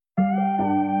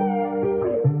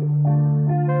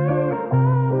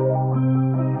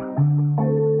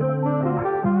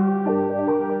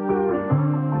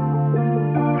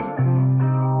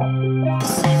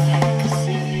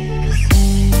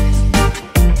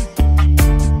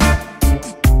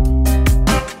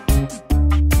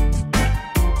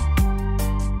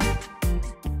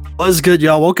What's good,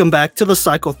 y'all? Welcome back to the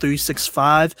Cycle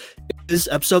 365. It is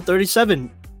episode 37.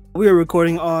 We are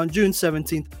recording on June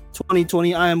 17th,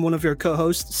 2020. I am one of your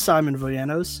co-hosts, Simon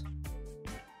Villanos.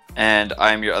 And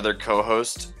I am your other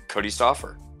co-host, Cody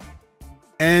Stauffer.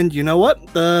 And you know what?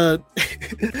 The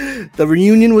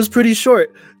reunion was pretty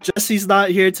short. Jesse's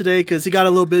not here today because he got a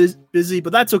little bit busy,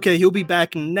 but that's okay. He'll be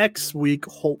back next week,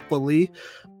 hopefully.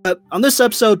 But on this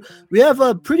episode, we have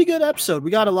a pretty good episode.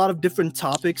 We got a lot of different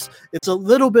topics. It's a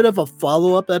little bit of a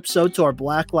follow-up episode to our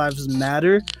Black Lives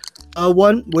Matter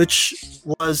one, which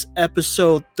was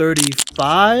episode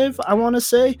 35, I want to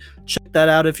say. Check that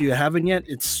out if you haven't yet.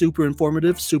 It's super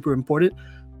informative, super important.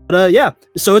 But yeah,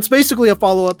 so it's basically a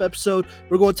follow-up episode.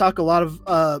 We're going to talk a lot of,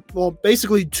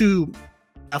 basically two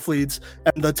athletes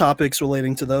and the topics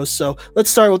relating to those. So let's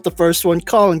start with the first one,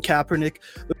 Colin Kaepernick.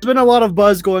 There's been a lot of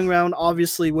buzz going around,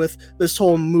 obviously, with this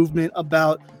whole movement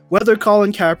about whether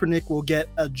Colin Kaepernick will get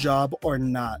a job or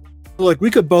not. Look,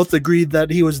 we could both agree that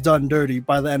he was done dirty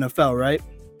by the NFL, right?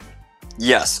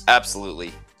 Yes,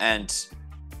 absolutely. And,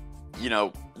 you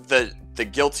know, the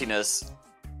guiltiness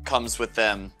comes with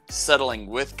them settling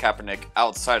with Kaepernick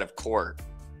outside of court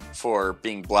for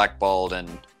being blackballed and,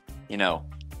 you know,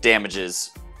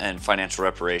 damages and financial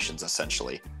reparations,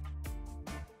 essentially.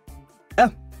 Yeah,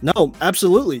 no,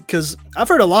 absolutely. Because I've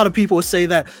heard a lot of people say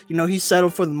that, you know, he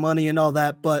settled for the money and all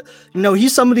that, but, you know,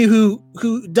 he's somebody who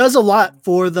does a lot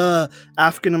for the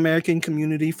African American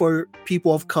community, for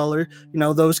people of color, you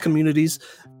know, those communities.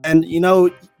 And, you know,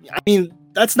 I mean,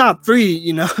 that's not free,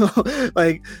 you know,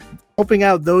 like helping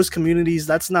out those communities.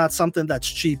 That's not something that's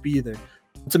cheap either.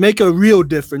 To make a real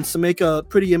difference, to make a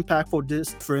pretty impactful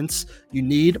difference, you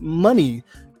need money. You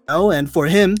know? And for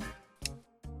him,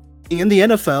 in the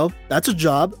NFL, that's a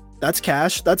job, that's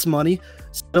cash, that's money.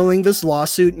 Settling this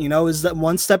lawsuit, you know, is that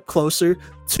one step closer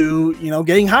to, you know,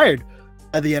 getting hired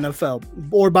by the NFL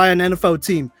or by an NFL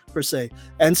team per se.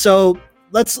 And so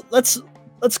let's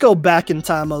go back in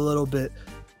time a little bit.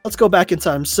 Let's go back in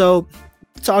time. So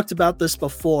we talked about this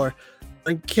before.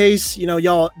 In case, you know,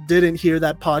 y'all didn't hear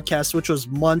that podcast, which was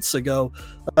months ago,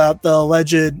 about the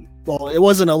alleged, well, it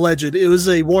wasn't alleged, it was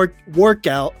a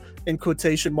workout in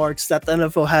quotation marks that the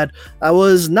NFL had.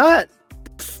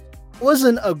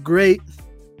 Wasn't a great,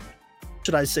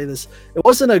 should I say this? It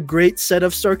wasn't a great set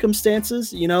of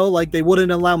circumstances, you know, like they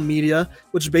wouldn't allow media,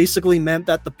 which basically meant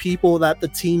that the people that the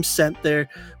team sent there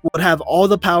would have all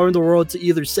the power in the world to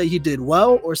either say he did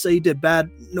well or say he did bad,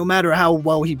 no matter how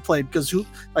well he played. Because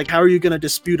how are you going to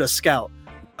dispute a scout,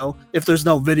 you know, if there's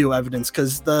no video evidence?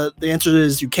 Because the answer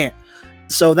is you can't.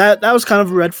 So that was kind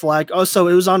of a red flag. Also,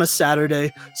 it was on a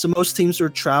Saturday, so most teams were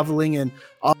traveling, and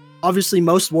obviously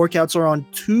most workouts are on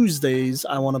Tuesdays,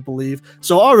 I want to believe.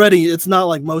 So already it's not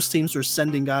like most teams were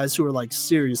sending guys who are like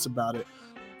serious about it.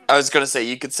 I was going to say,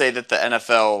 you could say that the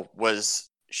NFL was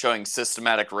showing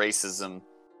systematic racism.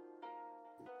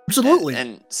 Absolutely.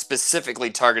 And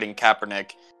specifically targeting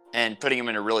Kaepernick and putting him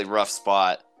in a really rough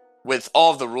spot with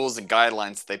all of the rules and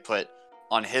guidelines they put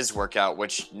on his workout,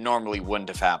 which normally wouldn't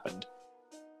have happened.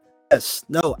 Yes,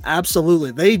 no,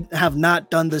 absolutely. They have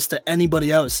not done this to anybody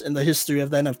else in the history of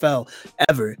the NFL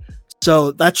ever.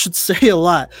 So that should say a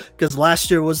lot, because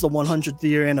last year was the 100th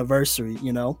year anniversary,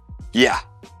 you know? Yeah.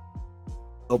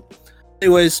 So,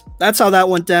 anyways, that's how that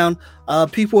went down.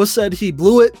 People said he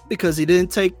blew it because he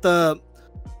didn't take the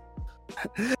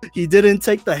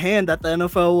hand that the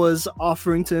NFL was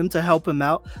offering to him to help him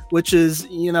out, which is,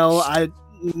 you know,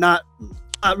 not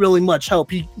really much help.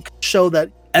 He showed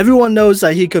that everyone knows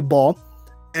that he could ball,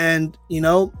 and, you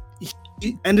know,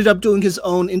 he ended up doing his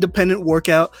own independent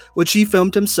workout, which he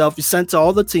filmed himself. He sent to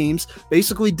all the teams,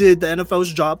 basically did the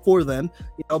NFL's job for them,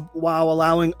 you know, while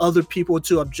allowing other people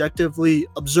to objectively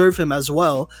observe him as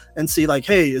well and see, like,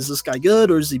 hey, is this guy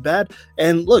good or is he bad?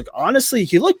 And look, honestly,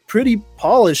 he looked pretty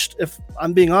polished, if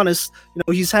I'm being honest. You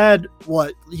know, he's had,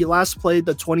 he last played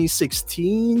the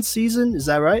 2016 season, is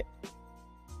that right?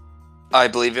 I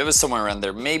believe it was somewhere around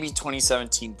there, maybe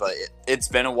 2017, but it's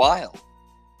been a while.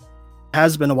 It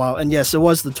has been a while, and yes, it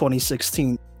was the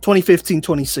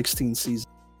 2015-2016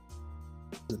 season.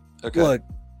 Okay. Look,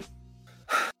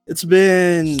 it's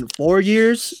been 4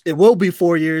 years. It will be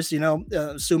 4 years, you know,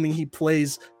 assuming he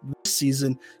plays this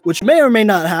season, which may or may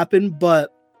not happen, but,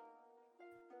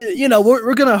 you know,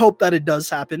 we're going to hope that it does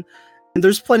happen. And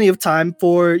there's plenty of time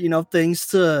for, you know, things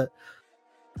to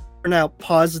turn out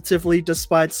positively,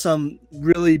 despite some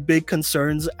really big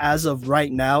concerns as of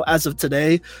right now, as of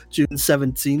today, June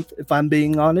 17th, if I'm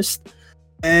being honest.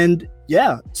 And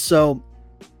yeah, so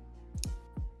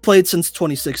played since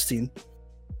 2016.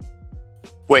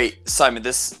 Wait, Simon,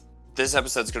 this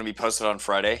episode's going to be posted on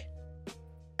Friday?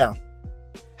 Yeah.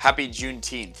 Happy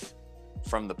Juneteenth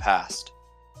from the past.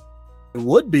 It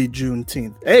would be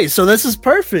Juneteenth. Hey, so this is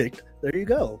perfect. There you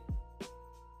go.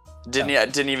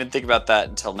 Didn't even think about that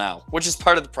until now, which is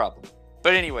part of the problem.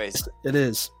 But anyways, it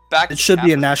is. Back. It should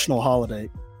be a national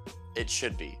holiday. It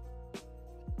should be.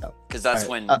 Because that's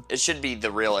when it should be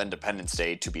the real Independence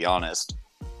Day, to be honest.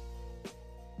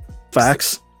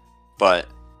 Facts. But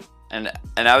and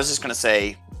I was just gonna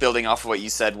say, building off of what you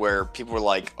said, where people were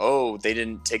like, "Oh, they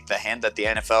didn't take the hand that the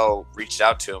NFL reached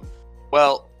out to him."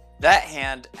 Well, that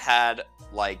hand had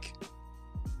like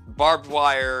barbed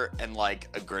wire and like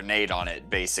a grenade on it,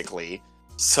 basically.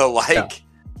 So like,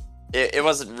 it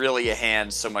wasn't really a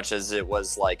hand so much as it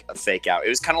was like a fake out. It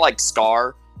was kind of like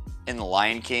Scar in The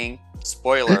Lion King.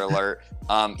 Spoiler alert.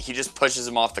 He just pushes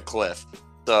him off the cliff.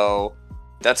 So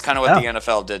that's kind of what the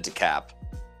NFL did to Cap.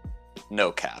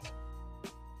 No Cap.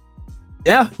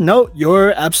 Yeah, no,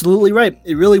 you're absolutely right.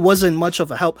 It really wasn't much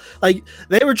of a help. Like,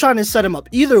 they were trying to set him up.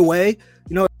 Either way,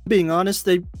 you know, being honest,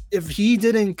 if he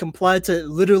didn't comply to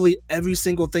literally every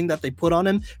single thing that they put on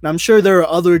him, and I'm sure there are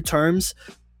other terms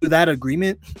to that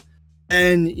agreement,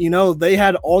 and, you know, they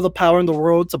had all the power in the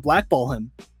world to blackball him.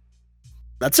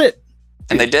 That's it.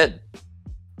 And they did.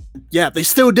 Yeah, they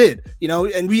still did, you know,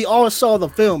 and we all saw the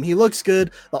film. He looks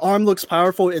good. The arm looks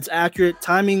powerful. It's accurate.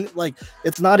 Timing, like,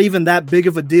 it's not even that big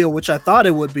of a deal, which I thought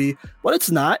it would be, but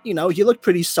it's not. You know, he looked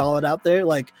pretty solid out there.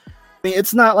 Like, I mean,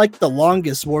 it's not like the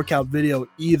longest workout video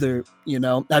either, you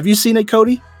know. Have you seen it,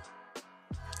 Cody?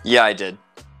 Yeah, I did.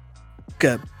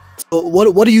 Okay. So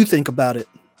what do you think about it?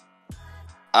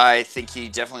 I think he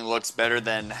definitely looks better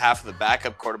than half of the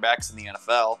backup quarterbacks in the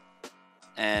NFL.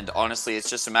 And honestly, it's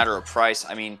just a matter of price.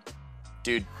 I mean,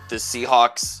 dude, the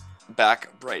Seahawks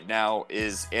backup right now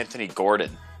is Anthony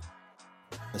Gordon.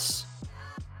 Yes.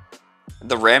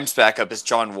 The Rams backup is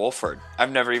John Wolford.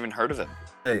 I've never even heard of him.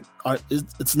 Hey,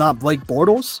 it's not Blake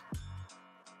Bortles?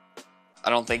 I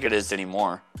don't think it is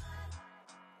anymore.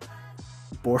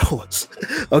 Bortles.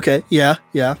 Okay, yeah.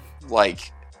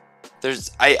 Like,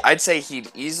 I'd say he'd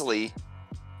easily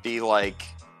be like,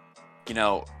 you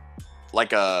know,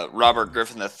 like a Robert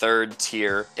Griffin III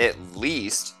tier at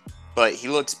least, but he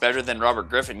looks better than Robert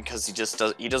Griffin because he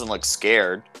doesn't look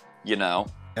scared, you know.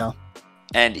 Yeah.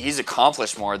 And he's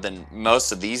accomplished more than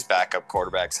most of these backup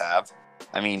quarterbacks have.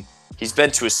 I mean, he's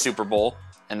been to a Super Bowl,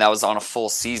 and that was on a full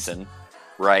season,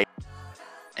 right?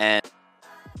 And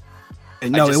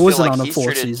no, it wasn't like on a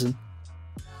full season.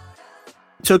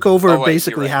 Took over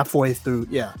basically halfway through,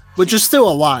 yeah, which is still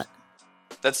a lot.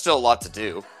 That's still a lot to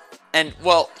do. And,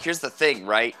 well, here's the thing,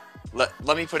 right?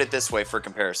 Let me put it this way for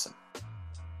comparison.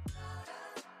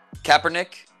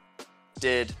 Kaepernick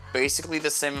did basically the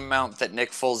same amount that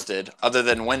Nick Foles did, other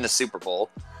than win the Super Bowl,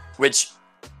 which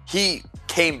he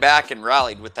came back and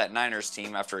rallied with that Niners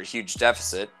team after a huge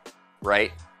deficit,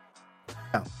 right?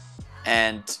 Yeah.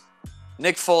 And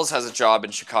Nick Foles has a job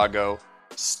in Chicago,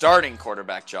 starting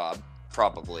quarterback job,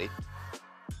 probably.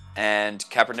 And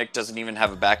Kaepernick doesn't even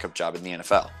have a backup job in the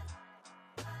NFL.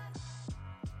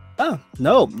 Oh,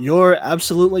 no, you're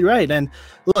absolutely right. And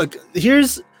look,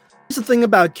 here's the thing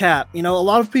about Cap. You know, a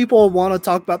lot of people want to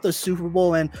talk about the Super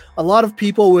Bowl, and a lot of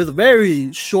people with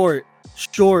very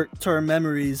short-term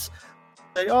memories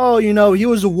say, oh, you know, he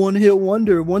was a one-hit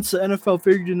wonder. Once the NFL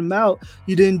figured him out,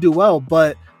 he didn't do well.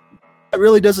 But that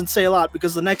really doesn't say a lot,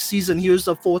 because the next season he was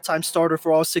a full-time starter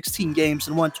for all 16 games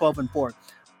and won 12-4.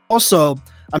 Also,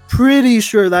 I'm pretty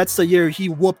sure that's the year he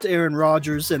whooped Aaron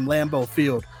Rodgers in Lambeau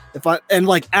Field.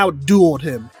 Outdueled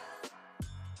him.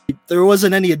 There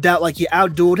wasn't any doubt. Like, he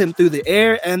outdueled him through the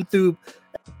air and through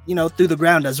the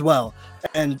ground as well.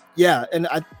 And yeah, and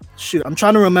I'm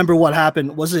trying to remember what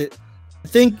happened. I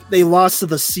think they lost to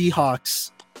the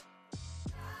Seahawks.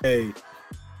 Hey,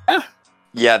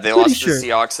 yeah, they lost to the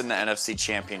Seahawks in the NFC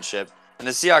Championship, and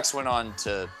the Seahawks went on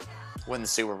to win the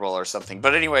Super Bowl or something.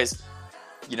 But anyways,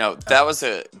 you know, that was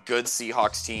a good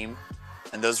Seahawks team,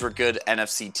 and those were good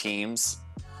NFC teams.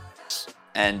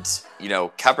 And, you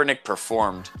know, Kaepernick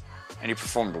performed, and he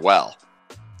performed well.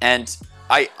 And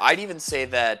I'd even say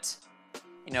that,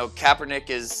 you know, Kaepernick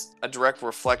is a direct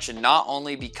reflection not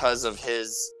only because of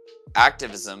his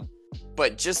activism,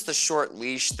 but just the short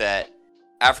leash that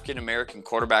African-American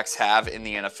quarterbacks have in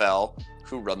the NFL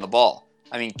who run the ball.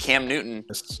 I mean, Cam Newton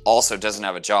also doesn't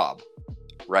have a job,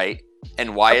 right?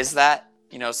 And why is that?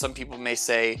 You know, some people may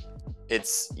say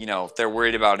it's, you know, they're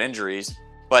worried about injuries,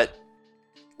 but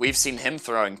we've seen him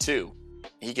throwing too.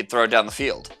 He could throw down the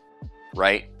field,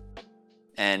 right?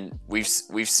 And we've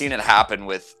seen it happen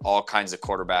with all kinds of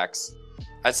quarterbacks.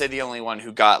 I'd say the only one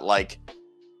who got like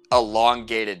a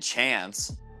elongated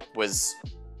chance was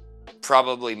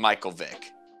probably Michael Vick.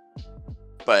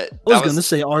 But I was gonna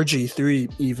say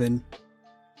RG3 even.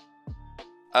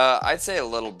 I'd say a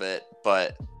little bit,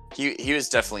 but he's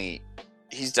definitely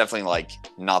like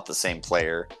not the same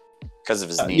player because of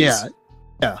his knees.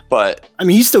 Yeah. But I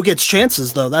mean, he still gets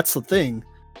chances though. That's the thing.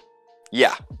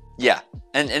 Yeah.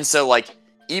 And so like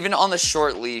even on the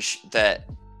short leash that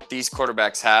these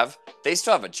quarterbacks have, they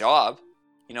still have a job.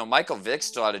 You know, Michael Vick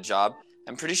still had a job.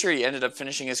 I'm pretty sure he ended up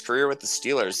finishing his career with the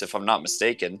Steelers, if I'm not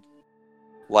mistaken.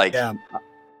 Like, yeah.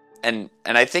 And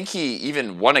I think he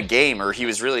even won a game, or he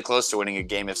was really close to winning a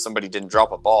game if somebody didn't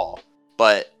drop a ball.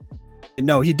 But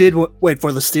no, he did. Wait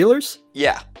for the Steelers.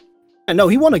 Yeah. I know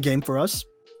he won a game for us.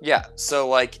 Yeah. So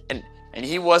like, and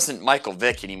he wasn't Michael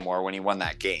Vick anymore when he won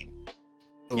that game.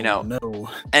 You know, no.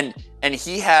 And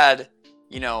he had,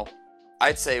 you know,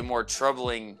 I'd say a more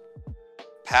troubling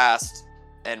past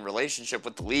and relationship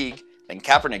with the league than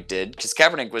Kaepernick did, because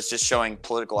Kaepernick was just showing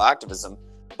political activism.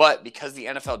 But because the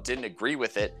NFL didn't agree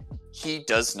with it, he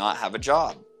does not have a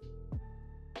job.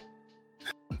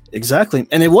 Exactly.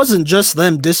 And it wasn't just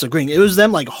them disagreeing. It was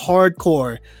them like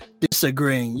hardcore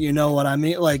disagreeing. You know what I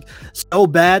mean? Like so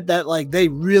bad that like they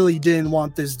really didn't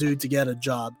want this dude to get a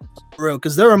job. For real.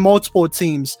 Because there were multiple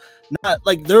teams.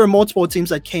 There were multiple teams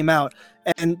that came out.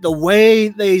 And the way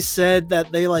they said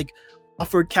that they like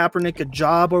offered Kaepernick a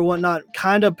job or whatnot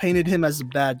kind of painted him as a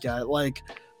bad guy. Like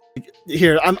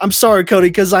here, I'm sorry, Cody,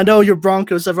 because I know your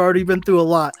Broncos have already been through a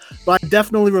lot, but I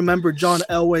definitely remember John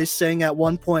Elway saying at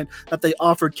one point that they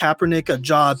offered Kaepernick a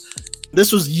job.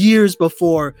 This was years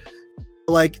before,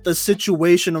 like, the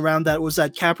situation around that was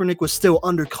that Kaepernick was still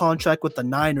under contract with the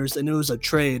Niners, and it was a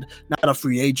trade, not a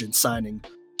free agent signing.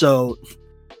 So,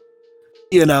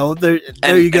 you know, there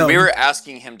you go. And we were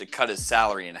asking him to cut his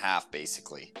salary in half,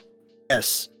 basically.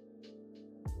 Yes.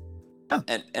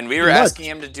 And we were asking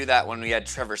him to do that when we had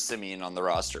Trevor Siemian on the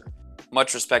roster.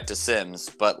 Much respect to Sims,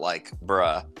 but like,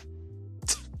 bruh.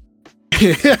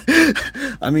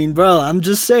 I mean, bro, I'm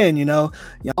just saying, you know,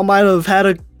 y'all might have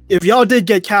had if y'all did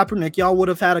get Kaepernick, y'all would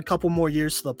have had a couple more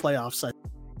years to the playoffs.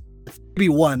 Maybe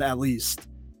one at least.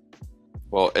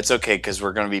 Well, it's okay because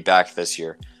we're going to be back this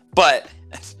year. But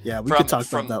yeah, we could talk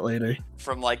about that later.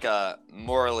 From like a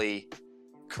morally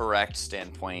correct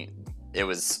standpoint, it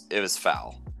was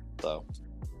foul. So,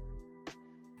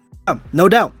 no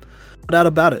doubt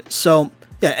about it. So,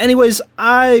 yeah. Anyways,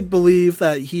 I believe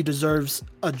that he deserves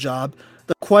a job.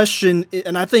 The question,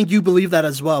 and I think you believe that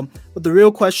as well, but the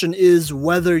real question is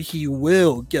whether he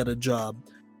will get a job.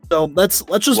 So let's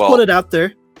just put it out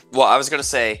there. Well, I was gonna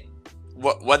say,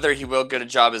 whether he will get a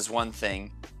job is one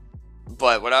thing,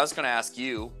 but what I was gonna ask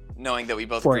you, knowing that we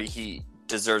both agree he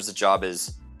deserves a job,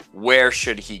 is where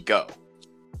should he go?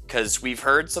 Because we've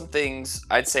heard some things,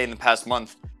 I'd say in the past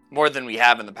month, more than we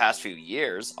have in the past few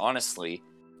years, honestly,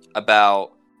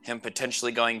 about him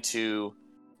potentially going to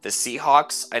the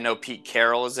Seahawks. I know Pete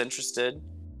Carroll is interested,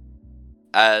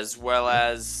 as well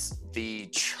as the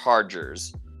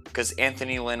Chargers, because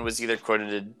Anthony Lynn was either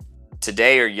quoted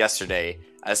today or yesterday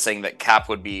as saying that Cap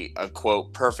would be a,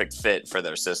 quote, perfect fit for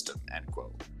their system, end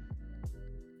quote.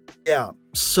 Yeah,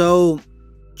 so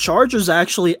Chargers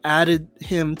actually added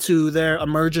him to their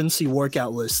emergency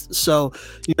workout list. So,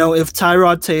 you know, if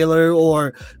Tyrod Taylor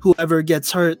or whoever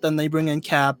gets hurt, then they bring in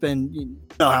Cap, and you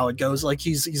know how it goes. Like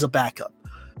he's a backup.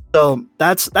 So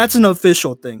that's an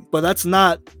official thing, but that's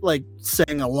not like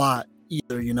saying a lot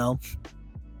either, you know.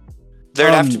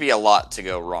 There'd have to be a lot to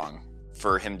go wrong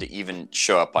for him to even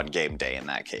show up on game day in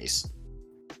that case.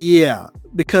 Yeah,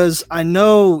 because I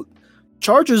know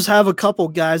Chargers have a couple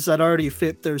guys that already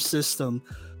fit their system.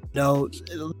 No,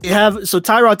 they have. So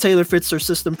Tyrod Taylor fits their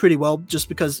system pretty well, just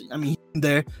because I mean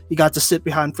he got to sit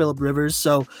behind Phillip Rivers,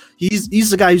 so he's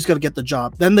the guy who's gonna get the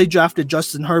job. Then they drafted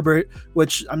Justin Herbert,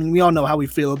 which I mean we all know how we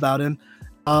feel about him,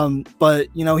 but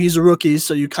you know he's a rookie,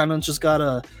 so you kind of just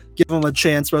gotta give him a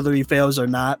chance whether he fails or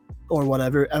not or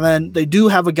whatever. And then they do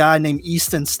have a guy named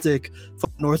Easton Stick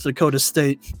from North Dakota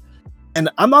State, and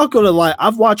I'm not gonna lie,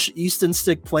 I've watched Easton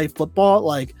Stick play football,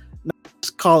 like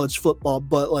college football,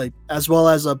 but like as well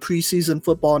as a preseason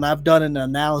football, and I've done an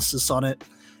analysis on it.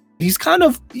 He's kind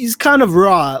of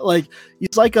raw. Like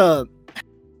he's like here,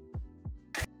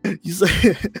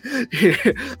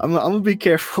 I'm gonna be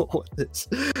careful with this,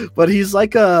 but he's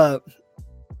like a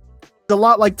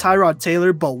lot like Tyrod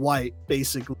Taylor, but white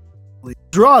basically.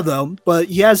 Draw though, but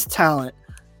he has talent,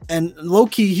 and low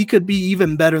key he could be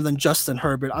even better than Justin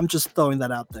Herbert. I'm just throwing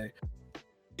that out there.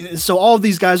 So all of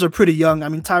these guys are pretty young. I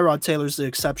mean, Tyrod Taylor's the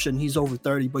exception. He's over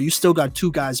 30, but you still got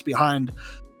two guys behind,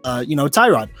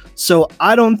 Tyrod. So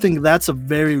I don't think that's a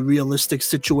very realistic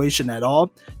situation at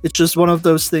all. It's just one of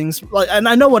those things. Like, and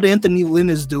I know what Anthony Lynn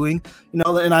is doing, you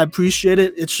know, and I appreciate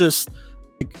it. It's just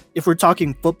if we're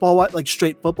talking football, like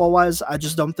straight football wise, I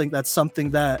just don't think that's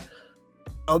something that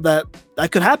that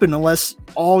could happen unless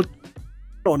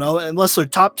unless their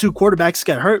top two quarterbacks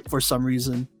get hurt for some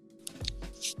reason.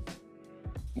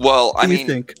 Well, I What do you mean,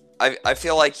 think? I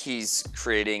feel like he's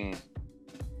creating,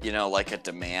 like a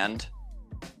demand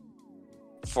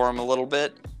for him a little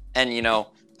bit. And,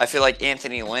 I feel like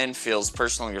Anthony Lynn feels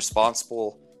personally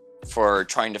responsible for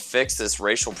trying to fix this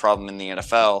racial problem in the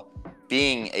NFL,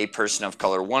 being a person of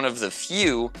color, one of the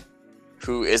few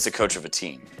who is a coach of a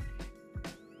team.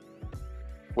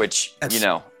 Which,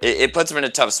 it puts him in a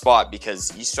tough spot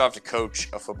because you still have to coach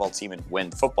a football team and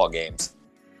win football games.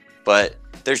 But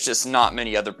there's just not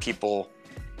many other people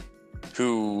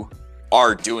who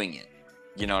are doing it.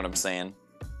 You know what I'm saying?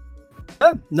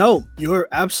 Yeah, no, you're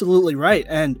absolutely right.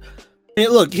 And hey,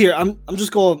 look here, I'm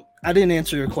just going. I didn't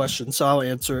answer your question, so I'll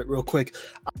answer it real quick.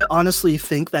 I honestly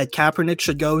think that Kaepernick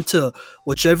should go to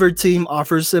whichever team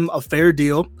offers him a fair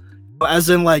deal, as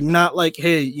in like not like,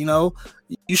 hey, you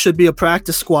should be a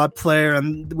practice squad player,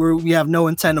 and we have no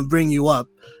intent of bringing you up.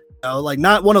 Like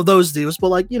not one of those deals, but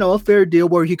like a fair deal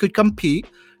where he could compete,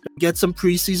 get some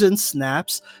preseason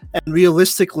snaps, and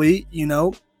realistically,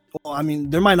 well, I mean,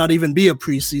 there might not even be a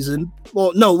preseason.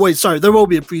 Well, no, wait, sorry, there will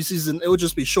be a preseason. It will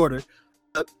just be shorter.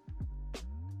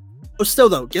 But still,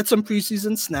 though, get some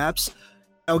preseason snaps.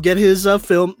 I'll get his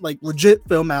film, like legit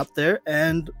film out there,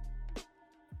 and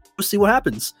we'll see what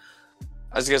happens.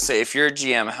 I was gonna say, if you're a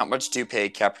GM, how much do you pay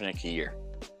Kaepernick a year?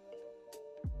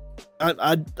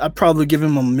 I'd probably give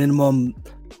him a minimum.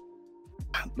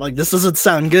 Like, this doesn't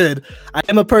sound good. I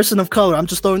am a person of color. I'm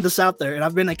just throwing this out there, and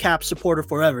I've been a Cap supporter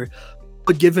forever.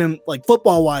 Would give him, like,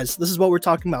 football wise, this is what we're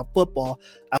talking about, football.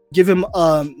 I would give him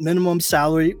a minimum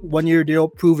salary, 1 year deal,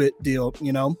 prove it deal,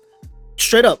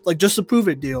 straight up, like just a prove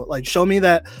it deal. Like, show me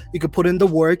that you could put in the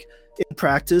work in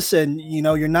practice and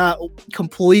you're not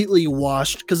completely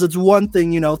washed, because it's one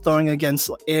thing throwing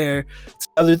against air, it's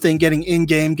another thing getting in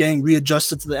game, getting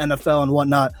readjusted to the NFL and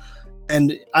whatnot.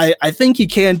 And I think he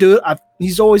can do it.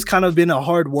 He's always kind of been a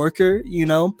hard worker.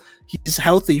 He's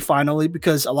healthy finally,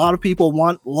 because a lot of people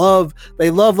they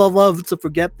love to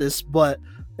forget this, but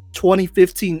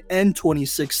 2015 and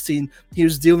 2016 he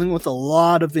was dealing with a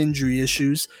lot of injury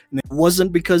issues, and it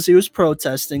wasn't because he was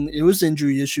protesting. It was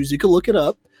injury issues. You can look it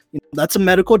up. That's a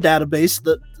medical database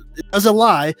that it doesn't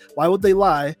lie. Why would they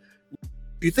lie?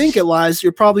 If you think it lies,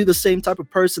 you're probably the same type of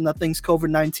person that thinks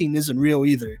COVID-19 isn't real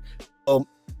either. So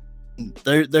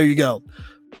there you go.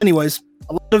 Anyways,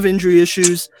 a lot of injury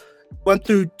issues. Went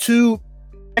through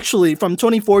from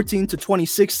 2014 to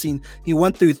 2016, he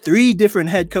went through 3 different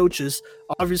head coaches.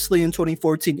 Obviously in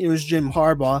 2014 it was Jim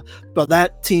Harbaugh, but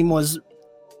that team was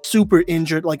super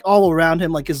injured, like all around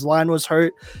him. Like, his line was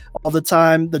hurt all the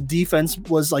time. The defense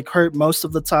was like hurt most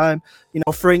of the time.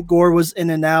 Frank Gore was in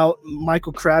and out.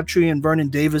 Michael Crabtree and Vernon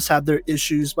Davis had their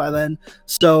issues by then.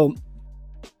 So,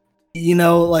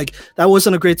 like, that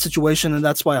wasn't a great situation, and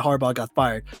that's why Harbaugh got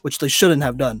fired, which they shouldn't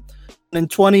have done. In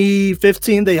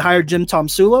 2015, they hired Jim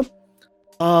Tomsula.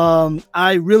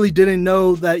 I really didn't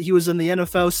know that he was in the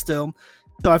NFL still.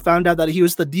 So I found out that he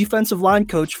was the defensive line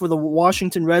coach for the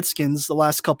Washington Redskins the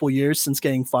last couple years since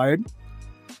getting fired.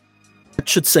 That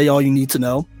should say all you need to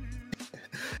know.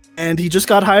 And he just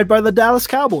got hired by the Dallas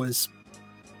Cowboys.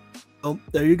 So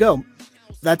there you go.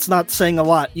 That's not saying a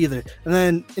lot either. And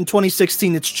then in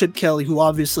 2016, it's Chip Kelly, who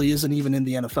obviously isn't even in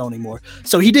the NFL anymore.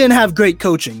 So he didn't have great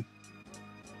coaching.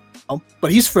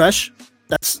 But he's fresh.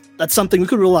 That's something we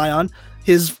could rely on.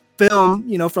 His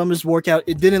film, from his workout,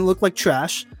 it didn't look like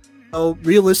trash. So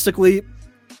realistically,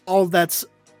 all that's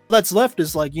left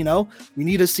is like, we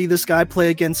need to see this guy play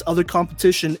against other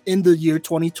competition in the year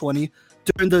 2020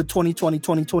 during the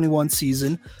 2020-2021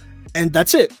 season. And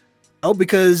that's it.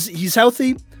 Because he's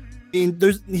healthy. I mean,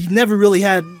 he never really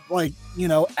had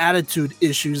attitude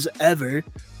issues ever.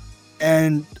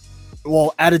 And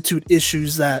attitude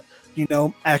issues that,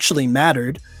 actually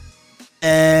mattered.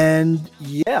 And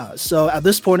yeah, so at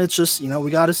this point, it's just, we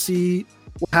got to see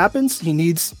what happens. He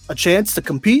needs a chance to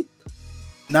compete,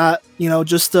 not,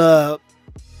 just how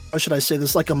should I say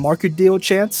this, like a market deal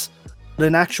chance, but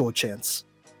an actual chance.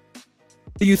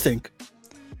 What do you think?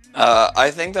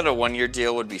 I think that a 1 year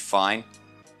deal would be fine.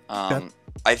 Okay.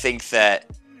 I think that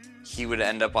he would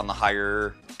end up on the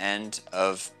higher end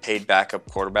of paid backup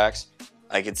quarterbacks.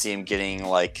 I could see him getting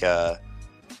like a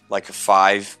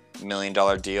 $5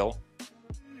 million deal.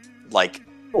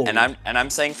 And I'm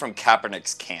saying from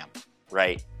Kaepernick's camp,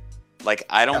 right? Like,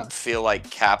 I don't feel like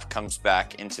Cap comes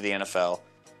back into the NFL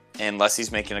unless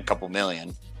he's making a couple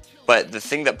million. But the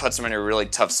thing that puts him in a really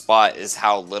tough spot is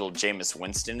how little Jameis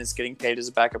Winston is getting paid as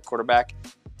a backup quarterback.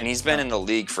 and he's been in the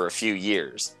league for a few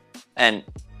years. And,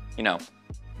 you know,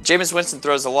 Jameis Winston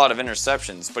throws a lot of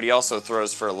interceptions, but he also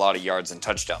throws for a lot of yards and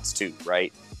touchdowns too,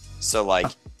 right? So, like,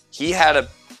 he had a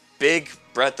big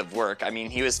breadth of work. I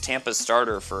mean, he was Tampa's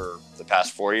starter for the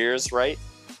past 4 years, right?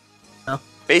 Yeah.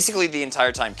 Basically, the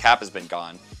entire time Cap has been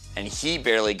gone, and he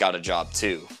barely got a job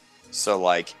too. So,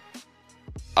 like,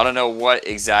 I don't know what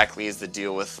exactly is the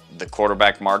deal with the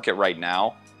quarterback market right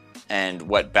now and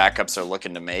what backups are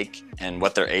looking to make and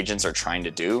what their agents are trying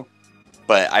to do.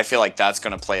 But I feel like that's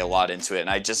going to play a lot into it. And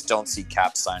I just don't see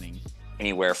Cap signing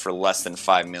anywhere for less than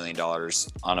 $5 million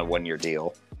on a 1-year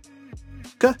deal.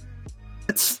 Okay.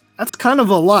 That's kind of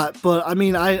a lot, but I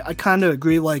mean, I kind of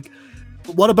agree. Like,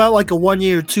 what about like a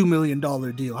 1-year, $2 million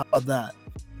deal? How about that?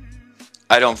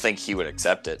 I don't think he would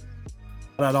accept it.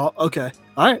 Not at all? Okay.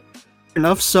 All right.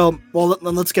 Enough. So, well,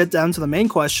 then let's get down to the main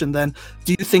question then.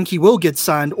 Do you think he will get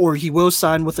signed or he will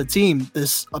sign with a team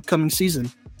this upcoming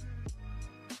season?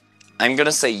 I'm going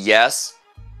to say yes,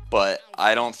 but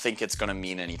I don't think it's going to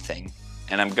mean anything.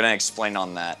 And I'm going to explain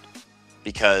on that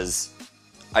because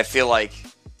I feel like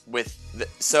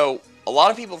so a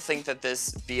lot of people think that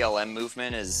this BLM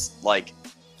movement is like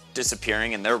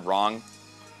disappearing, and they're wrong.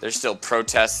 There's still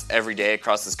protests every day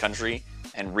across this country,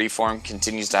 and reform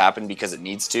continues to happen because it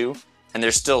needs to. And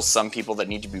there's still some people that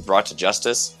need to be brought to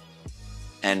justice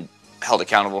and held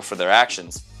accountable for their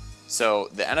actions. So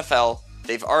the NFL,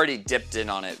 they've already dipped in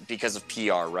on it because of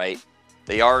PR, right?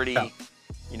 They already,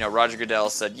 you know, Roger Goodell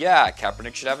said, yeah,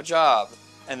 Kaepernick should have a job.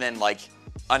 And then, like,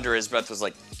 under his breath was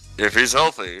like, if he's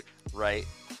healthy, right?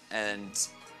 And,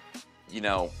 you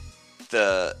know,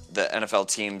 the NFL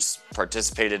teams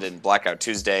participated in Blackout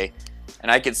Tuesday.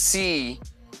 And I could see,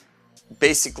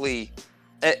 basically,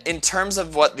 in terms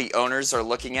of what the owners are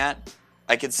looking at,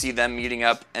 I could see them meeting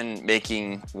up and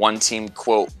making one team,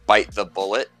 quote, bite the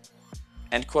bullet,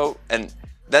 end quote. And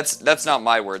that's not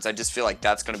my words. I just feel like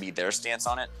that's going to be their stance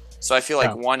on it. So I feel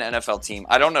like one NFL team,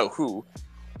 I don't know who,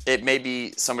 it may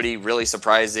be somebody really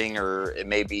surprising, or it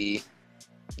may be,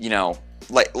 you know,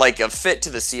 like a fit to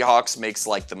the Seahawks makes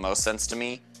like the most sense to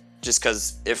me. Just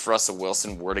because if Russell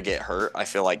Wilson were to get hurt, I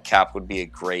feel like Cap would be a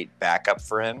great backup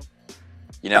for him.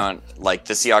 You know, and like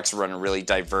the Seahawks run a really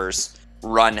diverse,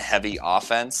 run-heavy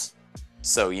offense.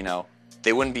 So, you know,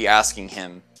 they wouldn't be asking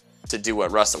him to do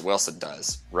what Russell Wilson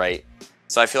does, right?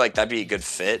 So I feel like that'd be a good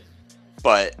fit.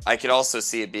 But I could also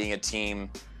see it being a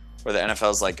team where the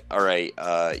NFL's like, all right,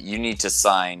 you need to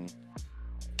sign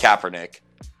Kaepernick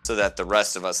so that the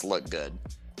rest of us look good.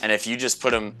 And if you just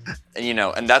put him, you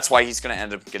know, and that's why he's going to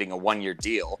end up getting a 1-year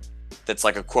deal that's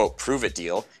like a, quote, prove it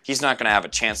deal. He's not going to have a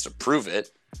chance to prove it,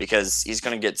 because he's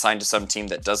going to get signed to some team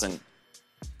that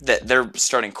their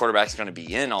starting quarterback's going to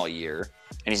be in all year,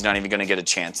 and he's not even going to get a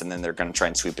chance, and then they're going to try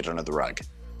and sweep it under the rug.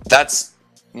 That's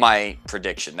my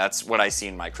prediction. That's what I see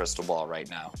in my crystal ball right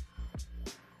now.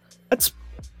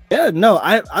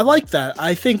 I like that.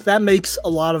 I think that makes a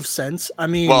lot of sense. I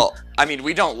mean,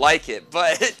 we don't like it,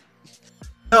 but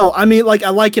no, I mean, like, I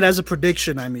like it as a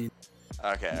prediction. I mean,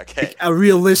 okay, like a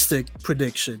realistic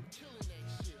prediction.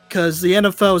 Because the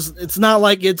NFL it's not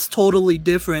like it's totally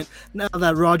different now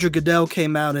that Roger Goodell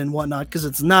came out and whatnot, because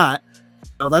it's not.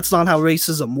 No, that's not how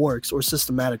racism works, or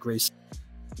systematic racism.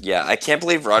 Yeah, I can't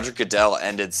believe Roger Goodell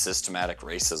ended systematic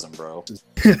racism, bro.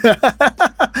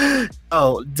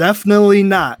 Oh, definitely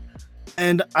not.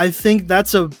 And I think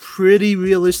that's a pretty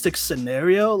realistic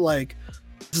scenario. Like,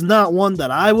 it's not one that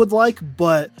I would like,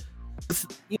 but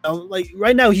you know, like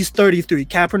right now he's 33.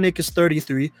 Kaepernick is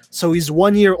 33, so he's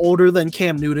 1 year older than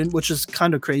Cam Newton, which is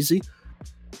kind of crazy.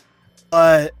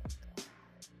 But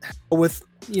with,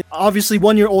 you know, obviously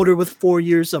 1 year older with 4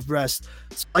 years of rest.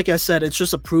 So like I said, it's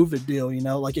just a prove it deal. You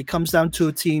know, like it comes down to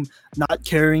a team not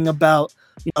caring about,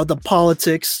 you know, the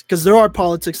politics, because there are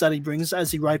politics that he brings,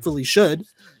 as he rightfully should,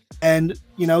 and,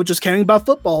 you know, just caring about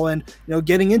football and, you know,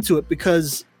 getting into it.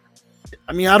 Because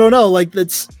I mean, I don't know, like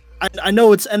that's. I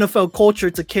know it's NFL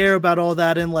culture to care about all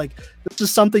that, and like this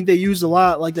is something they use a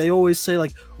lot. Like they always say,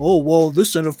 like, "Oh, well,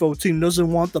 this NFL team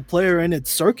doesn't want the player in its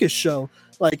circus show."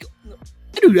 Like,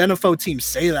 why do NFL teams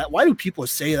say that? Why do people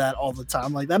say that all the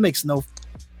time? Like that makes no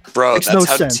that's how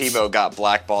sense. Tebow got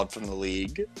blackballed from the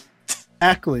league.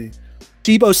 Exactly.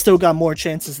 Tebow still got more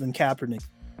chances than Kaepernick,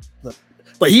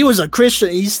 but he was a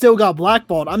Christian. He still got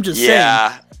blackballed. I'm just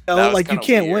saying, you know, like you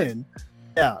can't win.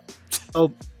 Yeah.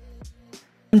 So.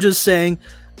 I'm just saying,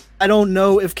 I don't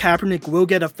know if Kaepernick will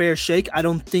get a fair shake. I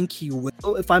don't think he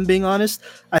will, if I'm being honest.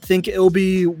 I think it'll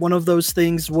be one of those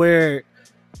things where, you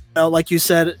know, like you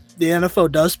said, the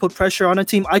NFL does put pressure on a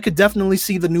team, I could definitely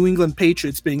see the New England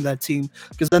Patriots being that team,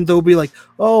 because then they'll be like,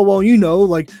 oh, well,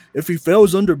 like if he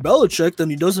fails under Belichick, then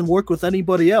he doesn't work with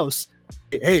anybody else.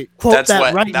 Hey, quote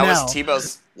that right now. That was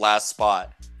Tebow's last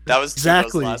spot. That was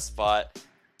Tebow's last spot.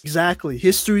 Exactly.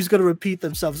 History's going to repeat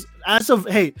themselves. As of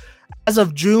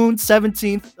June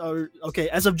 17th,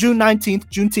 as of June 19th,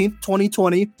 Juneteenth,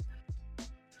 2020,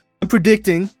 I'm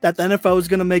predicting that the NFL is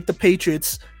going to make the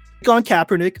Patriots pick on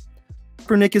Kaepernick.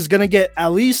 Kaepernick is going to get at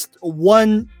least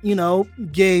one,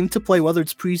 game to play, whether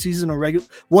it's preseason or regular,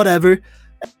 whatever.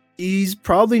 He's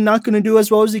probably not going to do as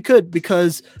well as he could,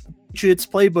 because the Patriots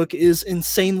playbook is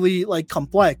insanely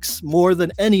complex, more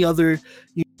than any other,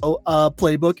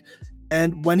 playbook.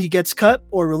 And when he gets cut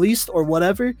or released or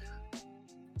whatever,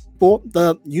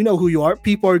 who you are,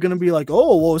 people are going to be like,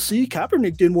 oh, well, see,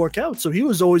 Kaepernick didn't work out, so he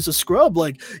was always a scrub.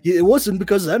 It wasn't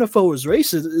because the NFL was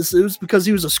racist, it was because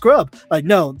he was a scrub.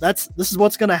 No, this is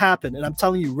what's going to happen, and I'm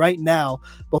telling you right now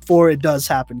before it does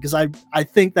happen, because I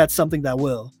think that's something that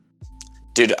will.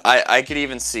 Dude, I could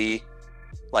even see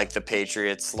the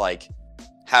Patriots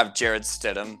have Jared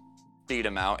Stidham beat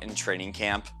him out in training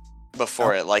camp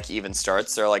before it even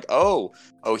starts. They're like, oh,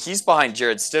 he's behind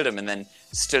Jared Stidham, and then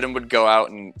Stidham would go out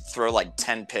and throw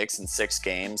 10 picks in 6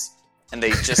 games, and they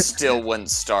just still wouldn't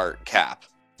start Cap.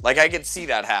 I could see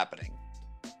that happening.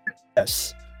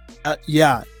 Yes.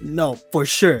 Yeah, no, for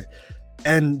sure.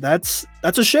 And that's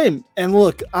a shame. And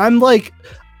look, I'm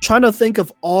trying to think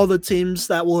of all the teams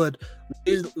that would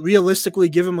realistically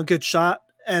give him a good shot.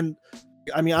 And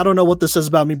I mean, I don't know what this says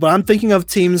about me, but I'm thinking of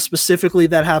teams specifically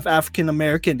that have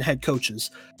African-American head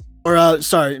coaches. Or,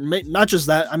 not just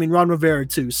that. I mean, Ron Rivera,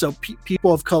 too. So,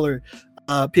 people of color,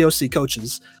 POC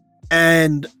coaches.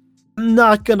 And I'm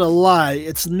not going to lie,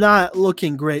 it's not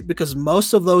looking great, because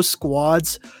most of those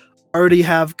squads already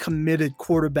have committed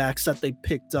quarterbacks that they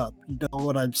picked up. You know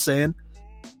what I'm saying?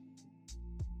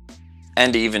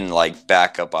 And even,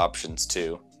 backup options,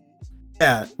 too.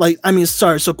 Yeah,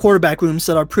 so quarterback rooms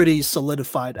that are pretty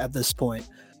solidified at this point.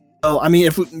 So, I mean,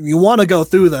 if you want to go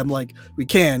through them, we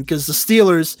can, because the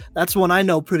Steelers, that's one I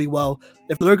know pretty well.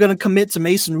 If they're going to commit to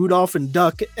Mason Rudolph and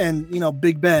Duck and,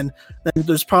 Big Ben, then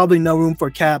there's probably no room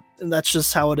for Cap, and that's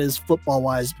just how it is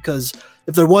football-wise, because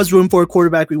if there was room for a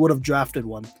quarterback, we would have drafted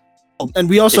one. And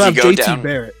we also have JT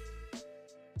Barrett.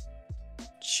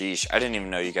 Sheesh, I didn't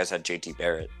even know you guys had JT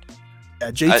Barrett.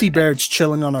 Yeah, JT Barrett's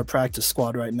chilling on our practice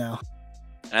squad right now.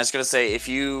 And I was going to say, if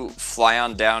you fly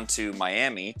on down to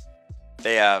Miami,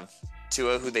 they have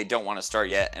Tua, who they don't want to start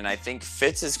yet, and I think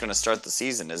Fitz is going to start the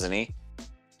season, isn't he?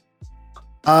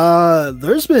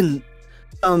 There's been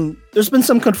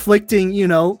some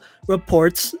conflicting,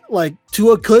 reports.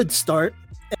 Tua could start,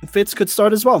 and Fitz could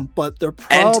start as well, but they're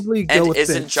probably go with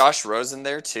isn't Fitz. Josh Rosen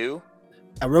there too?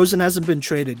 Yeah, Rosen hasn't been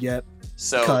traded yet.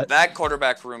 So that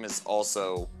quarterback room is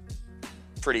also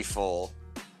pretty full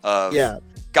of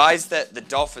guys that the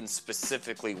Dolphins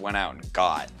specifically went out and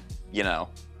got,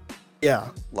 Yeah.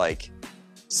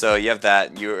 So you have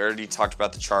that. You already talked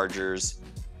about the Chargers.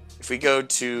 If we go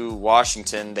to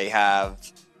Washington, they have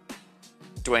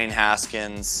Dwayne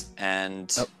Haskins and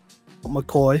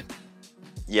McCoy.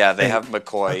 Yeah, they have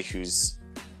McCoy, who's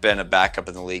been a backup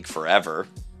in the league forever.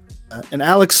 And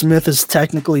Alex Smith is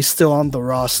technically still on the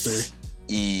roster.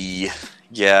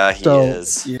 Yeah, he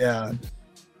is. Yeah.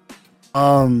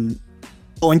 And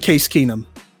Case Keenum.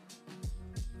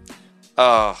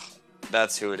 Oh,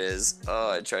 that's who it is.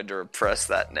 Oh, I tried to repress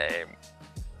that name.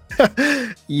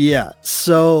 Yeah.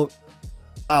 So,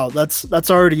 that's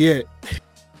already it.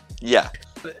 Yeah.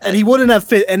 And he wouldn't have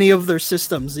fit any of their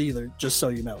systems either, just so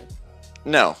you know.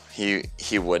 No, he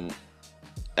wouldn't.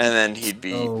 And then he'd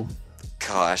be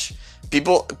gosh.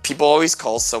 People always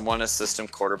call someone a system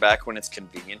quarterback when it's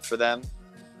convenient for them.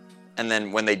 And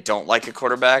then when they don't like a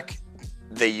quarterback,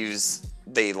 they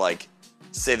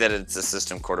say that it's a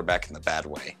system quarterback in the bad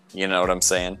way. You know what I'm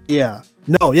saying? Yeah.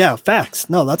 No, yeah, facts.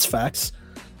 No, that's facts.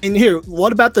 And here,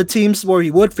 what about the teams where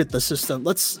he would fit the system?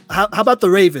 How about the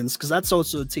Ravens? Because that's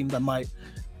also a team that might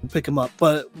pick him up.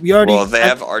 But we already... Well, they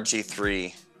have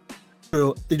RG3.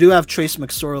 True. They do have Trace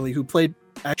McSorley, who played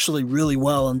actually really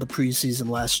well in the preseason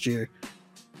last year.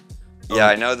 Yeah,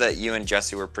 I know that you and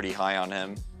Jesse were pretty high on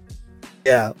him.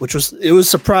 Yeah, it was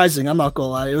surprising. I'm not gonna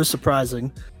lie, it was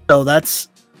surprising. So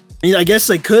I guess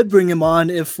they could bring him on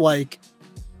if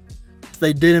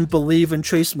they didn't believe in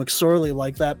Trace McSorley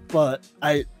like that. But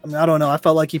I don't know. I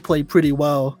felt like he played pretty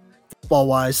well football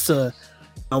wise.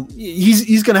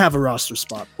 He's gonna have a roster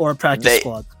spot or a practice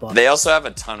squad spot. They also have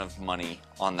a ton of money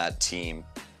on that team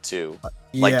too,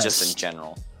 just in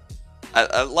general.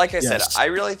 Like I said, I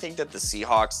really think that the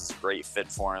Seahawks is a great fit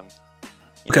for him.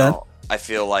 You know, I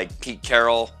feel like Pete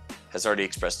Carroll has already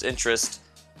expressed interest,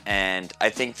 and I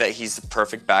think that he's the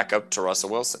perfect backup to Russell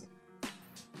Wilson. I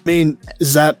mean,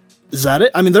 is that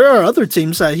it? I mean, there are other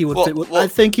teams that he would fit with. I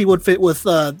think he would fit with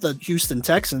the Houston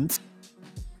Texans.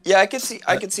 Yeah, I could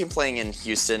see him playing in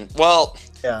Houston. Well,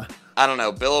 yeah, I don't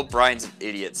know. Bill O'Brien's an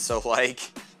idiot, so like.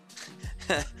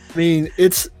 I mean,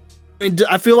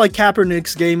 I feel like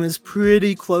Kaepernick's game is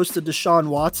pretty close to Deshaun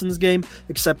Watson's game,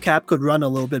 except Cap could run a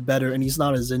little bit better, and he's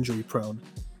not as injury prone.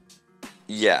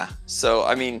 Yeah, so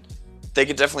I mean, they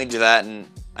could definitely do that, and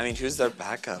I mean, who's their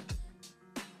backup?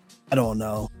 I don't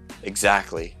know.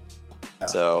 Exactly. Yeah.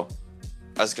 So,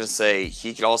 I was gonna say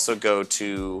he could also go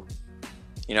to,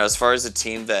 as far as a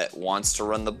team that wants to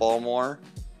run the ball more,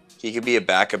 he could be a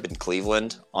backup in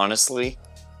Cleveland. Honestly.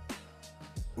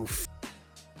 Oof.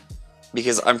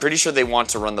 Because I'm pretty sure they want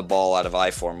to run the ball out of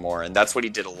I-form more, and that's what he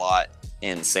did a lot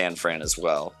in San Fran as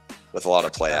well, with a lot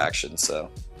of play action.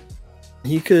 So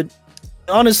he could,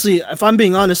 honestly, if I'm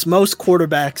being honest, most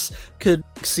quarterbacks could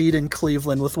succeed in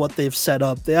Cleveland with what they've set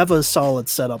up. They have a solid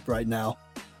setup right now.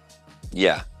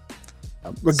 Yeah.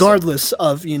 Regardless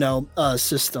of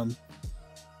system.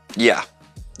 Yeah,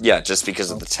 just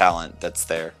because of the talent that's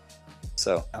there.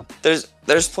 So yeah.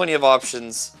 There's plenty of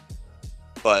options.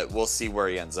 But we'll see where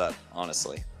he ends up,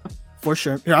 honestly. For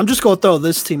sure. Here, I'm just going to throw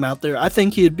this team out there. I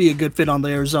think he'd be a good fit on the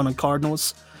Arizona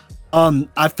Cardinals.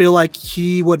 I feel like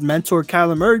he would mentor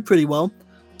Kyler Murray pretty well.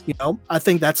 I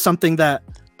think that's something that,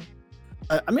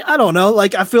 I mean, I don't know.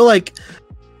 Like, I feel like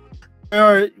there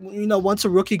are, once a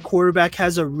rookie quarterback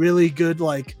has a really good,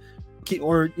 like,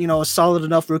 or, a solid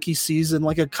enough rookie season,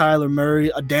 like a Kyler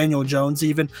Murray, a Daniel Jones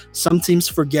even, some teams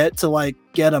forget to, like,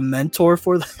 get a mentor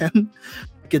for them.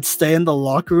 Could stay in the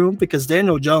locker room, because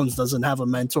Daniel Jones doesn't have a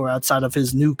mentor outside of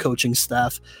his new coaching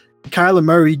staff. Kyler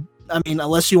Murray, I mean,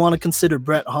 unless you want to consider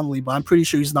Brett Hundley, but I'm pretty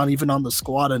sure he's not even on the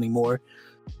squad anymore.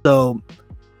 So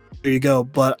there you go.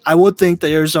 But I would think the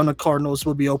Arizona Cardinals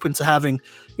would be open to having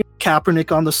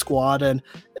Kaepernick on the squad. And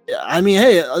I mean,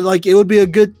 hey, like, it would be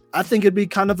I think it'd be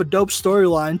kind of a dope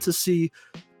storyline to see.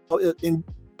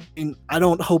 I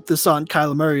don't hope this on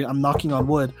Kyler Murray. I'm knocking on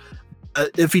wood.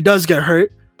 If he does get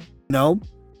hurt,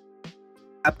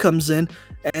 Cap comes in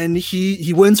and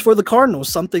he wins for the Cardinals,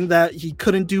 something that he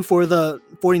couldn't do for the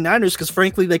 49ers, because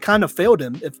frankly they kind of failed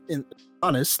him, if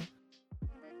honest.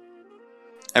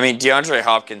 I mean, DeAndre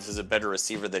Hopkins is a better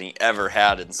receiver than he ever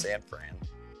had in San Fran.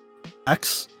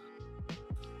 X. I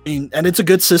mean, and it's a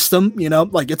good system,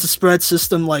 like it's a spread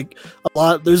system, like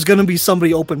there's gonna be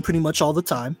somebody open pretty much all the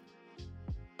time.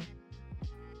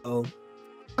 So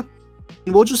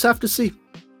we'll just have to see.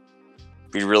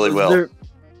 We really will.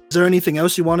 Is there anything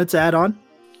else you wanted to add on?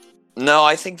 No,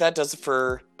 I think that does it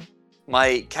for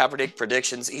my Kaepernick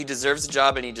predictions. He deserves a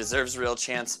job and he deserves a real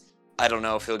chance. I don't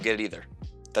know if he'll get it either.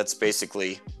 That's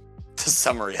basically the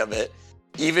summary of it.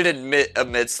 Even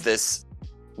amidst this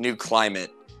new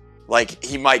climate, like,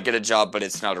 he might get a job, but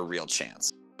it's not a real chance.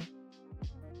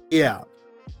 Yeah.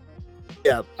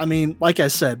 I mean, like I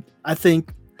said,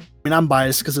 I'm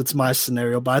biased because it's my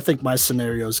scenario, but I think my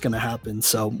scenario is going to happen.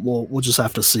 So we'll just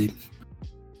have to see.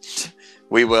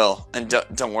 We will. And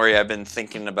don't worry, I've been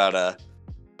thinking about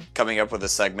coming up with a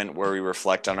segment where we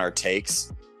reflect on our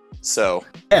takes. So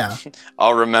yeah,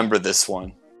 I'll remember this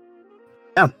one.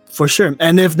 Yeah, for sure.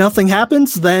 And if nothing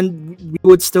happens, then we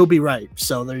would still be right.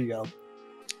 So there you go.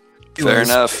 Fair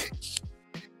enough.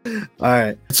 All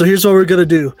right. So here's what we're going to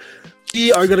do.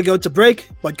 We are going to go to break,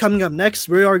 but coming up next,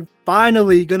 we are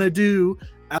finally going to do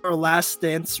our Last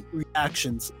Dance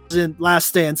reactions.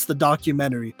 Last Dance, the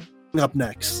documentary. Up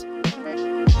next.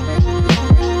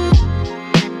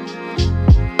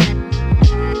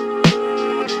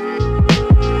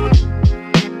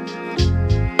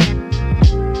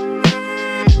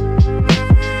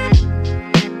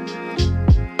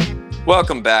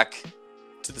 Welcome back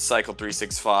to the Cycle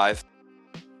 365.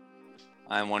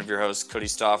 I'm one of your hosts, Cody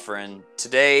Stauffer, and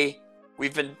today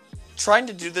we've been trying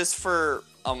to do this for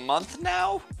a month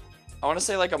now. I want to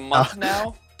say like a month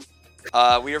now.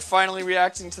 We are finally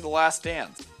reacting to The Last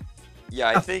Dance. Yeah,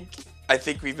 I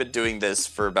think we've been doing this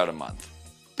for about a month.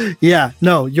 Yeah,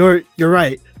 no, you're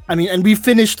right. I mean, and we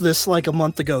finished this like a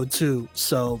month ago too.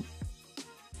 So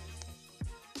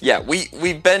yeah,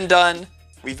 we've been done.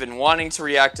 We've been wanting to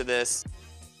react to this,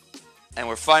 and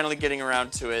we're finally getting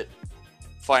around to it.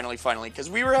 Finally, because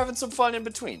we were having some fun in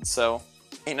between. So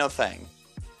ain't no thing.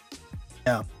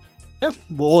 Yeah.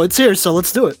 Well, it's here, so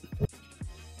let's do it.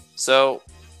 So,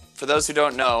 for those who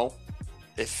don't know,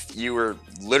 if you were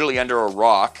literally under a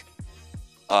rock,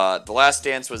 The Last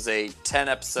Dance was a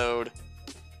 10-episode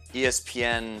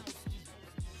ESPN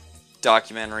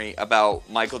documentary about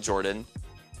Michael Jordan.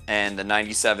 and the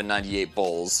 97-98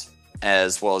 Bulls,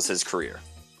 as well as his career.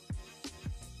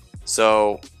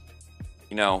 So,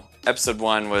 episode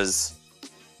 1 was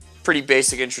pretty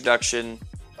basic introduction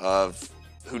of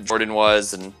who Jordan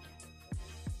was, and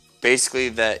basically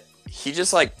that he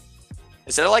just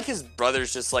instead of his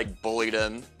brothers just bullied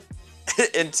him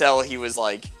until he was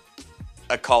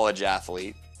a college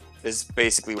athlete, is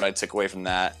basically what I took away from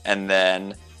that. And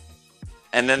then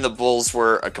the Bulls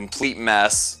were a complete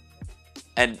mess.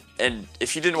 And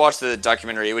if you didn't watch the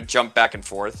documentary, it would jump back and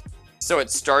forth. So it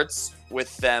starts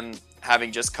with them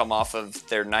having just come off of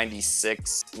their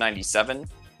 96-97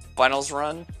 finals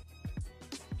run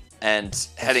and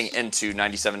heading into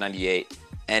 97-98.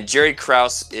 And Jerry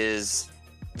Krause is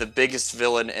the biggest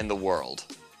villain in the world.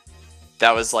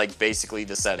 That was basically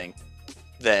the setting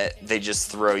that they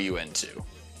just throw you into.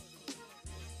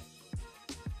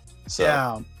 So,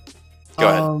 yeah.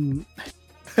 Go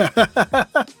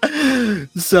ahead.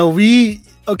 So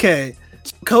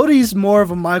Cody's more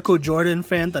of a Michael Jordan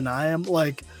fan than I am.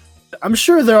 I'm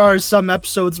sure there are some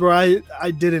episodes where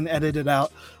I didn't edit it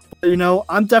out. But,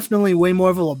 I'm definitely way more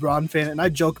of a LeBron fan, and I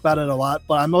joke about it a lot,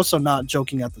 but I'm also not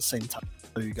joking at the same time.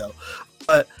 There you go.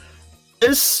 But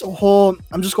this whole,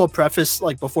 I'm just going to preface,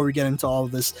 before we get into all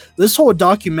of this whole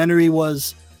documentary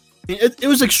was, it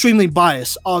was extremely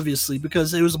biased, obviously,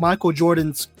 because it was Michael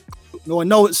Jordan's,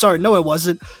 no, it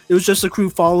wasn't. It was just a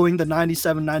crew following the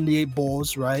 97-98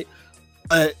 Bulls, right?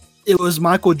 But it was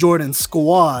Michael Jordan's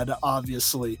squad,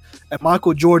 obviously, and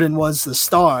Michael Jordan was the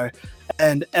star,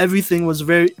 and everything was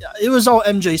it was all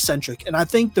MJ centric, and I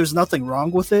think there's nothing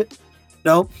wrong with it,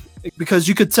 because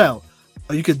you could tell.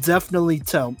 You could definitely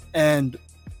tell. And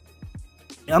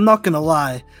I'm not gonna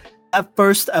lie, that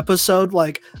first episode,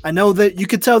 I know that you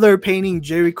could tell they were painting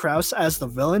Jerry Krause as the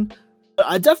villain, but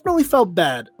I definitely felt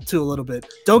bad too a little bit.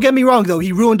 Don't get me wrong though,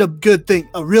 he ruined a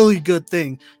really good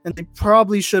thing, and they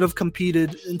probably should have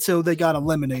competed until they got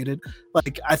eliminated.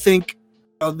 I think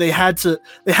they had to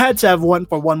have one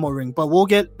more ring, but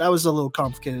that was a little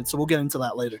complicated, so we'll get into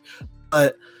that later.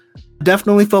 But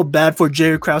definitely felt bad for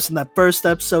Jerry Krause in that first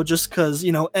episode, just because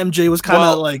MJ was kind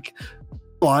of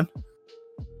go on.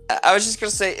 I was just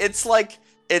gonna say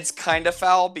it's kind of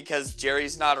foul because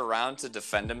Jerry's not around to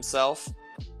defend himself.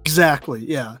 Exactly.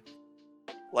 Yeah.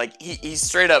 He's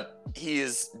straight up, he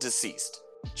is deceased.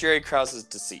 Jerry Krause is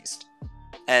deceased,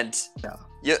 and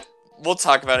we'll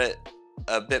talk about it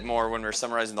a bit more when we're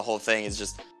summarizing the whole thing. Is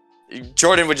just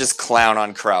Jordan would just clown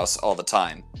on Krause all the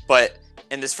time, but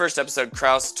in this first episode,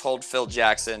 Krause told Phil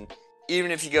Jackson,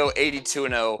 even if you go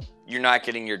 82-0, you're not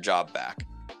getting your job back.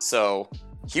 So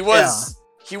he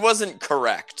wasn't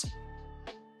correct.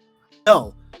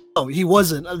 No, he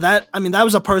wasn't. That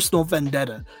was a personal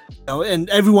vendetta, and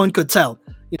everyone could tell.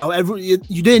 You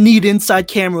didn't need inside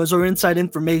cameras or inside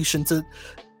information to,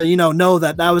 know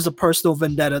that was a personal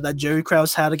vendetta that Jerry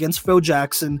Krause had against Phil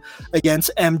Jackson, against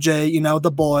MJ,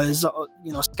 the boys,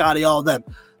 Scotty, all of them.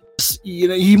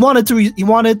 He wanted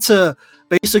to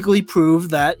basically prove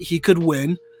that he could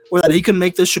win, or that he could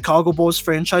make the Chicago Bulls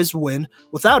franchise win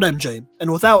without MJ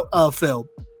and without Phil.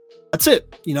 That's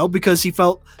it, because he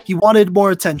felt he wanted more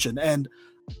attention, and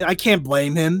I can't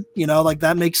blame him.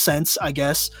 That makes sense, I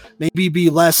guess. Maybe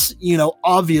be less,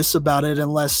 obvious about it,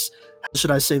 and less, how should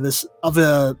I say this, of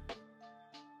a,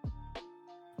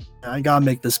 I gotta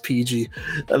make this PG,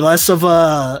 less of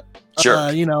a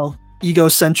jerk.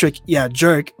 Egocentric,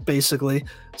 jerk, basically.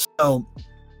 So,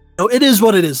 it is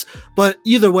what it is. But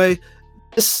either way,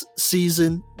 this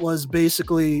season was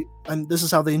basically, and this is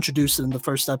how they introduced it in the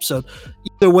first episode.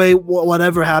 Either way,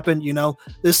 whatever happened,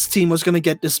 this team was going to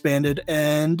get disbanded,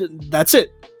 and that's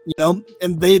it. And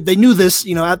they knew this,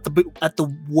 at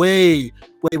the way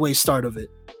start of it.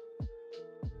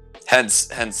 Hence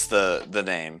the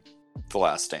name, The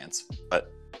Last Dance.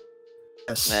 But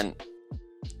yes. Then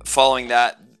following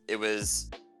that, it was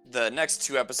the next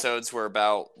 2 episodes were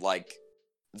about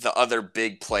the other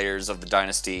big players of the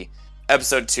dynasty.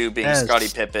 Episode 2 being Scottie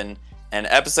Pippen, and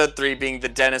episode 3 being the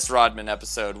Dennis Rodman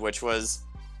episode, which was,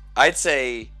 I'd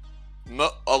say,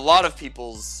 a lot of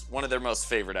people's one of their most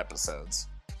favorite episodes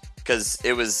because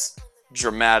it was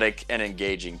dramatic and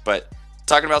engaging. But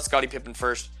talking about Scottie Pippen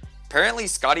first, apparently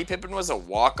Scottie Pippen was a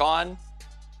walk-on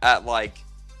at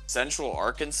Central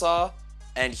Arkansas,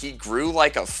 and he grew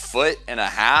 1.5 foot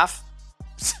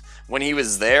when he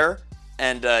was there,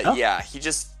 and he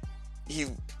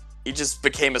just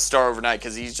became a star overnight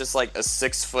because he's just a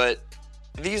 6 foot.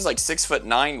 I think he's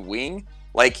 6'9" wing.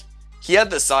 He had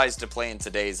the size to play in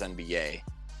today's NBA.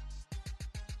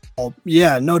 Oh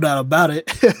yeah, no doubt about it.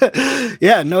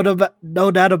 Yeah, no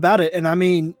doubt about it.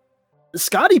 And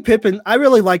Scottie Pippen, I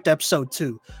really liked episode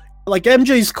 2. like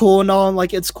MJ's cool and all, and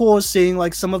like it's cool seeing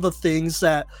like some of the things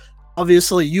that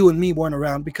obviously you and me weren't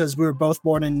around because we were both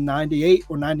born in 98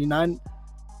 or 99,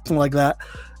 something like that.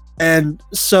 And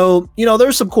so,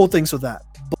 there's some cool things with that.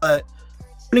 But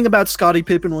learning about Scottie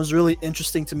Pippen was really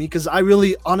interesting to me because I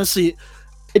really honestly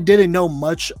I didn't know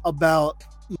much about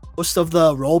most of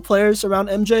the role players around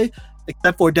MJ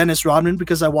except for Dennis Rodman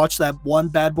because I watched that one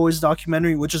Bad Boys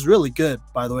documentary, which is really good,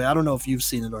 by the way. I don't know if you've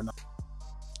seen it or not.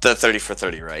 The 30 for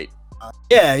 30, right?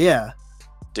 Yeah.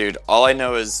 Dude, all I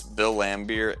know is Bill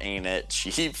Laimbeer ain't it,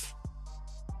 Chief.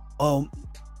 Oh,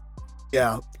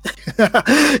 yeah.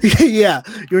 Yeah,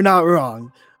 you're not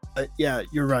wrong. But yeah,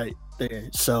 you're right there.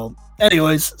 So,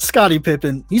 anyways, Scottie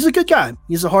Pippen, he's a good guy.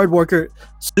 He's a hard worker.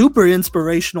 Super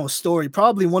inspirational story.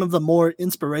 Probably one of the more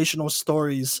inspirational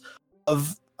stories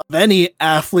of any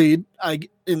athlete. I'm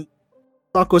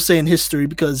not going to say in history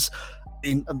because,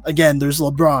 again, there's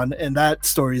LeBron, and that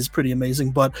story is pretty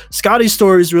amazing. But Scottie's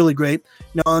story is really great.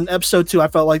 In episode 2, I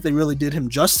felt like they really did him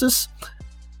justice.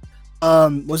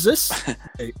 Was this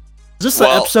the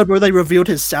episode where they revealed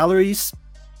his salary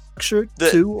structure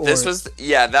too?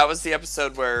 That was the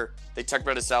episode where they talked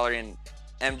about his salary, and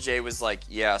MJ was like,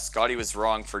 "Yeah, Scottie was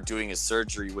wrong for doing his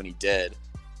surgery when he did,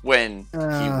 when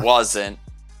he wasn't,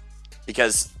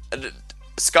 because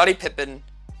Scottie Pippen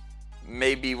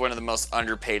may be one of the most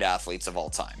underpaid athletes of all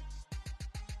time."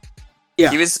 Yeah,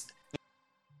 he was.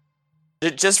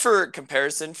 Just for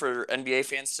comparison, for NBA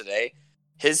fans today,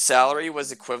 his salary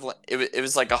was equivalent. It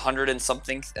was like 100 and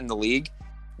something in the league,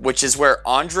 which is where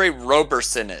Andre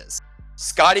Roberson is.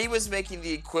 Scottie was making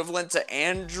the equivalent to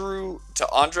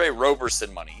Andre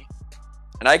Roberson money,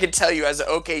 and I can tell you, as an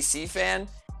OKC fan,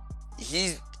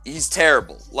 he's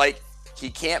terrible. Like, he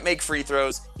can't make free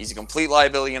throws. He's a complete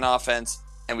liability in offense,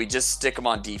 and we just stick him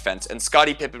on defense. And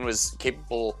Scottie Pippen was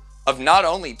capable of not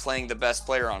only playing the best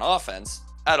player on offense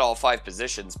at all 5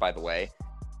 positions, by the way,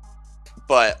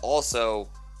 but also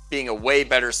being a way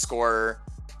better scorer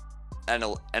and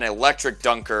an electric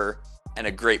dunker and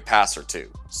a great passer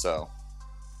too. So,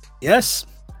 yes.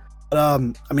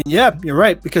 Yeah, you're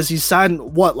right, because he signed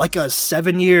like a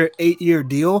 7-year, 8-year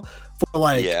deal for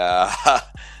like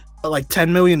 $10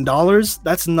 million.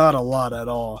 That's not a lot at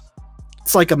all.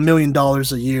 It's like $1 million a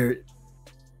year,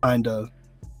 kind of.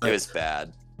 It was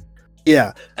bad.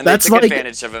 Yeah, and they took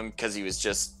advantage of him because he was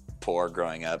just poor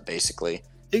growing up, basically.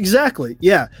 Exactly.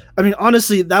 Yeah. I mean,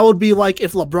 honestly, that would be like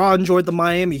if LeBron joined the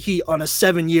Miami Heat on a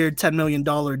 7-year, $10 million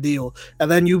deal, and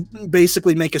then you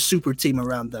basically make a super team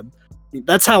around them.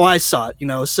 That's how I saw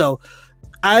it, So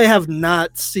I have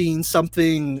not seen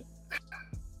something.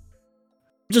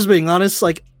 Just being honest,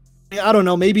 like, I don't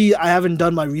know. Maybe I haven't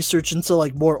done my research into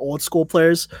like more old school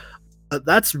players, but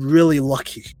that's really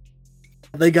lucky.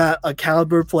 They got a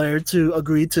caliber player to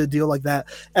agree to a deal like that.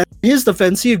 And in his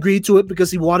defense, he agreed to it because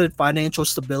he wanted financial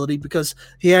stability because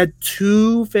he had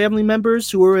 2 family members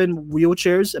who were in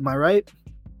wheelchairs. Am I right?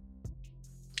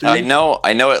 I know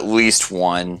at least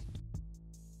 1,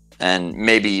 and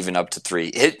maybe even up to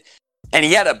 3. And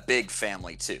he had a big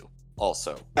family too.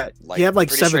 Also, he had like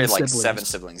 7 sure siblings. 7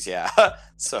 siblings. Yeah.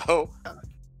 So.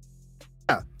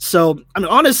 Yeah. So, I mean,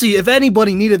 honestly, if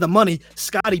anybody needed the money,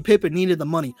 Scottie Pippen needed the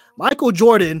money. Michael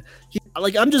Jordan,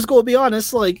 I'm just going to be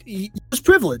honest, like, he was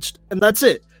privileged, and that's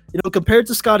it. Compared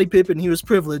to Scottie Pippen, he was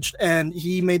privileged, and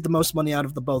he made the most money out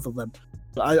of the both of them.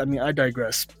 I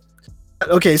digress.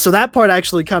 Okay, so that part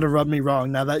actually kind of rubbed me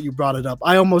wrong now that you brought it up.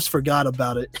 I almost forgot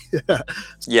about it.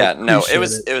 Yeah, no, it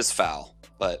was foul,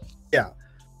 but... Yeah.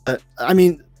 I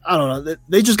mean, I don't know.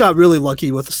 They just got really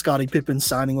lucky with Scottie Pippen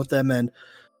signing with them, and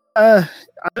I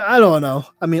don't know.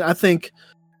 I mean, I think,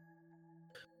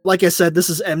 like I said, this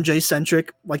is MJ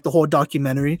centric, like the whole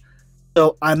documentary.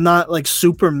 So I'm not like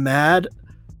super mad.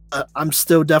 I'm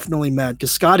still definitely mad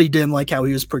because Scottie didn't like how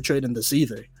he was portrayed in this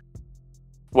either.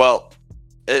 Well,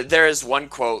 there is one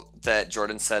quote that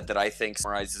Jordan said that I think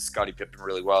summarizes Scottie Pippen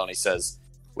really well, and he says,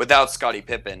 "Without Scottie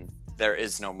Pippen, there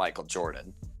is no Michael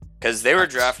Jordan," because they were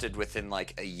drafted within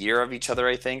like a year of each other,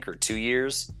 I think, or 2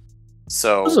 years.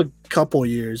 So it was a couple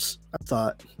years, I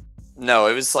thought. No,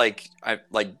 it was like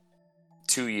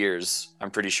 2 years. I'm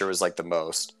pretty sure was like the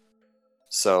most.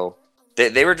 So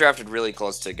they were drafted really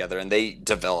close together, and they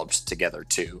developed together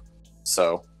too.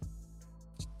 So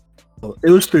it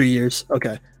was 3 years.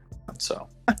 Okay. So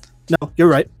no, you're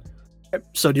right.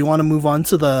 So do you want to move on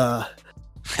to the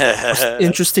most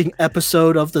interesting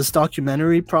episode of this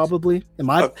documentary? Probably,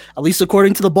 at least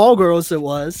according to the Ball Girls, it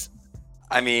was.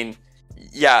 I mean.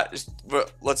 Yeah,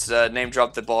 let's name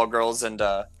drop the Ball Girls and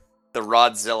the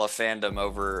Rodzilla fandom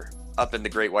up in the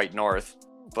Great White North.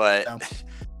 But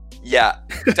yeah,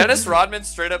 Dennis Rodman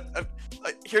straight up.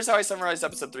 here's how I summarize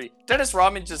episode 3. Dennis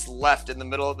Rodman just left in the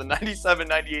middle of the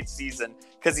 97-98 season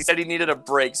because he said he needed a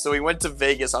break, so he went to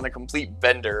Vegas on a complete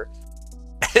bender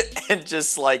and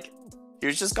just like he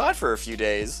was just gone for a few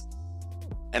days,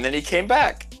 and then he came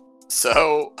back.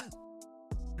 So,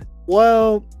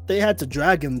 well, they had to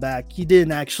drag him back. He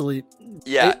didn't actually.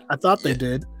 Yeah, I thought they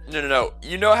did. No.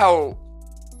 You know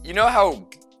how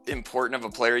important of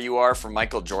a player you are for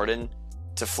Michael Jordan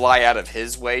to fly out of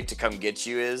his way to come get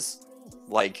you is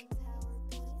like.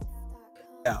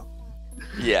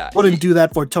 Yeah. Wouldn't do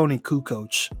that for Tony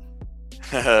Kukoc.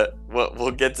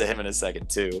 We'll get to him in a second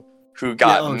too. Who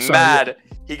got mad?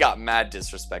 He got mad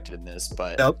disrespected in this,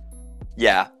 but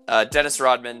yeah. Dennis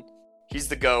Rodman, he's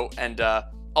the GOAT, and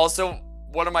also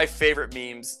one of my favorite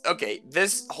memes. Okay,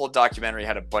 this whole documentary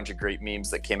had a bunch of great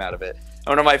memes that came out of it.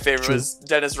 One of my favorite was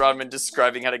Dennis Rodman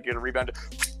describing how to get a rebound.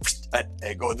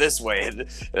 And go this way, and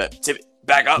tip it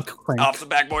back up, off the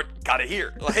backboard, got it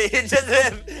here. Like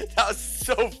that was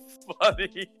so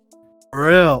funny.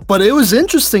 Real, but it was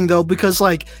interesting though because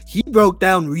like he broke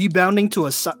down rebounding to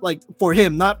a like for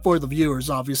him, not for the viewers,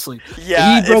 obviously.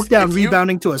 Yeah, he broke down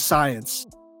rebounding to a science.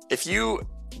 If you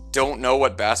don't know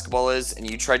what basketball is and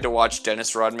you tried to watch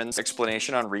Dennis Rodman's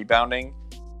explanation on rebounding,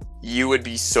 you would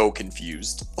be so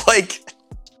confused. Like,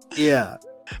 yeah,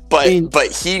 but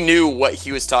he knew what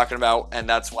he was talking about, and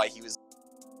that's why he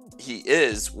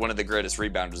is one of the greatest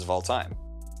rebounders of all time.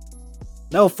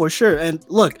 No, for sure. And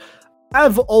look,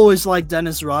 I've always liked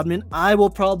Dennis Rodman. I will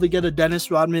probably get a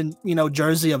Dennis Rodman,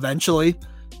 jersey eventually,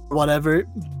 whatever.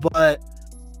 But,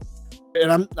 and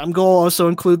I'm going to also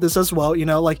include this as well.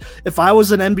 Like if I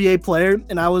was an NBA player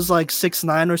and I was like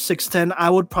 6'9" or 6'10", I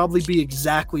would probably be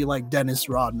exactly like Dennis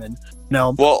Rodman.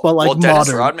 But like Dennis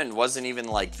modern. Rodman wasn't even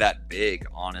like that big,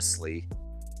 honestly.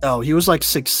 No, he was like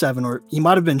 6'7", or he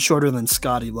might have been shorter than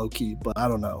Scotty, low key, but I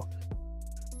don't know.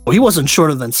 Well, he wasn't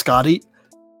shorter than Scotty.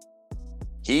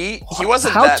 He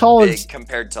wasn't How that tall big is...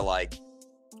 compared to like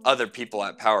other people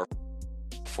at power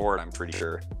forward, I'm pretty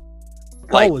sure.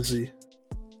 How tall was he?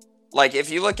 Like if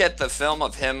you look at the film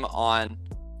of him on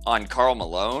Karl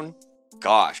Malone,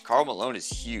 gosh, Karl Malone is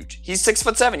huge. He's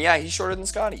 6'7". Yeah, he's shorter than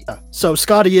Scotty. Yeah, so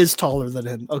Scotty is taller than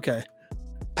him. Okay.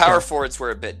 Power forwards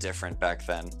were a bit different back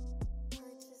then.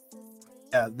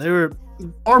 Yeah, they were.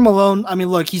 Karl Malone, I mean,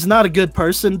 look, he's not a good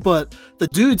person, but the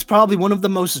dude's probably one of the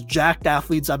most jacked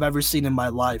athletes I've ever seen in my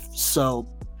life. So,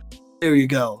 there you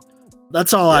go.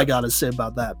 That's all I gotta say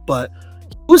about that. But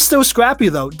he was still scrappy,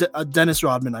 though. Dennis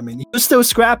Rodman, I mean, he was still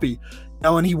scrappy.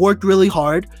 And he worked really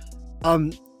hard.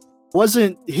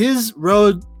 Wasn't his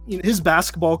road, his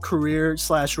basketball career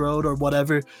 / road or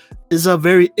whatever is a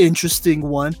very interesting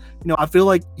one. I feel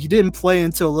like he didn't play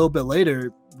until a little bit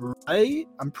later, right?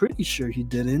 I'm pretty sure he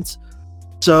didn't.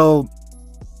 So,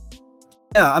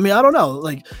 yeah, I mean, I don't know.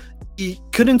 Like, he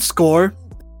couldn't score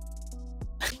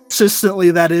consistently,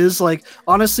 that is. Like,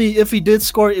 honestly, if he did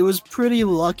score, it was pretty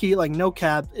lucky. Like, no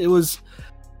cap. It was,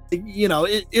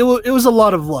 it was a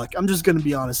lot of luck. I'm just going to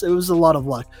be honest. It was a lot of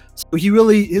luck. So,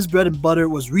 his bread and butter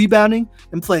was rebounding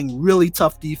and playing really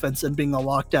tough defense and being a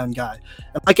lockdown guy.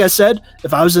 And like I said,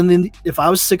 if I was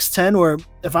 6'10", or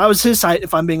if I was his height,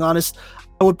 if I'm being honest,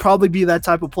 I would probably be that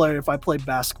type of player if I played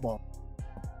basketball.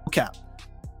 Cap.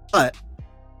 But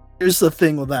here's the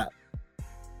thing with that.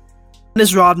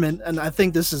 Dennis Rodman, and I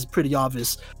think this is pretty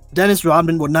obvious, Dennis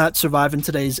Rodman would not survive in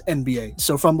today's NBA.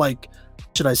 So from like,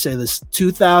 should I say this,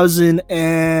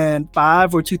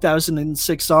 2005 or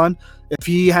 2006 on, if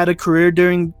he had a career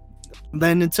during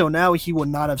then until now, he would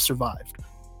not have survived. Am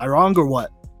I wrong or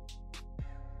what?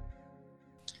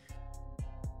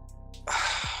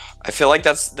 I feel like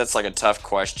that's like a tough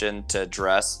question to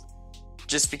address,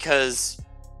 just because.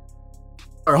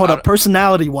 Or hold up,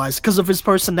 personality-wise, because of his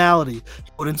personality,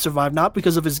 he wouldn't survive. Not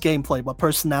because of his gameplay, but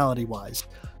personality-wise.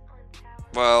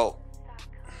 Well,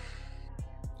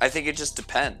 I think it just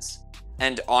depends.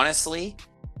 And honestly,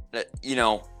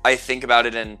 I think about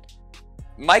it, and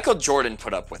Michael Jordan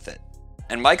put up with it.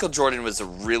 And Michael Jordan was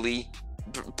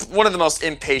one of the most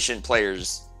impatient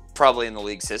players probably in the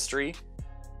league's history.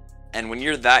 And when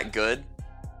you're that good,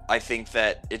 I think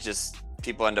that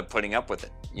people end up putting up with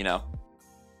it,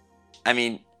 I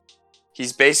mean,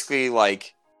 he's basically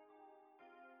like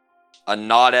a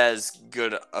not as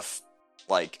good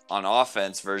on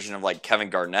offense version of like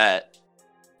Kevin Garnett,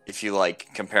 if you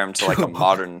like compare him to like a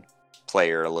modern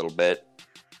player a little bit.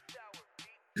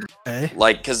 Okay.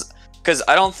 Like, because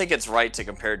I don't think it's right to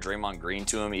compare Draymond Green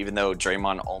to him, even though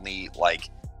Draymond only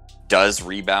like does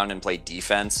rebound and play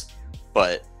defense.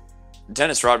 But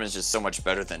Dennis Rodman is just so much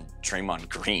better than Draymond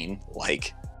Green.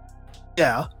 Like,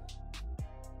 yeah.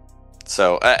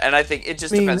 So, and I think it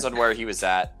just depends on where he was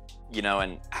at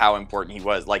and how important he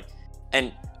was. Like,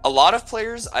 and a lot of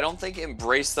players, I don't think,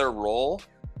 embrace their role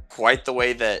quite the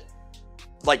way that,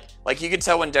 like you could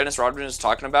tell when Dennis Rodman was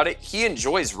talking about it, he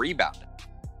enjoys rebounding.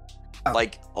 Oh.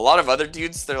 Like, a lot of other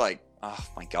dudes, they're like, oh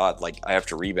my God, like, I have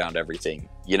to rebound everything,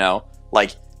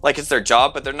 Like it's their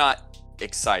job, but they're not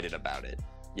excited about it,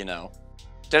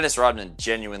 Dennis Rodman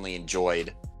genuinely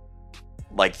enjoyed,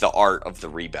 like, the art of the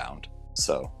rebound.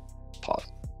 So,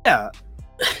 pause. Yeah.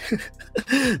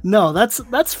 No,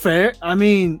 that's fair. I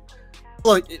mean,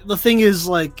 look, the thing is,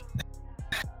 like,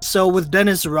 so with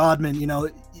Dennis Rodman,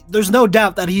 there's no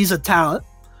doubt that he's a talent.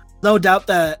 No doubt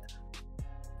that,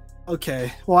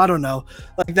 okay, well, I don't know,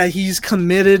 like, that he's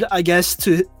committed, I guess,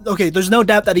 there's no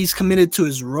doubt that he's committed to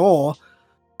his role.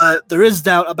 There is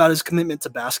doubt about his commitment to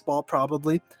basketball,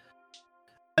 probably.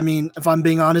 I mean, if I'm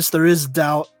being honest, there is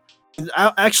doubt.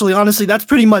 Actually, honestly, that's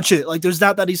pretty much it. Like, there's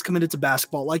doubt that he's committed to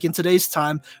basketball. Like, in today's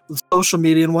time with social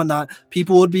media and whatnot,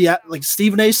 people would be like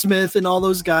Stephen A. Smith and all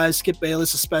those guys, Skip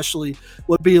Bayless especially,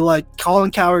 would be like, Colin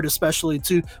Cowherd especially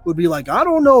too, would be like, I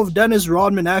don't know if Dennis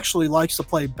Rodman actually likes to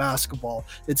play basketball.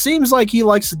 It seems like he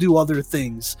likes to do other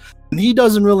things, and he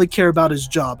doesn't really care about his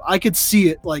job. I could see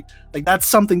it, like that's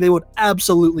something they would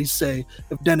absolutely say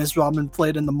if Dennis Rodman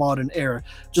played in the modern era,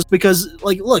 just because,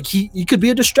 like, look, he could be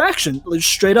a distraction, like,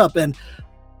 straight up. And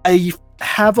I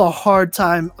have a hard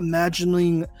time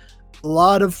imagining a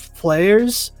lot of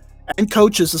players and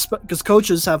coaches, because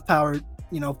coaches have power,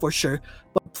 for sure,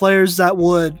 but players that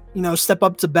would, step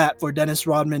up to bat for Dennis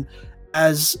Rodman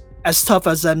as tough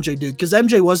as MJ did, because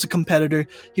MJ was a competitor.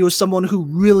 He was someone who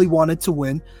really wanted to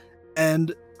win.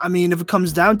 And I mean, if it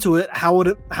comes down to it, how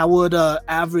would a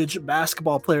average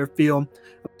basketball player feel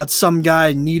about some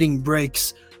guy needing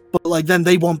breaks, but, like, then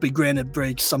they won't be granted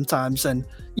breaks sometimes? And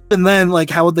even then, like,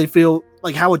 how would they feel?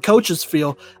 Like, how would coaches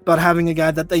feel about having a guy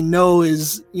that they know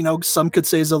is, some could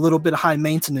say is a little bit high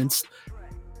maintenance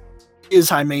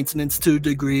to a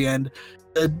degree, and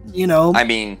I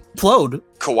mean, implode.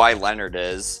 Kawhi Leonard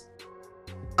is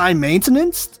high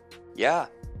maintenance. Yeah.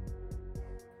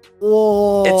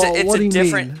 Oh,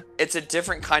 it's a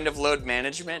different kind of load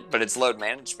management, but it's load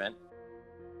management,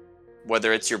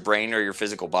 whether it's your brain or your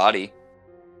physical body.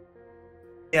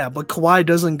 Yeah, but Kawhi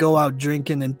doesn't go out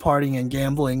drinking and partying and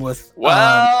gambling with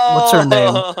what's her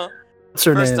name?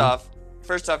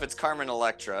 First off, it's Carmen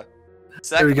Electra.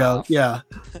 There we go. Yeah.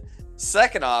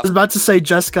 Second off, I was about to say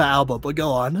Jessica Alba, but go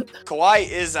on. Kawhi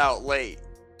is out late.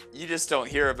 You just don't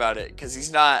hear about it because he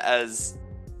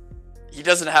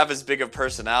doesn't have as big of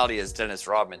personality as Dennis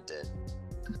Rodman did.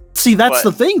 See, that's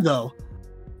the thing, though.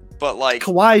 But, like,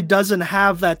 Kawhi doesn't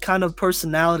have that kind of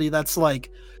personality that's, like,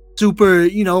 super,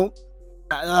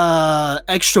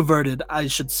 extroverted, I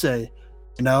should say.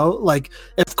 Like,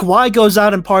 if Kawhi goes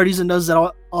out and parties and does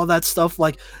all that stuff,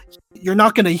 like, you're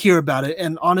not going to hear about it.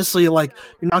 And honestly, like,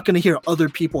 you're not going to hear other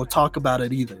people talk about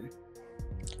it either.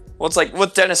 Well, it's like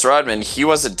with Dennis Rodman, he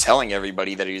wasn't telling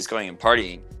everybody that he was going and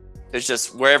partying. It's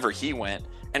just wherever he went.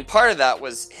 And part of that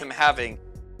was him having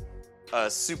a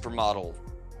supermodel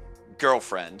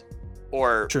girlfriend.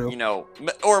 Or, True.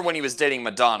 Or when he was dating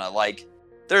Madonna. Like,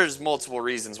 there's multiple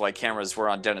reasons why cameras were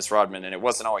on Dennis Rodman, and it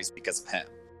wasn't always because of him.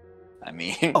 I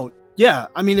mean... Oh, yeah.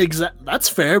 I mean, that's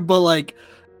fair, but, like,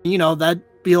 that'd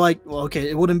be like... Well, okay,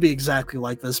 it wouldn't be exactly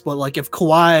like this, but, like, if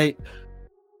Kawhi...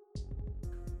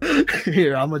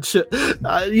 Here, I'm gonna chill.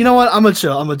 You know what? I'm gonna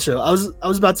chill. I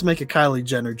was about to make a Kylie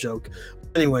Jenner joke.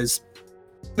 Anyways,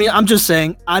 I mean, I'm just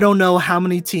saying, I don't know how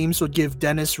many teams would give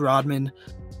Dennis Rodman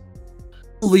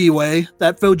leeway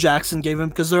that Phil Jackson gave him,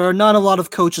 because there are not a lot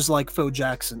of coaches like Phil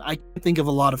Jackson. I can't think of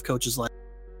a lot of coaches like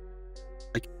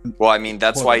well, I mean,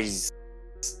 that's why he's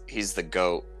the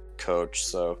GOAT coach.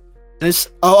 So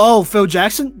Phil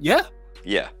Jackson, yeah,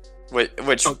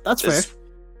 which that's fair.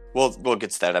 We'll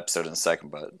get to that episode in a second,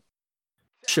 but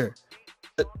sure.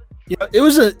 But, it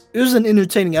was an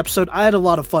entertaining episode. I had a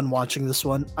lot of fun watching this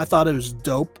one. I thought it was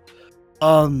dope.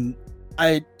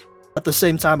 At the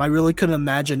same time, I really couldn't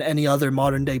imagine any other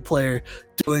modern day player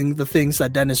doing the things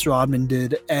that Dennis Rodman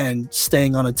did and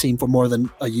staying on a team for more than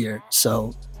a year.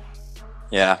 So,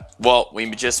 yeah. Well,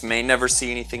 we just may never see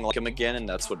anything like him again, and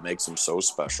that's what makes him so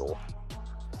special.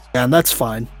 Yeah, and that's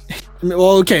fine. I mean,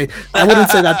 well, okay, I wouldn't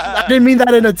say that. I didn't mean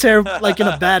that in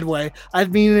a bad way. I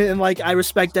mean it in, like, I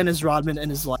respect Dennis Rodman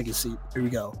and his legacy. Here we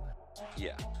go.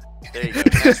 Yeah. There you go.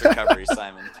 Nice recovery,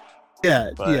 Simon.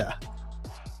 Yeah, yeah.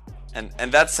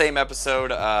 And that same episode,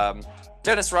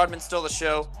 Dennis Rodman stole the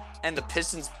show, and the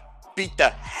Pistons beat the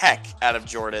heck out of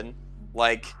Jordan.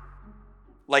 Like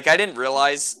I didn't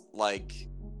realize, like,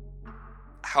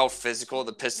 how physical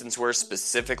the Pistons were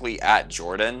specifically at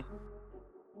Jordan.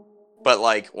 But,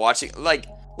 like, watching, like,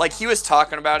 like he was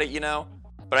talking about it,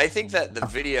 but I think that the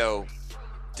video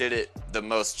did it the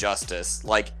most justice.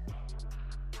 Like,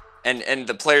 and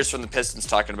the players from the Pistons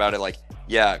talking about it, like,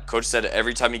 yeah, coach said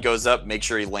every time he goes up, make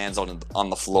sure he lands on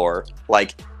the floor.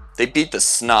 Like, they beat the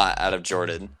snot out of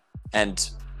Jordan and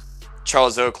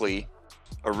Charles Oakley,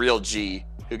 a real G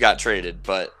who got traded,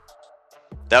 but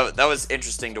that was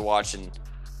interesting to watch, and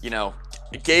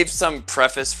it gave some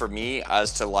preface for me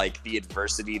as to like the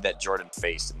adversity that Jordan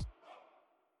faced.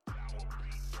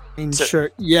 Sure,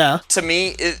 yeah. To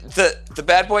me, the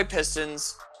bad boy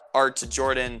Pistons are to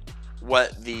Jordan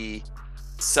what the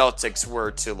Celtics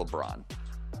were to LeBron.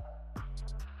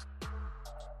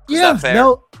 Is that fair?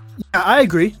 No, yeah, I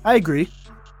agree.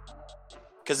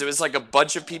 Because it was like a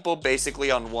bunch of people basically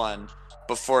on one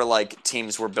before like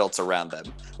teams were built around them.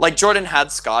 Like Jordan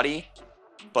had Scottie,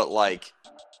 but like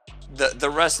the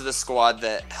rest of the squad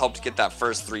that helped get that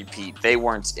first three-peat, they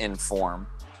weren't in form,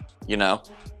 No,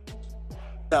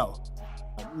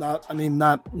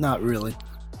 not really.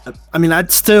 I mean, I'll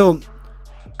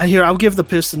give the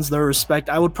Pistons their respect.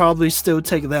 I would probably still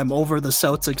take them over the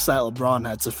Celtics that LeBron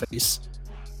had to face.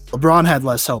 LeBron had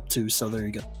less help too, so there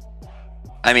you go.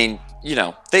 I mean,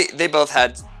 they both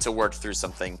had to work through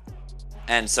something,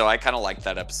 and so I kind of liked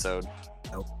that episode.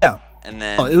 Yeah, and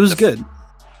then it was good.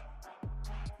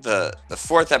 The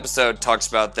fourth episode talks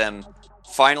about them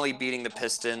finally beating the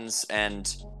Pistons,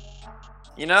 and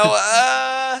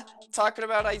talking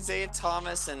about Isaiah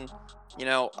Thomas, and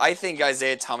I think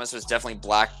Isaiah Thomas was definitely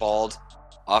blackballed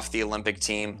off the Olympic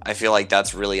team. I feel like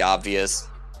that's really obvious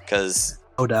because,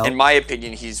 no doubt, in my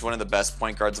opinion, he's one of the best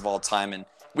point guards of all time, and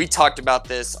we talked about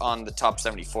this on the Top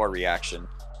 74 reaction,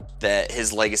 that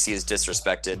his legacy is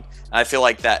disrespected. And I feel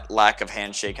like that lack of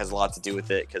handshake has a lot to do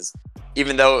with it, because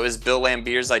even though it was Bill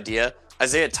Laimbeer's idea,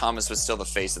 Isaiah Thomas was still the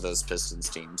face of those Pistons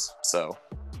teams. So,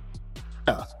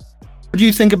 yeah. What do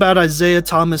you think about Isaiah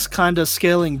Thomas kind of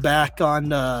scaling back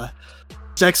on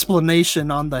his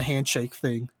explanation on the handshake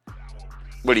thing?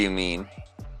 What do you mean?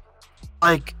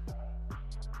 Like,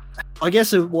 I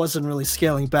guess it wasn't really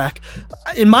scaling back.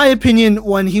 In my opinion,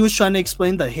 when he was trying to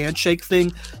explain the handshake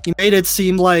thing, he made it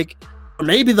seem like, or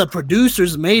maybe the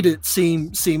producers made it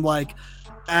seem like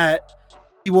that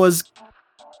he was,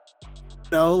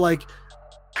 like,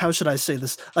 how should I say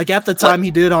this? Like, at the time, he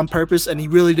did it on purpose, and he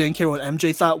really didn't care what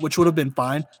MJ thought, which would have been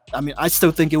fine. I mean, I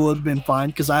still think it would have been fine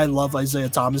because I love Isaiah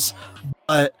Thomas,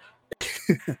 but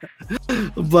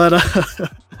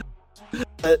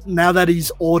now that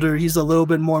he's older, he's a little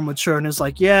bit more mature, and it's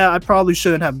like, yeah, I probably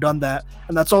shouldn't have done that,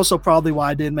 and that's also probably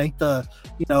why I didn't make the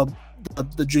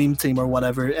dream team or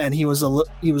whatever. And he was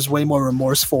way more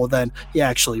remorseful than he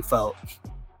actually felt.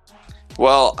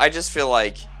 Well, I just feel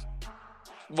like,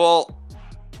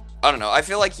 I don't know. I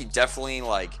feel like he definitely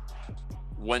like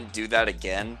wouldn't do that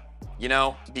again,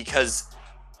 because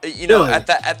really? at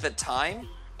the time,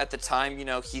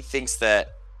 he thinks that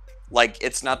like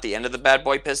it's not the end of the bad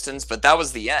boy Pistons, but that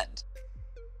was the end.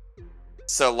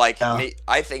 So like, yeah.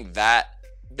 I think that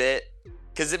bit,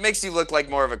 because it makes you look like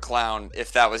more of a clown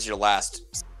if that was your last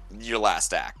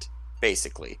act,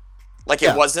 basically. Like,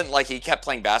 it wasn't like he kept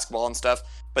playing basketball and stuff,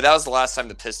 but that was the last time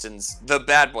the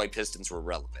bad boy Pistons were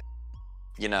relevant,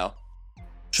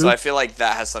 True. So I feel like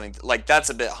that has something, like, that's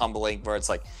a bit humbling, where it's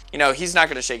like, he's not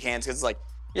going to shake hands because it's like,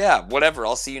 yeah, whatever,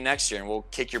 I'll see you next year and we'll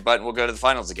kick your butt and we'll go to the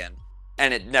finals again.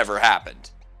 And it never happened.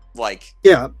 Like,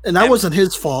 yeah, and that wasn't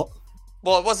his fault.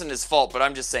 Well, it wasn't his fault, but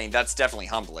I'm just saying that's definitely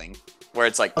humbling, where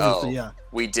it's like,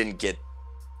 we didn't get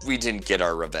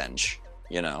our revenge,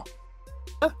 Yeah,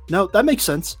 no, that makes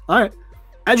sense. All right.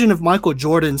 Imagine if Michael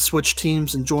Jordan switched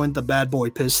teams and joined the bad boy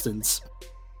Pistons.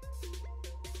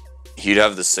 He'd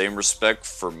have the same respect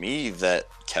for me that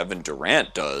Kevin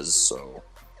Durant does, so.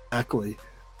 Exactly.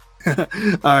 All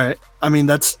right. I mean,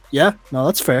 that's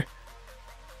fair.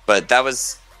 But that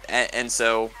was, and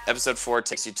so episode 4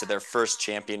 takes you to their first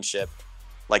championship,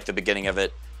 like the beginning of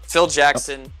it. Phil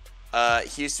Jackson,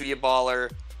 he used to be a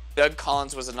baller. Doug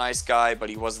Collins was a nice guy, but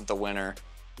he wasn't the winner.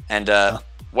 And,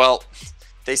 well,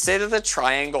 they say that the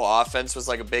triangle offense was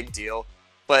like a big deal,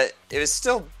 but it was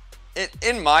still,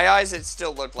 in my eyes, it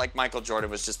still looked like Michael Jordan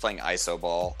was just playing iso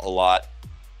ball a lot.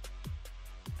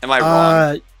 Am I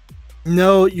wrong?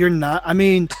 No, you're not. I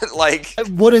mean, like, I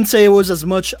wouldn't say it was as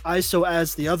much ISO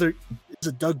as the other. Is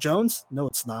it Doug Jones? No,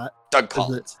 it's not. Doug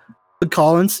Collins. Doug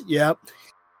Collins, yeah.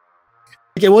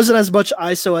 Like, it wasn't as much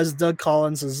ISO as Doug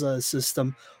Collins'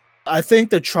 system. I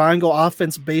think the triangle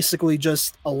offense basically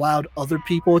just allowed other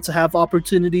people to have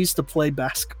opportunities to play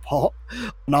basketball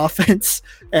on offense,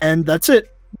 and that's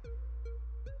it.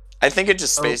 I think it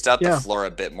just spaced out the floor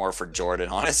a bit more for Jordan,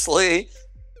 honestly.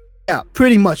 Yeah,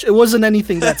 pretty much. It wasn't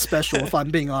anything that special, if I'm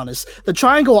being honest. The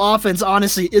triangle offense,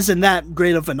 honestly, isn't that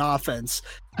great of an offense.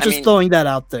 Just throwing that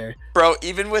out there. Bro,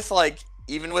 even with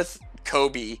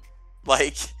Kobe,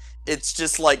 like, it's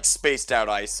just like spaced out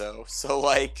ISO. So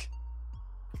like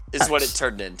is what it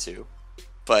turned into.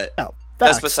 But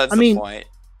that's besides the point.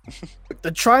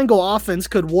 The triangle offense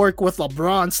could work with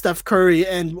LeBron, Steph Curry,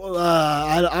 and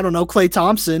I don't know, Klay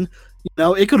Thompson. You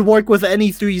know, it could work with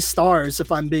any 3 stars,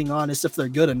 if I'm being honest, if they're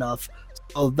good enough.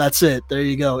 So that's it. There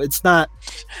you go. It's not,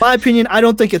 in my opinion, I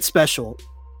don't think it's special.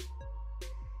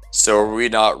 So are we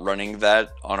not running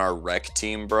that on our rec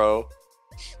team, bro?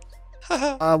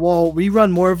 Well, we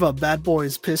run more of a Bad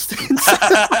Boys Pistons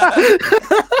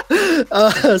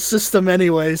system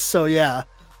anyway, so yeah.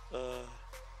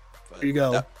 There you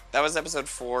go. That was episode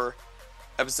 4.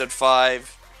 Episode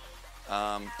 5.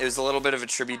 It was a little bit of a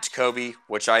tribute to Kobe,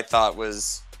 which I thought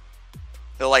was,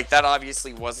 like, that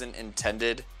obviously wasn't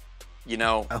intended, you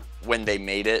know, when they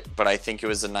made it, but I think it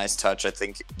was a nice touch. I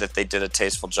think that they did a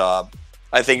tasteful job.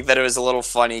 I think that it was a little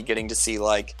funny getting to see,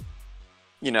 like,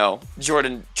 you know,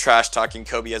 Jordan trash talking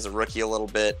Kobe as a rookie a little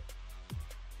bit,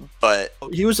 but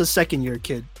he was a second-year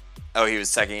kid. Oh, he was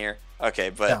second year?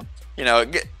 Okay, but, you know,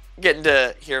 getting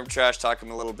to hear him trash talk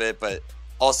him a little bit, but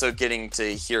also getting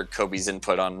to hear Kobe's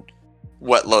input on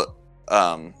what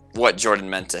Jordan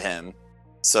meant to him.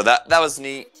 So that was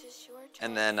neat.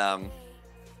 And then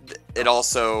it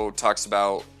also talks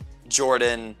about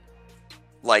Jordan,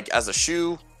 like, as a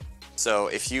shoe. So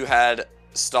if you had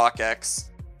StockX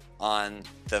on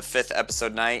the 5th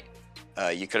episode night,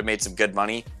 you could have made some good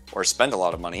money or spend a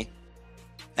lot of money.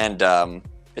 And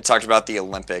it talked about the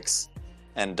Olympics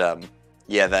and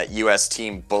that U.S.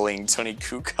 team bullying Tony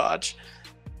Kukoc.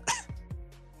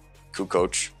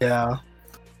 Kukoc. Yeah.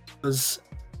 It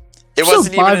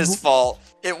wasn't even his fault.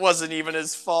 It wasn't even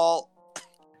his fault.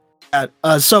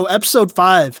 So episode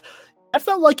 5, I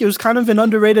felt like it was kind of an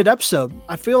underrated episode.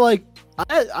 I feel like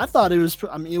I thought it was.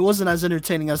 I mean, it wasn't as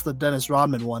entertaining as the Dennis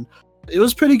Rodman one. It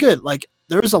was pretty good. Like,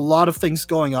 there was a lot of things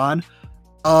going on.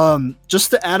 Just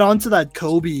to add on to that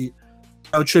Kobe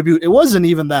tribute, it wasn't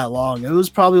even that long. It was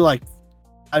probably like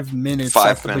 5 minutes.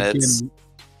 5 minutes.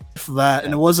 For that,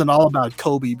 and it wasn't all about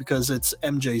Kobe because it's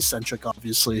MJ centric,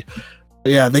 obviously.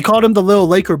 But yeah, they called him the little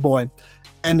Laker boy,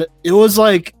 and it was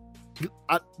like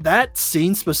that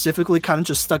scene specifically kind of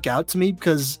just stuck out to me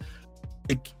because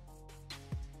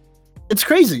it's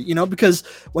crazy, you know, because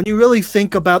when you really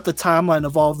think about the timeline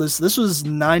of all this was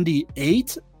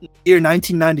 98, year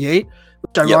 1998,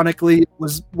 which ironically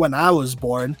was when I was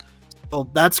born. So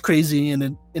that's crazy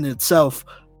in itself.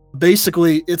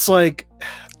 Basically, it's like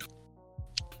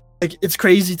it's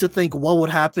crazy to think what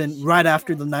would happen right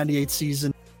after the 98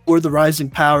 season or the rising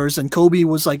powers, and Kobe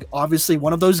was like obviously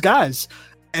one of those guys.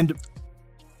 And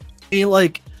it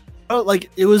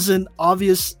it was an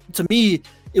obvious to me.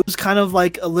 It was kind of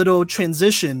like a little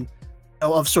transition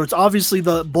of sorts. Obviously,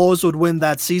 the Bulls would win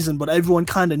that season, but everyone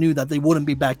kind of knew that they wouldn't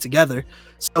be back together.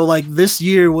 So, like, this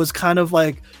year was kind of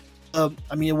like, I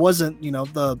mean, it wasn't, you know,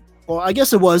 I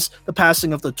guess it was the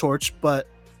passing of the torch, but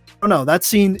I don't know. That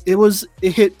scene, it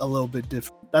hit a little bit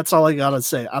different. That's all I gotta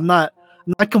say. I'm not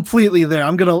completely there.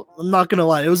 I'm not gonna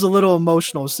lie. It was a little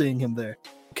emotional seeing him there.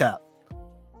 Cap.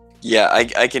 Yeah,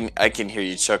 I can hear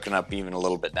you choking up even a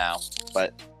little bit now,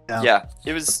 but. Yeah,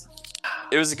 it was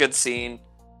a good scene,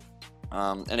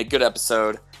 and a good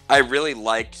episode. I really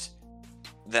liked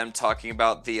them talking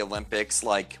about the Olympics,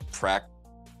 like, practices.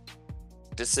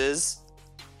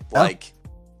 Like,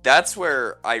 that's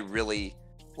where I really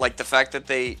like the fact that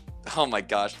they, oh my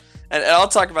gosh. And I'll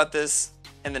talk about this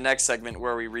in the next segment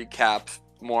where we recap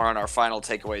more on our final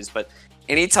takeaways, but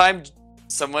anytime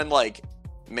someone, like,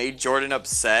 made Jordan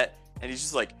upset, and he's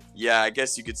just like, yeah, I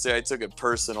guess you could say I took it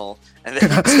personal. And then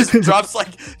he just drops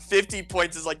like 50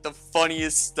 points is like the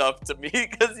funniest stuff to me.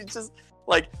 Because he just,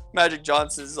 like, Magic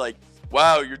Johnson's like,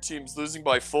 wow, your team's losing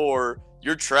by 4.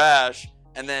 You're trash.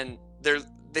 And then the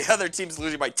other team's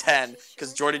losing by 10.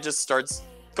 Because Jordan just starts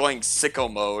going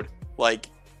sicko mode. Like,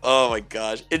 oh my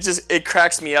gosh. It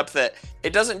cracks me up that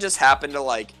it doesn't just happen to,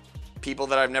 like, people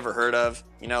that I've never heard of.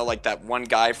 You know, like that one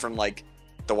guy from, like,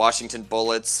 the Washington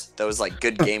Bullets that was like,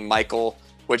 good game, Michael.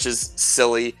 Which is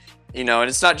silly, you know, and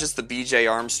it's not just the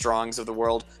BJ Armstrongs of the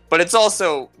world, but it's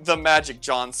also the Magic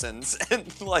Johnsons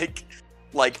and like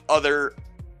other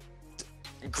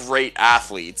great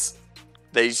athletes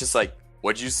that he's just like,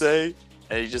 what'd you say?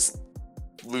 And he just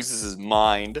loses his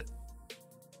mind.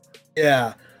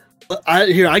 Yeah.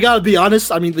 I gotta be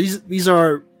honest. I mean, these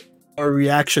are our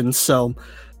reactions. So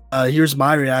here's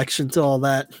my reaction to all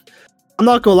that. I'm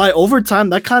not gonna lie, over time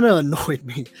that kind of annoyed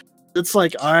me. It's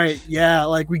like, all right, yeah,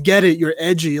 like we get it, you're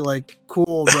edgy, like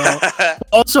cool, bro.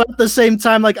 Also at the same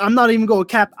time, like I'm not even going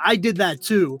to cap, I did that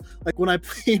too. Like when I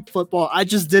played football, I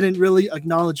just didn't really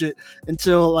acknowledge it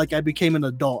until like I became an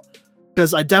adult.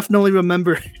 Because I definitely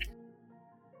remember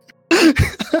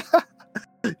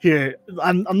here,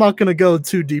 I'm not gonna go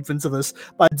too deep into this,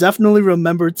 but I definitely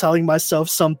remember telling myself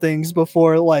some things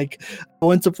before like I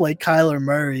went to play Kyler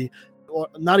Murray. Or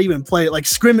not even play, like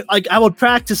scrimmage. Like I would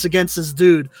practice against this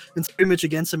dude and scrimmage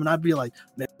against him, and I'd be like,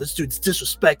 "Man, this dude's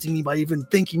disrespecting me by even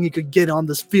thinking he could get on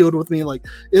this field with me." Like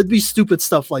it'd be stupid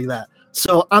stuff like that.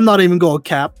 So I'm not even going to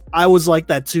cap. I was like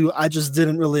that too. I just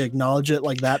didn't really acknowledge it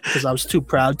like that because I was too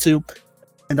proud to,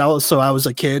 and I was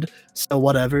a kid, so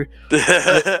whatever.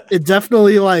 It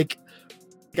definitely like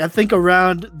I think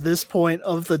around this point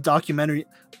of the documentary,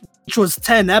 which was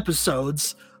 10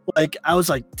 episodes, like I was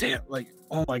like, damn, like.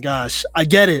 Oh my gosh, I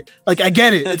get it. Like I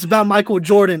get it. It's about Michael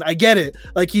Jordan. I get it.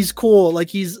 Like he's cool. Like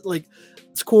he's like,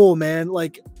 it's cool, man.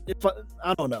 Like if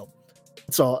I don't know.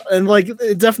 So and like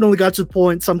it definitely got to the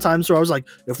point sometimes where I was like,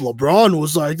 if LeBron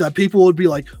was like that, people would be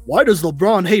like, why does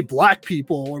LeBron hate black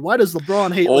people? Or why does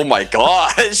LeBron hate? Oh my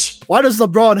gosh! Why does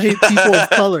LeBron hate people of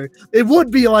color? It would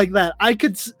be like that. I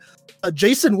could.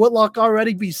 Jason Whitlock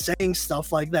already be saying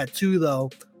stuff like that too, though.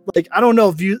 Like I don't know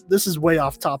if you. This is way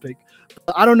off topic.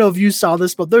 I don't know if you saw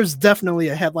this, but there's definitely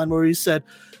a headline where he said,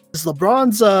 "Is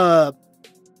LeBron's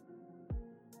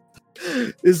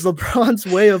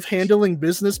way of handling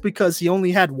business because he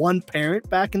only had one parent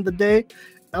back in the day?"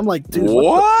 I'm like, dude,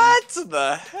 what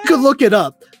the heck? You could look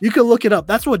it up.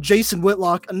 That's what Jason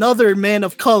Whitlock, another man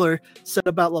of color, said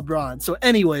about LeBron. So,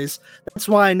 anyways, that's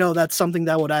why I know that's something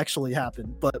that would actually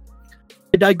happen. But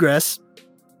I digress.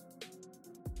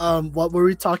 What were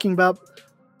we talking about?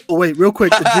 Oh wait, real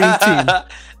quick, the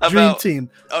Dream Team.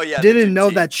 Oh yeah, didn't know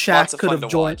that Shaq could have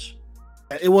joined.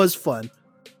 It was fun.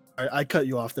 I cut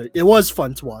you off there. It was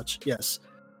fun to watch. Yes,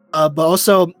 but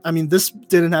also, I mean, this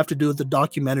didn't have to do with the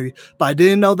documentary, but I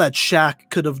didn't know that Shaq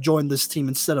could have joined this team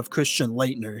instead of Christian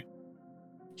Laettner.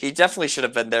 He definitely should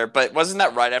have been there, but wasn't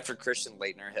that right after Christian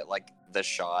Laettner hit like the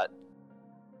shot?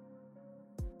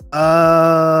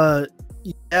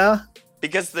 Yeah.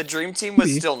 Because the Dream Team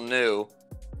was still new,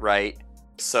 right?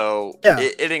 So yeah.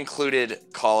 it included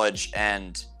college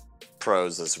and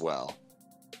pros as well.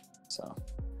 So.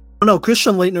 Oh, no,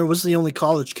 Christian Laettner was the only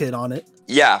college kid on it.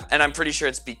 Yeah, and I'm pretty sure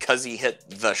it's because he hit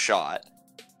the shot.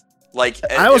 Like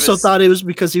I also thought it was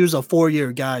because he was a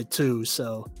 4-year guy too.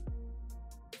 So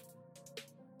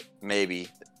maybe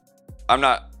I'm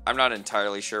not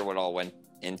entirely sure what all went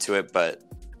into it, but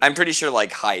I'm pretty sure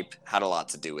like hype had a lot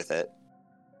to do with it.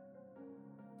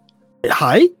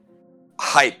 Hype?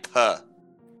 Hype.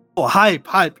 Oh, hype.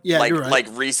 Yeah, like, you're right. Like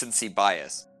recency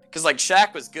bias. Because, like,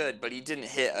 Shaq was good, but he didn't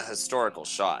hit a historical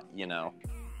shot, you know?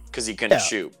 Because he couldn't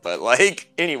shoot. But, like,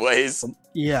 anyways.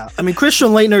 Yeah. I mean, Christian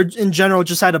Laettner, in general,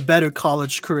 just had a better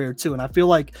college career, too. And I feel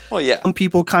like some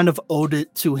people kind of owed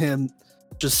it to him.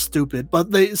 Just stupid.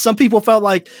 But some people felt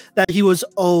like that he was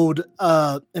owed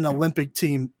an Olympic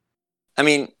team. I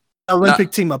mean...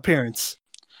 Olympic team appearance.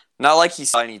 Not like he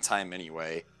saw any time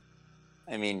anyway.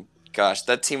 I mean, gosh,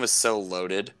 that team was so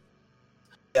loaded.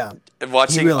 Yeah.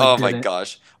 Watching, my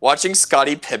gosh. Watching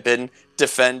Scottie Pippen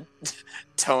defend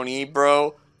Tony,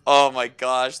 bro. Oh my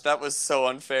gosh, that was so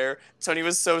unfair. Tony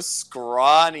was so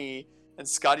scrawny, and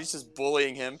Scottie's just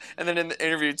bullying him. And then in the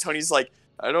interview, Tony's like,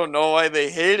 I don't know why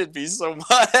they hated me so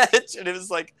much. And it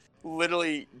was like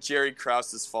literally Jerry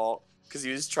Krause's fault because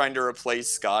he was trying to replace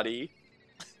Scottie.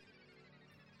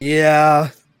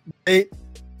 Yeah. They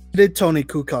did Tony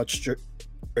Kukoc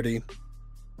dirty.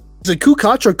 Is it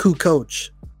Kukoc or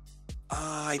Kukoc?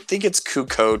 I think it's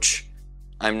Kukoc.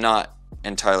 I'm not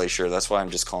entirely sure. That's why I'm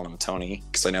just calling him Tony,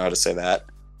 because I know how to say that.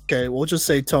 Okay, we'll just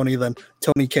say Tony then.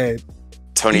 Tony K.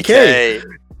 Tony K.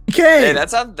 Hey,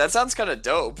 that sounds kind of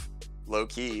dope. Low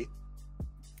key.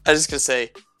 I was just gonna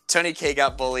say, Tony K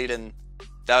got bullied, and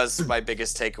that was my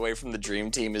biggest takeaway from the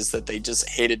Dream Team is that they just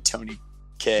hated Tony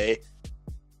K.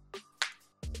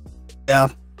 Yeah,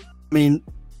 I mean,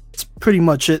 it's pretty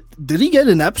much it. Did he get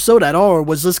an episode at all, or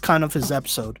was this kind of his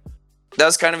episode? That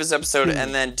was kind of his episode,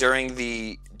 and then during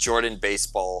the Jordan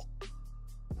baseball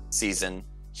season,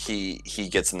 he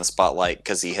gets in the spotlight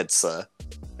because he hits a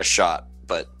shot.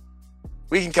 But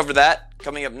we can cover that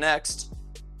coming up next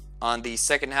on the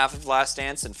second half of Last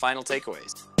Dance and final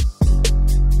takeaways.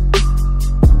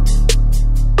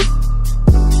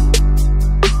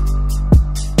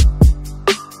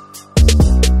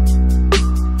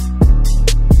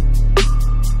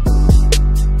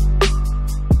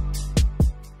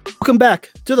 Welcome back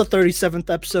to the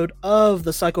 37th episode of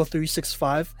the Cycle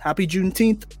 365. Happy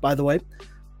Juneteenth, by the way.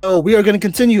 Oh, we are going to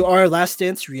continue our Last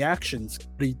Dance reactions.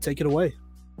 Cody, take it away.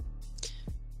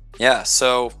 Yeah,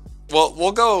 so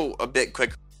we'll go a bit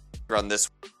quicker on this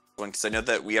one because I know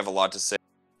that we have a lot to say.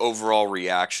 Overall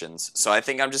reactions. So I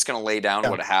think I'm just going to lay down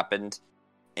what happened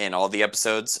in all the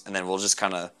episodes, and then we'll just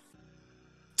kind of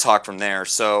talk from there.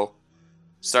 So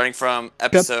starting from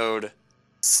episode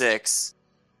 6,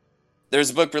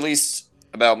 there's a book released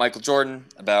about Michael Jordan,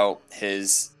 about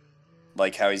his,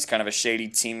 like, how he's kind of a shady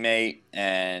teammate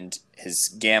and his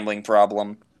gambling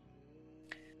problem.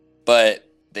 But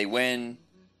they win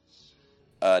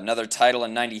another title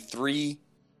in 93.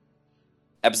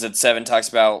 Episode 7 talks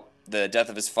about the death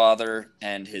of his father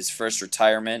and his first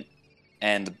retirement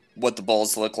and what the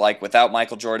Bulls look like without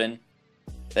Michael Jordan.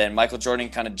 Then Michael Jordan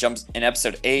kind of jumps in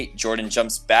episode 8. Jordan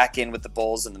jumps back in with the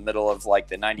Bulls in the middle of like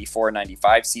the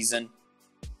 94-95 season.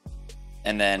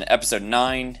 And then episode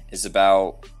 9 is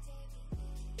about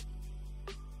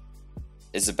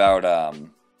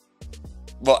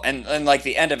well, and like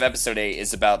the end of episode 8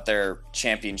 is about their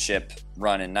championship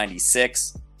run in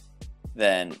 96.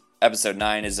 Then episode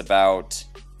 9 is about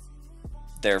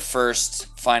their first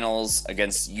finals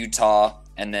against Utah,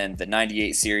 and then the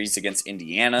 98 series against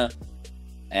Indiana.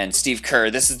 And Steve Kerr,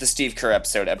 this is the Steve Kerr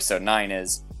episode 9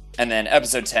 is. And then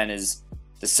episode 10 is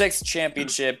the 6th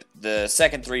championship, the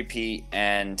 2nd three-peat,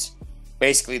 and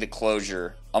basically the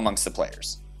closure amongst the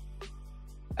players.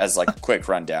 As like a quick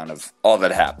rundown of all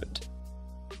that happened.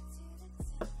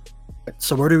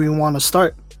 So where do we want to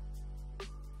start?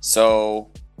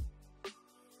 So,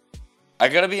 I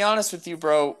gotta be honest with you,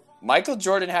 bro. Michael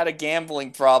Jordan had a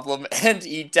gambling problem, and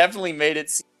he definitely made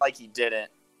it seem like he didn't.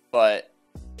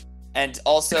 And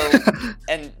also,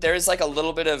 and there's like a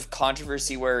little bit of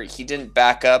controversy where he didn't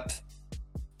back up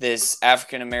this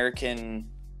African American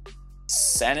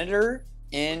senator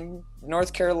in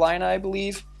North Carolina, I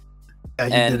believe. Yeah,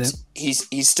 he and didn't.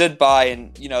 he stood by,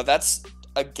 and that's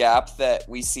a gap that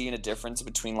we see in a difference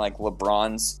between like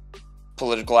LeBron's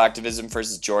political activism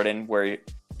versus Jordan, where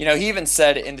he even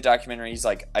said in the documentary, he's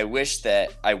like, I wish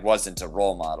that I wasn't a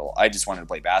role model. I just wanted to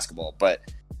play basketball. But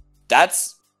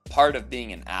that's part of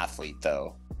being an athlete,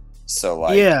 though. So,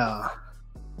 like, yeah,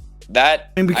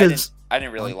 that, and because I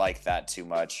didn't really like that too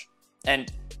much.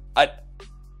 And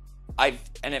and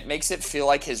it makes it feel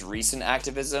like his recent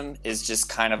activism is just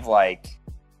kind of like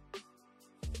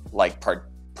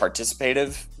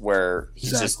participative, where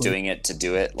he's just doing it to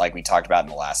do it, like we talked about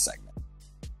in the last segment.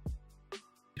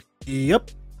 Yep.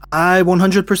 I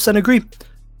 100% agree.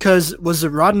 Because was it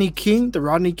the Rodney King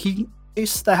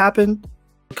case that happened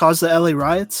caused the LA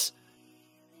riots?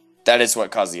 That is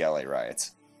what caused the LA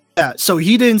riots. Yeah, so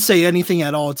he didn't say anything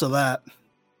at all to that.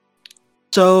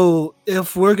 So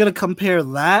if we're going to compare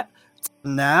that to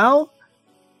now,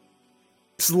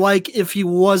 it's like if he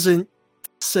wasn't,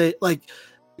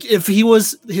 if he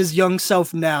was his young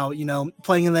self now,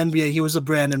 playing in the NBA, he was a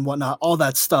brand and whatnot, all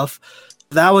that stuff.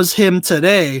 That was him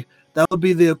today. That would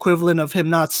be the equivalent of him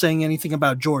not saying anything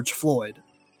about George Floyd.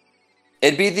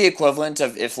 It'd be the equivalent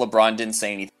of if LeBron didn't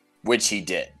say anything, which he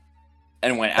did,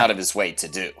 and went out of his way to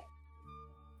do.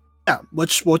 Yeah,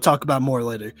 which we'll talk about more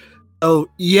later. So,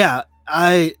 yeah,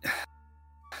 I've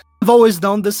always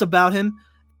known this about him,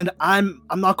 and I'm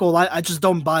not gonna lie, I just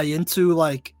don't buy into,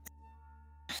 like,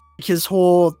 his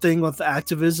whole thing with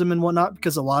activism and whatnot,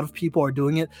 because a lot of people are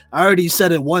doing it. I already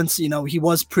said it once, he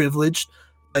was privileged.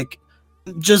 Like,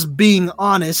 just being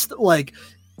honest, like,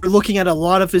 we're looking at a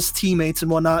lot of his teammates and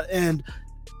whatnot, and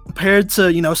compared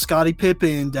to, Scottie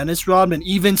Pippen, Dennis Rodman,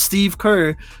 even Steve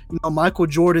Kerr, Michael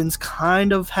Jordan's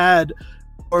kind of had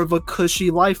more of a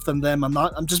cushy life than them.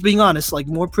 I'm just being honest, like,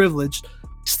 more privileged.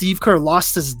 Steve Kerr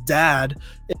lost his dad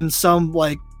in some,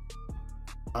 like,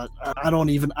 I don't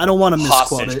want to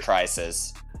misquote hostage it.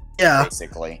 crisis. Yeah.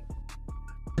 Basically.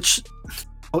 Which,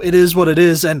 it is what it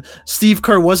is, and Steve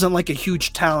Kerr wasn't like a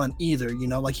huge talent either,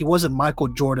 like he wasn't Michael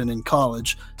Jordan in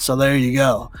college, so there you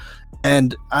go.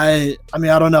 And I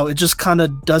mean, I don't know, it just kind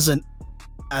of doesn't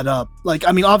add up. Like,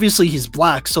 I mean, obviously he's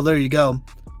black, so there you go.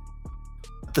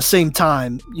 At the same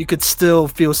time, you could still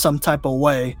feel some type of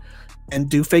way and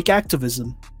do fake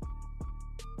activism.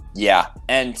 Yeah,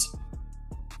 and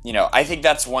I think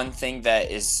that's one thing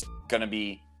that is going to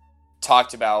be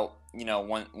talked about,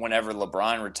 whenever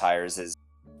LeBron retires, is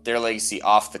their legacy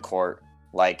off the court.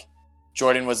 Like,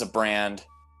 Jordan was a brand,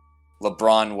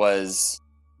 LeBron was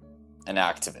an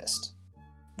activist.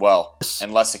 Well,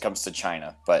 unless it comes to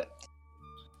China, but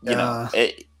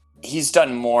he's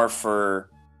done more for,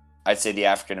 I'd say, the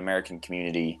African American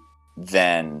community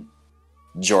than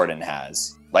Jordan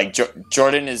has. Like,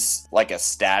 Jordan is like a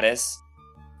status,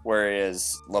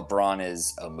 whereas LeBron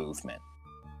is a movement.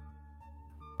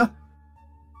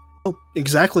 Oh,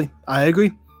 exactly. I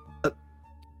agree. But,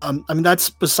 I mean, that's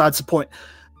besides the point.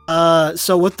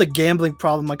 So with the gambling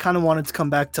problem, I kind of wanted to come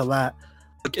back to that.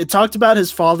 Like, it talked about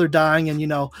his father dying,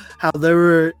 and how there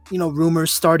were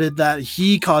rumors started that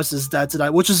he caused his dad to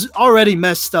die, which is already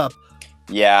messed up.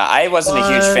 Yeah, I wasn't a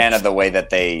huge fan of the way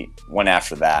that they went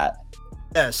after that.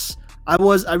 Yes, I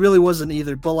really wasn't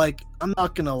either. But like, I'm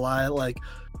not gonna lie, like,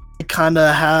 I kind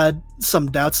of had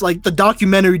some doubts. Like, the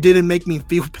documentary didn't make me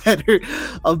feel better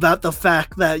about the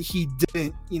fact that he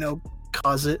didn't,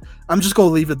 cause it. I'm just gonna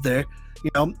leave it there.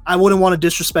 I wouldn't want to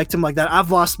disrespect him like that. I've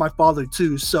lost my father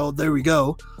too, so there we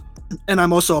go. And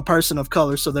I'm also a person of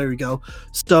color, so there we go.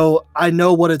 So I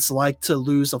know what it's like to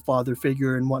lose a father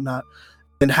figure and whatnot,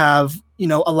 and have,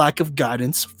 a lack of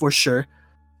guidance for sure.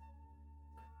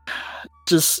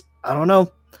 Just, I don't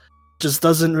know. Just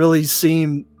doesn't really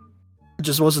seem,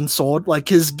 just wasn't sold. Like,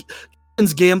 his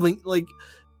gambling, like,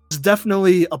 is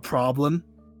definitely a problem.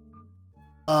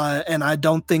 And I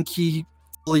don't think he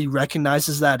fully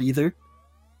recognizes that either.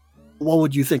 What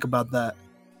would you think about that?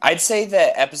 I'd say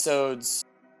that episodes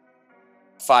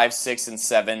 5, 6, and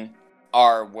 7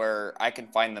 are where I can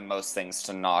find the most things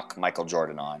to knock Michael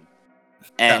Jordan on.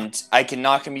 And I can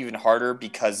knock him even harder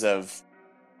because of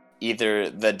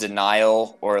either the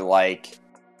denial or like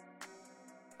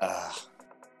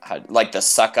the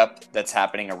suck up that's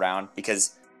happening around.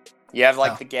 Because you have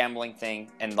the gambling thing,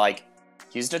 and like,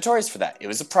 he's notorious for that. It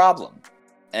was a problem.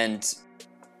 And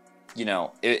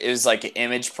it was like an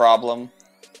image problem,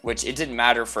 which it didn't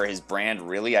matter for his brand,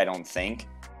 really, I don't think.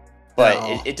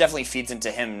 But it definitely feeds into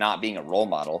him not being a role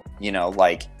model.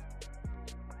 Like,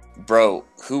 bro,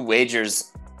 who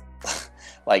wagers?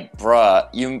 Like, bruh,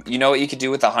 you know what you could do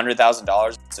with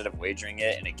 $100,000 instead of wagering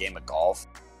it in a game of golf?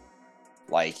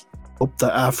 Like, help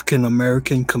the African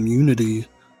American community.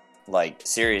 Like,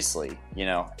 seriously,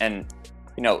 and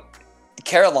the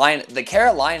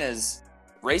Carolinas.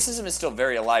 Racism is still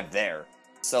very alive there.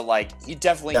 So, like, he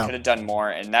definitely could have done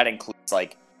more, and that includes,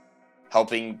 like,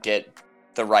 helping get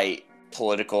the right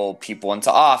political people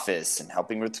into office and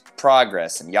helping with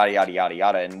progress and yada, yada, yada,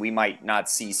 yada. And we might not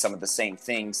see some of the same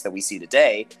things that we see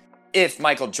today if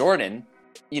Michael Jordan,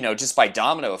 just by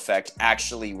domino effect,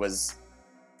 actually was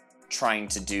trying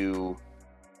to do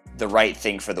the right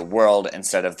thing for the world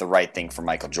instead of the right thing for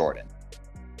Michael Jordan.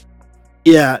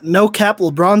 Yeah, no cap.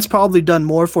 LeBron's probably done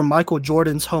more for Michael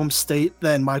Jordan's home state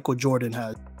than Michael Jordan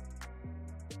has.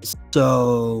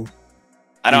 So,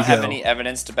 I don't have any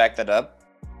evidence to back that up,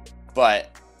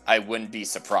 but I wouldn't be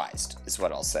surprised, is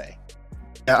what I'll say.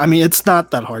 Yeah, I mean, it's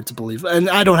not that hard to believe. And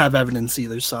I don't have evidence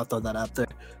either, so I'll throw that out there.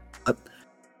 But,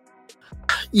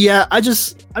 yeah, I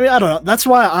don't know. That's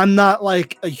why I'm not,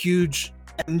 like, a huge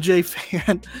MJ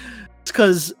fan. It's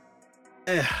because...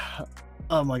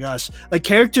 oh my gosh, like,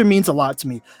 character means a lot to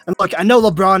me. And like, I know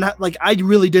LeBron, like, I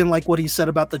really didn't like what he said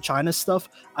about the China stuff.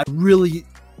 I really,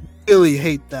 really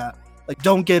hate that. Like,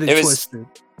 don't get it twisted.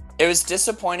 It was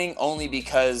disappointing only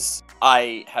because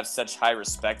I have such high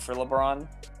respect for LeBron.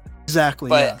 Exactly.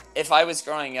 But if I was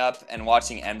growing up and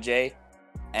watching MJ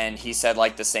and he said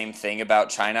like the same thing about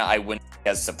China, I wouldn't be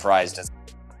as surprised as,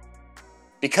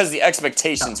 because the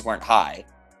expectations weren't high.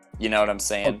 You know what I'm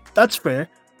saying? Oh, that's fair.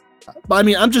 But I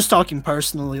mean, I'm just talking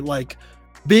personally. Like,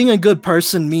 being a good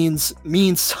person means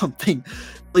something.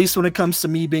 At least when it comes to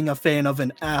me being a fan of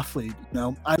an athlete,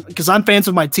 because I'm fans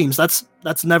of my teams. That's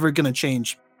never gonna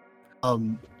change. Yeah,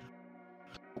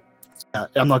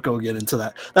 I'm not gonna get into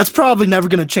that. That's probably never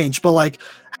gonna change. But like,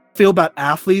 I feel about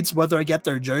athletes, whether I get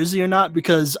their jersey or not,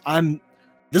 because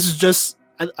this is just.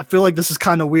 I feel like this is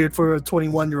kind of weird for a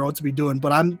 21-year-old to be doing,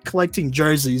 but I'm collecting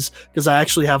jerseys because I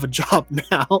actually have a job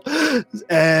now.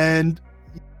 And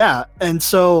yeah, and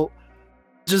so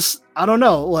just, I don't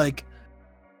know, like,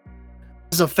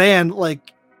 as a fan,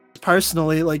 like,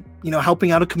 personally, like,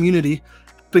 helping out a community,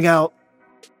 helping out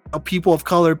people of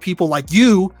color, people like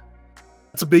you,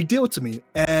 that's a big deal to me.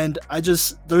 And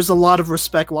there's a lot of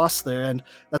respect lost there. And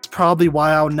that's probably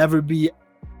why I'll never be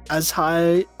as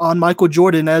high on Michael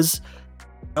Jordan as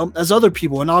other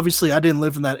people. And obviously I didn't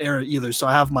live in that era either, so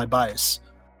I have my bias.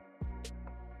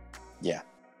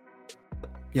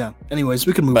 Yeah. Anyways,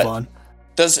 we can move on.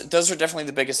 Those are definitely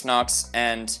the biggest knocks,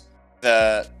 and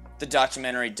the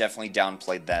documentary definitely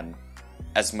downplayed them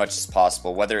as much as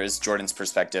possible, whether it's Jordan's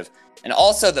perspective and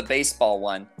also the baseball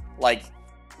one. Like,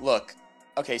 look,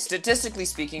 okay, statistically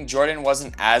speaking, Jordan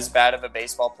wasn't as bad of a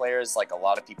baseball player as like a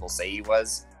lot of people say he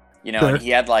was. Sure. And he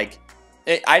had like,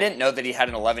 I didn't know that he had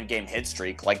an 11-game hit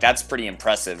streak. Like, that's pretty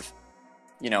impressive,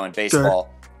 in baseball.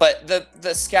 Sure. But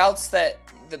the scouts, the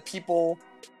people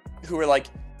who were like,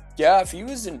 yeah, if he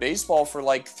was in baseball for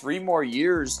like 3 more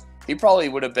years, he probably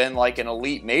would have been like an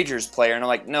elite majors player. And I'm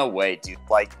like, no way, dude.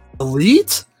 Like,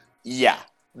 elite? Yeah.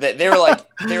 They were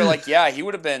like, yeah, he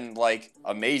would have been like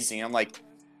amazing. I'm like,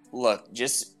 look,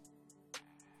 just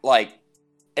like,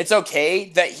 it's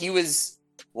okay that he was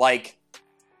like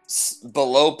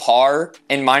below par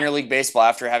in minor league baseball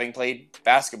after having played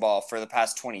basketball for the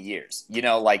past 20 years. You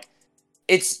know, like,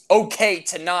 it's okay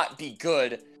to not be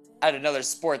good at another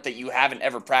sport that you haven't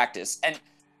ever practiced. And,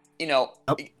 you know,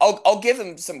 I'll give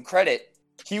him some credit.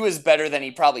 He was better than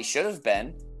he probably should have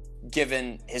been,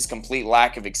 given his complete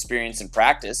lack of experience and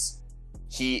practice.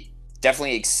 He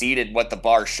definitely exceeded what the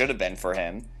bar should have been for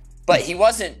him, but he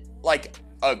wasn't like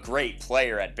a great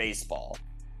player at baseball.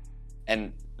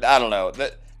 And I don't know,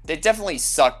 they definitely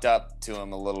sucked up to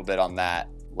him a little bit on that,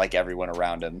 like everyone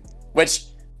around him, which,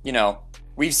 you know,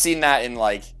 we've seen that in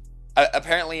like,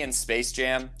 apparently in Space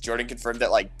Jam, Jordan confirmed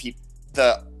that like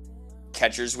the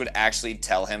catchers would actually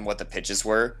tell him what the pitches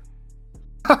were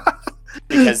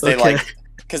because they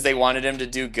because they wanted him to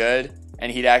do good,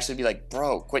 and he'd actually be like,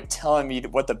 bro, quit telling me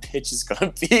what the pitch is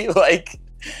gonna be. Like,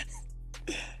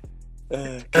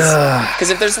 because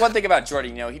if there's one thing about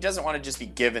Jordan, you know, he doesn't want to just be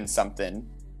given something,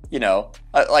 you know,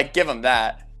 like give him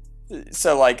that.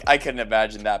 So like, I couldn't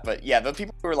imagine that. But yeah, the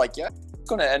people who were like, yeah, he's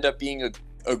gonna end up being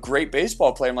a great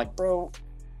baseball player. I'm like, bro,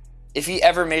 if he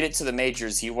ever made it to the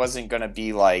majors, he wasn't gonna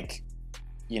be like,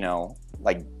 you know,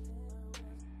 like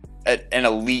an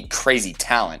elite crazy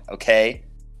talent, okay?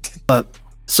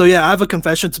 So yeah, I have a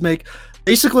confession to make.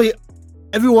 Basically,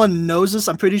 everyone knows this.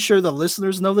 I'm pretty sure the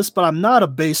listeners know this, but I'm not a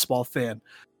baseball fan.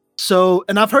 So,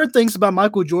 and I've heard things about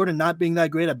Michael Jordan not being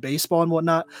that great at baseball and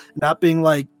whatnot, not being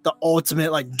like the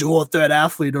ultimate like dual threat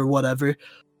athlete or whatever.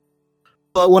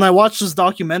 But when I watched this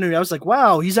documentary, I was like,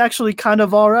 wow, he's actually kind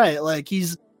of all right. Like,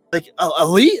 he's like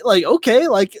elite. Like, okay,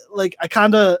 like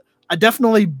I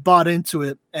definitely bought into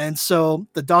it. And so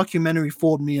the documentary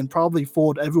fooled me and probably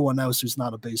fooled everyone else who's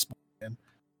not a baseball fan.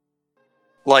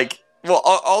 Like, well,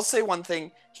 I'll say one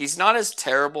thing. He's not as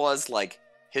terrible as like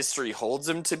history holds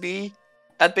him to be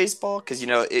at baseball. Because, you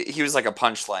know, he was like a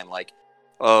punchline, like,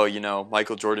 oh, you know,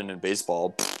 Michael Jordan in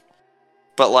baseball.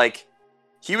 But like,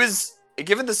 he was,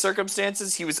 given the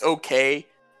circumstances, he was okay.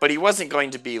 But he wasn't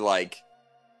going to be like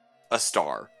a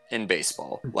star in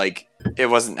baseball. Like, it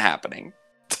wasn't happening.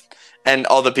 And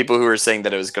all the people who were saying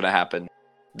that it was going to happen,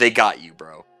 they got you,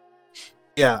 bro.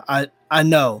 Yeah, I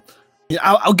know. Yeah,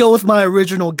 I'll go with my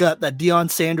original gut that Deion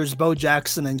Sanders, Bo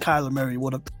Jackson, and Kyler Murray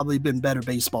would have probably been better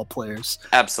baseball players.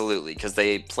 Absolutely, because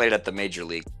they played at the major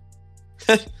league.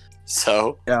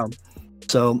 So. Yeah.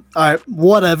 So, all right,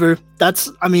 whatever. That's,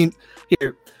 I mean,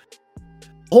 here.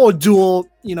 Whole dual,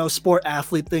 you know, sport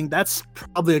athlete thing, that's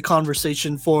probably a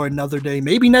conversation for another day.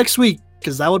 Maybe next week,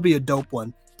 because that would be a dope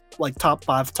one. Like top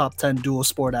 5, top 10 dual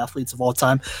sport athletes of all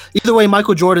time. Either way,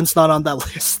 Michael Jordan's not on that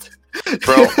list.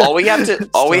 Bro, all we have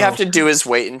to do is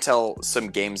wait until some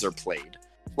games are played.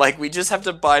 Like, we just have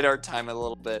to bide our time a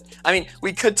little bit. I mean,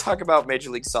 we could talk about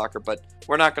Major League Soccer, but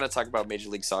we're not going to talk about Major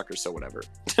League Soccer, so whatever.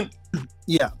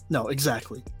 Yeah, no,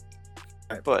 exactly.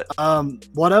 All right. But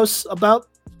what else about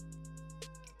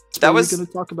that was going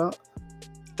to talk about?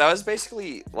 That was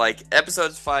basically like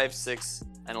episodes 5, 6,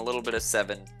 and a little bit of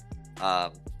 7.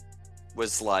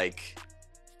 Was like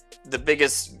the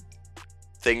biggest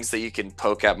things that you can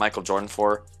poke at Michael Jordan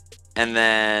for. And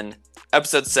then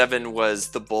episode 7 was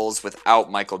the Bulls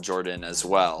without Michael Jordan as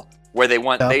well, where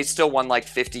they still won like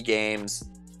 50 games,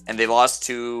 and they lost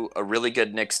to a really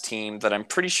good Knicks team that I'm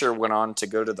pretty sure went on to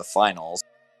go to the finals.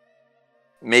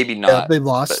 Maybe not. Yeah, they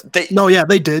lost. They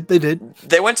did.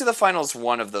 They went to the finals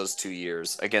one of those 2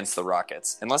 years against the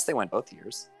Rockets, unless they went both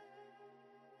years.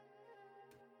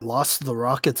 Lost the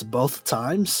Rockets both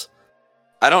times?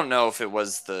 I don't know if it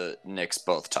was the Knicks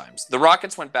both times. The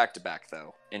Rockets went back-to-back,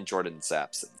 though, in Jordan's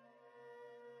absence.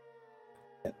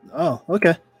 Oh,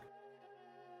 okay.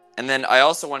 And then I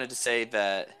also wanted to say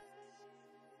that...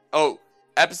 Oh,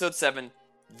 episode 7,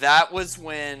 that was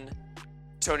when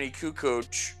Tony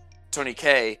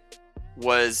K,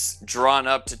 was drawn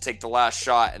up to take the last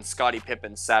shot, and Scottie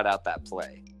Pippen sat out that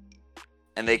play.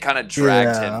 And they kind of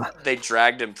dragged him. They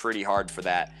dragged him pretty hard for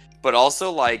that. But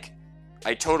also, like,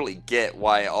 I totally get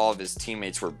why all of his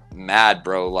teammates were mad,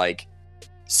 bro. Like,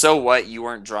 so what? You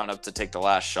weren't drawn up to take the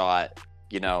last shot.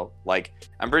 You know, like,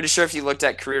 I'm pretty sure if you looked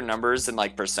at career numbers and,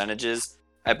 like, percentages,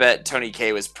 I bet Tony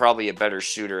K was probably a better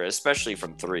shooter, especially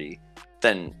from 3,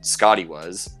 than Scottie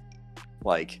was.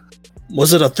 Like,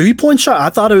 was it a 3-point shot? I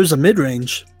thought it was a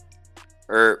mid-range.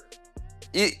 Or...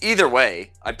 Either way,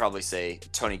 I'd probably say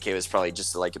Tony K was probably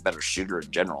just like a better shooter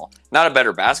in general. Not a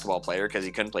better basketball player because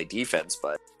he couldn't play defense,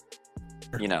 but,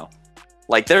 you know,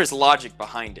 like, there's logic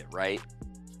behind it, right?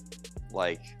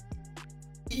 Like,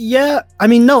 Yeah, I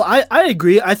mean, no, I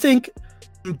agree. I think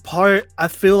in part, I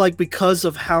feel like because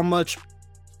of how much,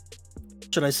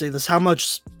 should I say this, how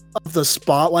much of the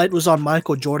spotlight was on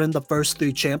Michael Jordan the first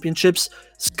 3 championships,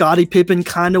 Scottie Pippen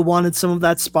kind of wanted some of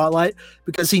that spotlight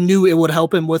because he knew it would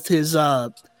help him with his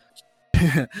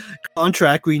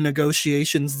contract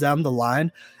renegotiations down the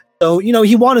line. So,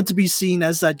 he wanted to be seen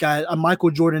as that guy, a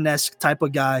Michael Jordan-esque type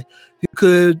of guy who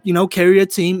could, carry a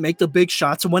team, make the big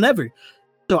shots whenever.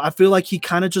 So I feel like he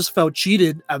kind of just felt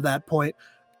cheated at that point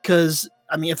because,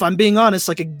 I mean, if I'm being honest,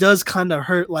 like it does kind of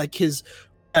hurt like his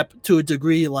rep to a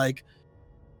degree. Like,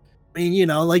 I mean,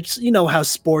 how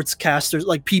sportscasters,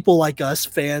 like people like us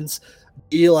fans,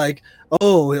 be like,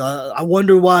 oh, I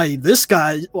wonder why this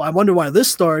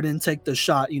star didn't take the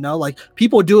shot. Like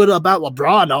people do it about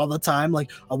LeBron all the time. Like,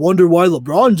 I wonder why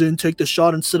LeBron didn't take the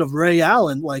shot instead of Ray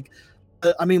Allen. Like,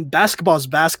 I mean, basketball is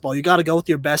basketball. You got to go with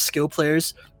your best skill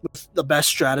players with the best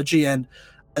strategy. And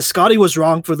Scottie was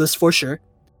wrong for this for sure.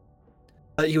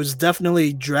 He was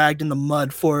definitely dragged in the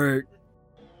mud for.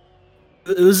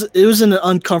 It was an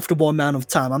uncomfortable amount of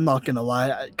time. I'm not gonna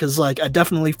lie, because like I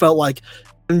definitely felt like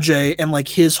MJ and like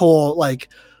his whole like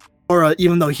aura,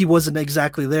 even though he wasn't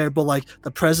exactly there, but like the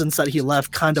presence that he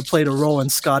left kind of played a role in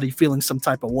Scottie feeling some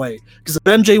type of way. Because if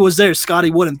MJ was there,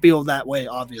 Scottie wouldn't feel that way,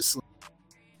 obviously.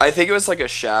 I think it was like a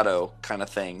shadow kind of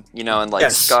thing, and like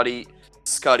Yes.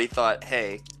 Scottie thought,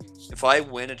 hey, if I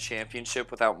win a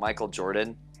championship without Michael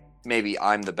Jordan, maybe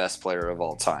I'm the best player of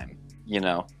all time,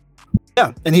 Yeah,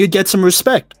 and he'd get some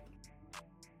respect.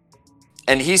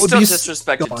 And he's still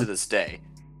disrespected to this day.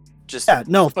 Just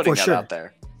putting that out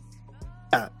there.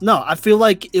 Yeah, no, I feel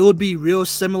like it would be real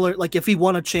similar. Like if he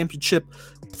won a championship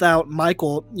without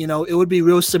Michael, it would be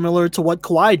real similar to what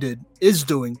Kawhi is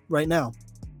doing right now.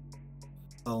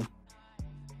 So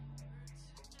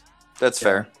that's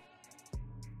fair.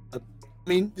 I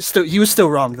mean, he was still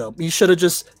wrong though. He should have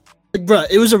just, like, bruh,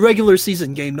 it was a regular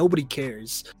season game. Nobody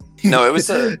cares. No, it was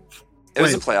a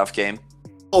playoff game.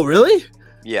 Oh, really?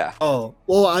 Yeah. Oh,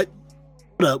 well,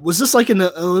 was this like an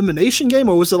elimination game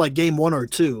or was it like game 1 or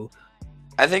 2?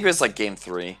 I think it was like game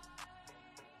 3.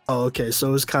 Oh, okay, so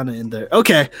it was kind of in there.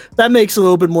 Okay, that makes a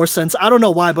little bit more sense. I don't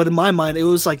know why, but in my mind, it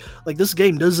was like this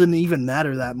game doesn't even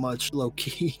matter that much, low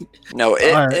key. No,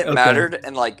 it mattered,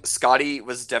 and like Scottie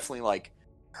was definitely like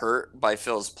hurt by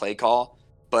Phil's play call,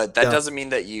 but that doesn't mean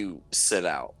that you sit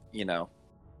out,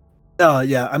 Oh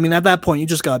yeah, I mean at that point you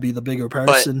just gotta be the bigger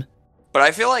person. But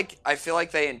I feel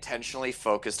like they intentionally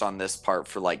focused on this part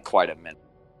for like quite a minute.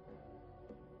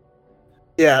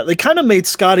 Yeah, they kind of made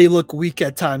Scottie look weak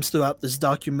at times throughout this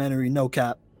documentary, no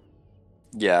cap.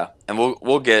 Yeah, and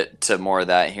we'll get to more of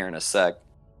that here in a sec.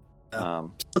 Yeah.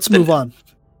 Let's move on.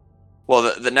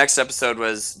 Well, the next episode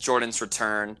was Jordan's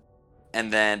return,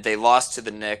 and then they lost to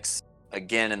the Knicks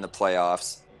again in the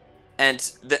playoffs. And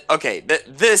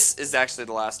this is actually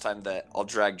the last time that I'll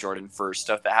drag Jordan for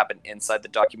stuff that happened inside the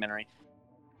documentary.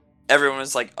 Everyone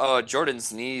was like, "Oh,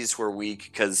 Jordan's knees were weak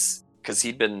because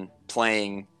he'd been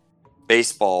playing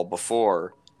baseball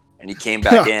before and he came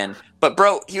back in." But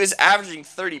bro, he was averaging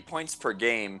 30 points per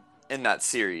game in that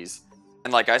series.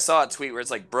 And like I saw a tweet where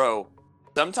it's like, "Bro,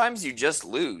 sometimes you just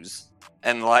lose."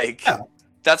 And like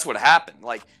that's what happened.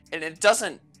 Like, and it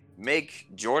doesn't make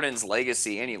Jordan's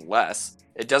legacy any less.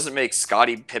 It doesn't make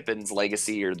Scottie Pippen's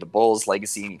legacy or the Bulls'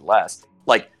 legacy any less.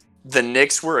 Like, the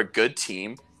Knicks were a good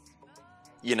team.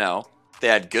 They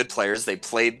had good players. They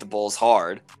played the Bulls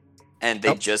hard. And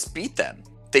they just beat them.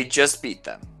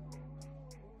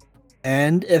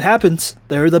 And it happens.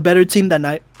 They're the better team that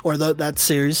night. Or that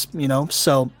series,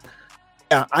 So,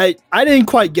 yeah, I didn't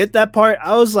quite get that part.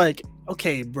 I was like,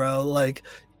 okay, bro. Like,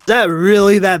 is that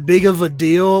really that big of a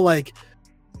deal? Like,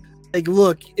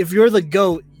 look, if you're the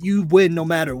GOAT, you win no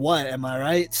matter what, am I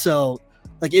right? So,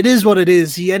 like, it is what it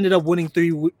is. He ended up winning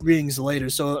 3 rings later,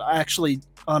 so it actually,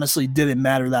 honestly, didn't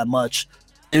matter that much.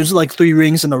 It was like 3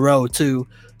 rings in a row, too.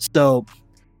 So,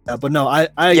 but no, I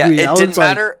agree. Yeah, it didn't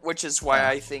matter, which is why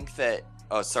I think that...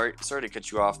 Oh, sorry to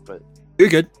cut you off, but... You're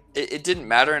good. It didn't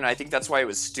matter, and I think that's why it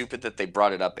was stupid that they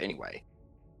brought it up anyway.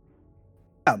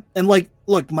 Yeah, and like,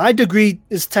 look, my degree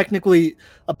is technically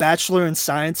a bachelor in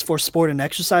science for sport and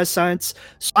exercise science.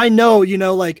 So I know,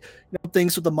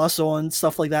 things with the muscle and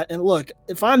stuff like that. And look,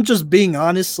 if I'm just being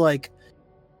honest, like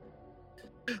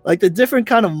the different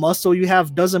kind of muscle you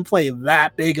have doesn't play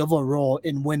that big of a role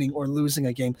in winning or losing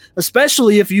a game,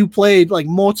 especially if you played like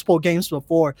multiple games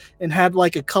before and had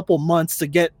like a couple months to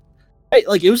get,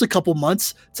 like it was a couple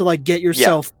months to like get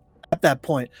yourself at that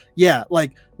point. Yeah,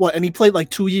 like what? And he played like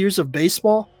 2 years of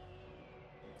baseball.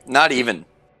 Not even.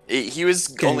 He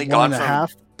was only gone from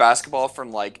basketball for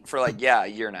a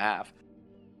year and a half.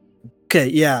 Okay,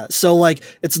 yeah. So like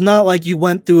it's not like you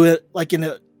went through it like in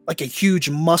a huge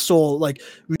muscle like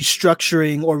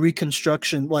restructuring or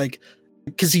reconstruction like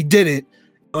because he didn't.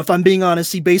 If I'm being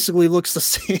honest, he basically looks the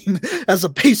same as a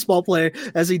baseball player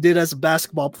as he did as a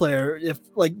basketball player. If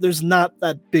like there's not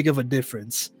that big of a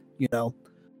difference, you know.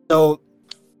 So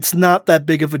it's not that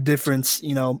big of a difference,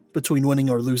 you know, between winning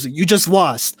or losing. You just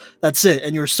lost. That's it,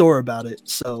 and you're sore about it.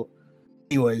 So,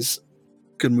 anyways,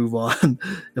 could move on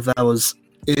if that was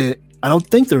it. I don't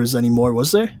think there was any more,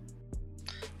 was there?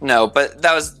 No, but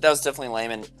that was definitely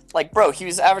lame. And like, bro, he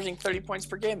was averaging 30 points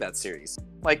per game that series.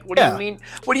 Like, what do you mean?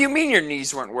 What do you mean your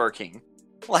knees weren't working?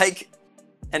 Like,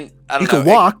 and I don't know. You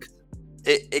could walk.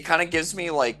 It kind of gives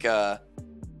me like I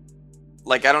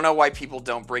don't know why people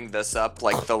don't bring this up,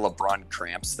 like the LeBron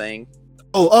cramps thing.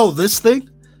 Oh, this thing?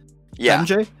 Yeah.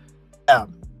 MJ? Yeah.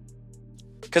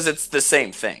 Because it's the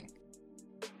same thing.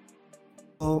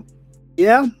 Well,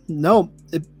 yeah, no,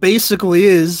 it basically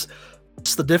is.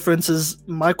 Just the difference is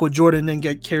Michael Jordan didn't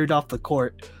get carried off the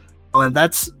court. And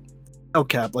that's no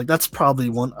cap. Like, that's probably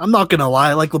one. I'm not going to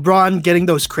lie. Like, LeBron getting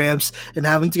those cramps and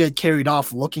having to get carried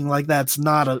off looking like that's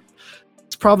not a.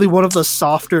 It's probably one of the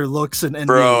softer looks in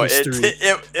NBA history.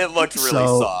 It looked really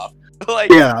soft.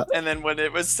 Like, yeah. And then when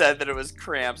it was said that it was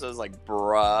cramps, I was like,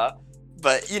 bruh.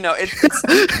 But, you know,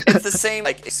 it's the same,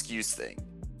 like, excuse thing.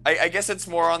 I guess it's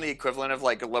more on the equivalent of,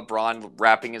 like, LeBron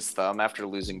wrapping his thumb after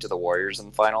losing to the Warriors in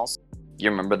the finals. You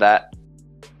remember that?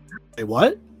 Wait,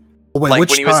 what? Wait, like,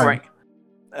 which when he time? was wearing...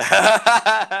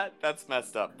 That's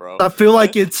messed up, bro. I feel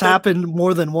like it's happened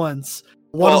more than once.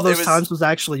 One of those times was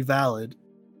actually valid.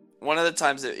 One of the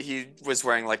times that he was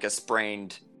wearing, like, a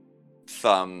sprained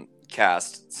thumb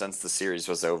cast since the series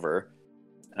was over.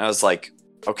 And I was like,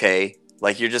 okay,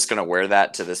 like, you're just going to wear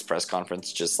that to this press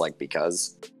conference just, like,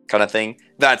 because kind of thing?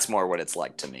 That's more what it's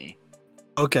like to me.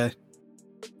 Okay,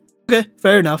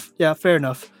 fair enough. Yeah, fair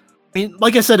enough. I mean,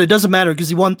 like I said, it doesn't matter because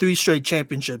he won 3 straight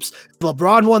championships. If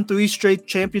LeBron won 3 straight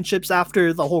championships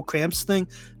after the whole cramps thing,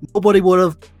 nobody would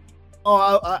have...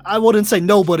 Oh, I wouldn't say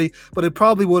nobody, but it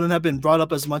probably wouldn't have been brought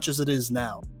up as much as it is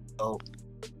now. So,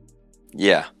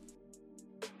 yeah.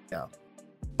 Yeah.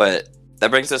 But that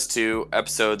brings us to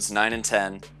episodes 9 and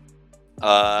 10.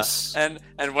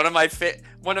 And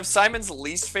one of Simon's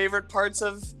least favorite parts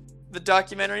of the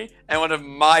documentary, and one of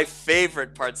my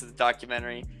favorite parts of the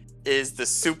documentary, is the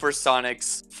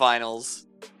Supersonics finals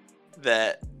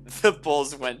that the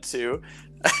Bulls went to.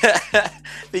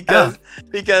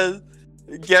 because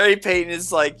Gary Payton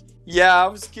is like, yeah, I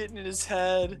was getting in his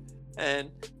head and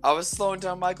I was slowing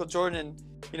down Michael Jordan. And,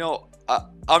 you know,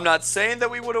 I'm not saying that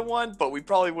we would have won, but we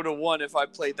probably would have won if I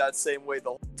played that same way the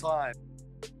whole time.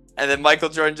 And then Michael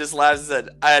Jordan just laughs and said,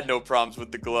 I had no problems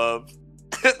with the glove.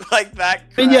 Like that.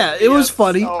 And yeah, it was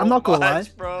funny. So I'm not gonna lie,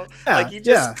 bro. Yeah, like he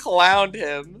just clowned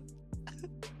him.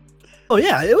 Oh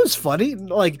yeah, it was funny.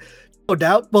 Like, no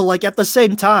doubt. But like at the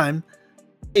same time,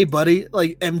 hey buddy,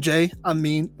 like MJ,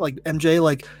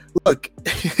 like, look,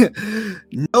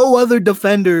 no other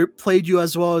defender played you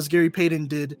as well as Gary Payton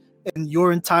did in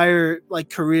your entire like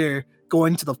career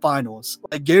going to the finals.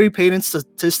 Like Gary Payton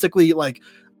statistically, like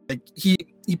he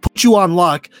put you on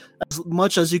lock as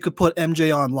much as you could put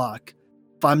MJ on lock,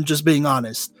 if I'm just being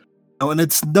honest. And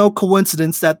it's no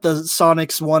coincidence that the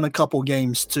Sonics won a couple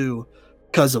games too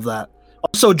because of that.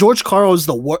 Also, George Karl is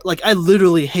the worst. Like, I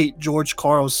literally hate George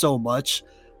Karl so much.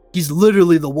 He's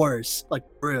literally the worst. Like,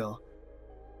 for real.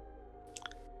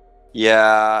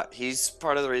 Yeah, he's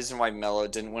part of the reason why Melo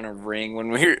didn't win a ring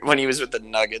when he was with the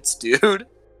Nuggets, dude.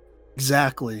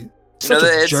 Exactly. Such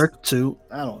a jerk too.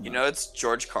 I don't know. You know, it's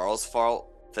George Karl's fault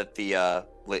that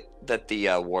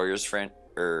the Warriors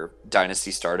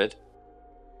dynasty started.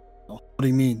 What do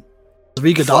you mean?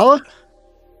 Iguodala?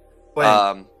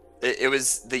 Wait. It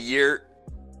was the year.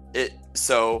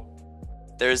 So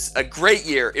there's a great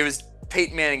year. It was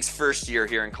Peyton Manning's first year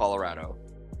here in Colorado.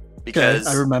 Because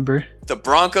I remember. The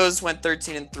Broncos went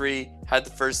 13-3, had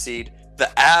the first seed. The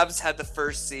Avs had the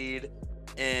first seed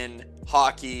in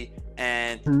hockey,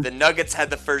 and the Nuggets had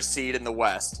the first seed in the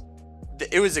West.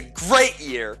 It was a great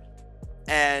year,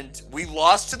 and we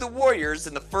lost to the Warriors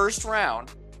in the first round,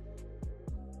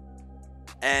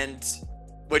 and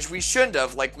which we shouldn't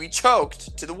have. Like, we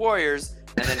choked to the Warriors,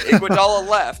 and then Iguodala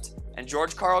left, and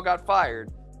George Karl got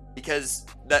fired because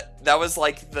that was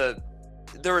like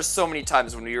there were so many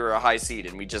times when we were a high seed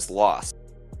and we just lost.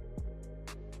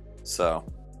 So,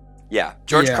 yeah,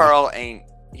 George Karl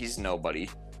he's nobody.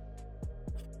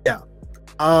 Yeah.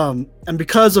 And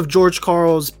because of George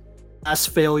Karl's past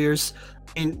failures,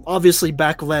 And obviously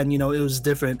back then, it was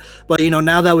different. But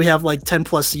now that we have like 10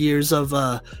 plus years of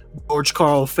George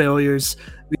Karl failures,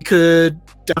 we could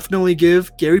definitely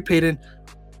give Gary Payton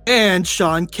and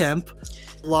Sean Kemp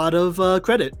a lot of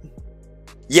credit.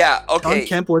 Yeah, okay. Sean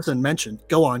Kemp wasn't mentioned.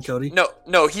 Go on, Cody.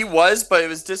 No, he was, but it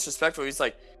was disrespectful. He's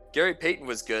like, Gary Payton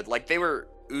was good. Like, they were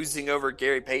oozing over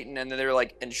Gary Payton, and then they were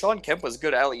like, and Sean Kemp was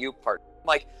good alley-oop part. I'm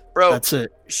like, bro, that's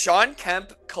it. Sean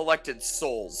Kemp collected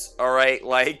souls, all right?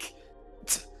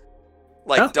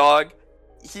 Dog,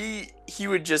 he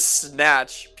would just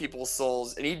snatch people's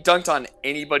souls, and he dunked on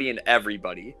anybody and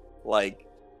everybody.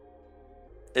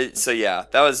 So yeah,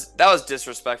 that was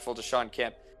disrespectful to Sean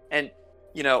Kemp. And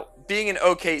being an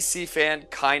OKC fan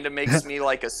kind of makes me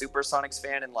like a Supersonics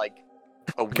fan in like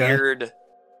a weird,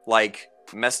 like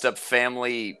messed up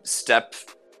family step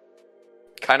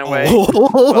kind of way.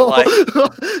 But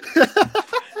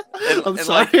I'm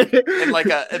sorry. In like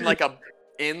a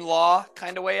in-law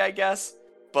kind of way, I guess.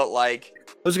 But like,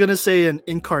 I was gonna say an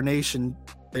incarnation.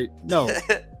 No,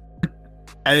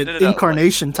 an no,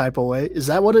 incarnation type of way. Is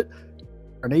that what it?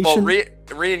 Incarnation.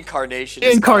 Well, reincarnation.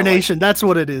 Incarnation. That's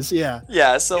what it is. Yeah.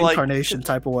 Yeah. So incarnation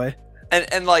type of way.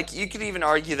 And like, you could even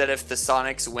argue that if the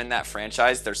Sonics win that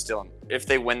franchise, if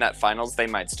they win that finals, they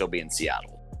might still be in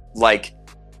Seattle. Like,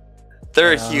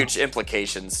 there are huge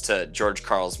implications to George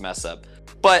Karl's mess up.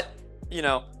 But,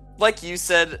 like you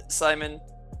said, Simon,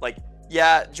 like,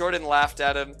 yeah, Jordan laughed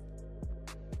at him,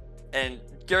 and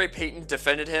Gary Payton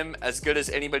defended him as good as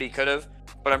anybody could have,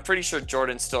 but I'm pretty sure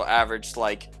Jordan still averaged,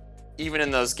 like, even in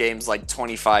those games, like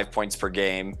 25 points per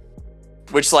game,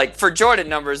 which, like, for Jordan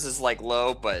numbers is, like,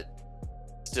 low, but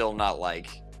still not, like,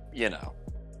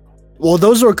 Well,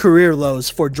 those were career lows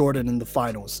for Jordan in the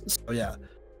finals, so yeah.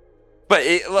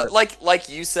 But like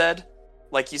you said,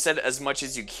 as much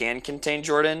as you can contain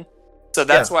Jordan. So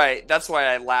that's why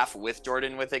I laugh with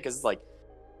Jordan with it, because like,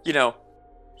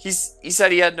 he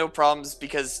said he had no problems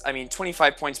because, I mean,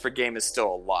 25 points per game is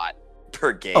still a lot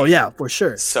per game. Oh yeah, for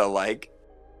sure. So like,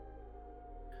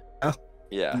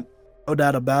 yeah, no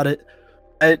doubt about it.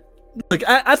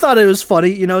 I thought it was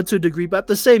funny, to a degree, but at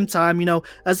the same time,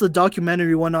 as the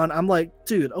documentary went on, I'm like,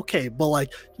 dude, okay, but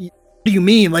like, what do you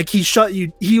mean? Like, he shut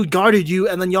you, he guarded you,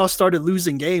 and then y'all started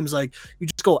losing games. Like, you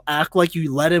just go act like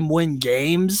you let him win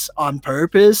games on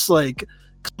purpose? Like,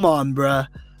 come on, bruh.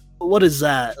 What is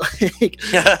that? Like,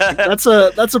 that's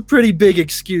a pretty big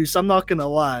excuse. I'm not gonna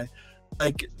lie.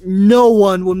 Like, no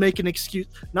one would make an excuse.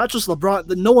 Not just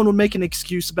LeBron. No one would make an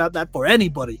excuse about that for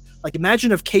anybody. Like,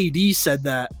 imagine if KD said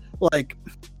that. Like,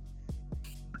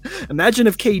 imagine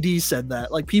if KD said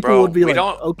that. Like, people would be like,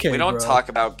 okay, we don't talk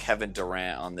about Kevin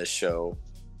Durant on this show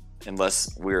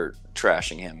unless we're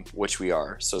trashing him, which we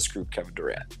are. So screw Kevin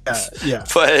Durant. Yeah.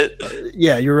 But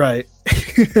yeah, you're right.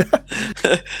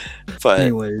 But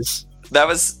anyways,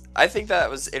 I think that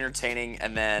was entertaining,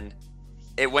 and then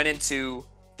it went into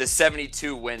the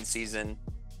 72 win season,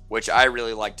 which I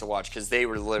really like to watch because they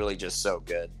were literally just so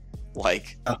good.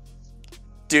 Like,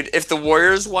 dude, if the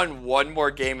Warriors won one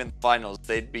more game in the finals,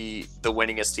 they'd be the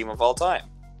winningest team of all time.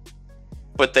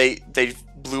 But they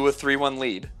blew a 3-1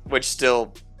 lead, which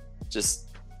still just,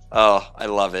 I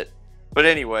love it. But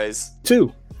anyways.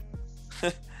 2.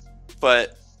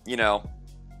 But,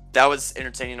 that was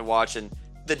entertaining to watch. And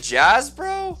the Jazz,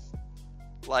 bro,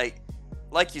 like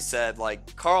you said,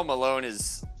 like, Karl Malone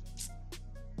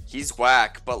he's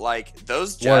whack. But, like,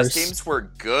 those Jazz teams were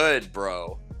good,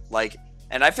 bro. Like,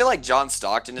 and I feel like John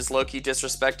Stockton is low-key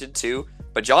disrespected too,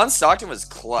 but John Stockton was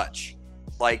clutch.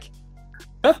 Like,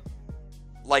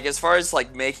 like, as far as,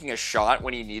 like, making a shot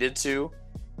when he needed to,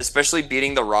 especially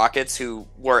beating the Rockets, who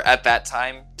were, at that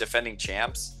time, defending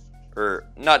champs. Or,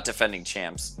 not defending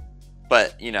champs,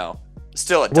 but,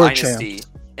 still a dynasty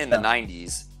in the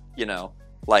 90s,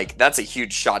 Like, that's a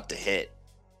huge shot to hit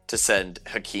to send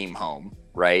Hakeem home,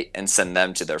 right? And send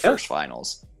them to their first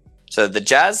finals. So the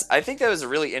Jazz, I think that was a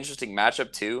really interesting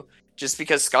matchup too, just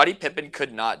because Scottie Pippen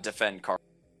could not defend Karl.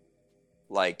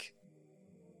 Like,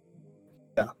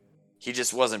 he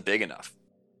just wasn't big enough.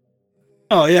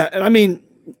 Oh yeah, and I mean,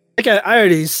 like I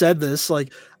already said this,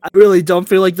 like, I really don't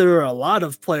feel like there were a lot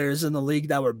of players in the league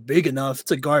that were big enough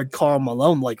to guard Karl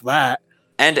Malone like that.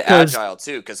 And agile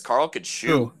too, because Karl could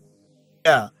shoot.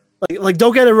 Yeah. Like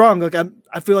don't get it wrong. Like,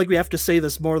 I feel like we have to say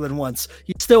this more than once.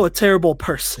 He's still a terrible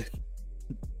person.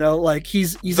 Like,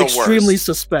 he's extremely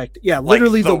suspect. Yeah,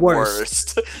 literally the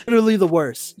worst. Literally the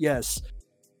worst. Yes.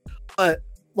 But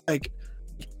like,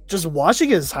 just watching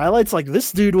his highlights, like,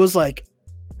 this dude was like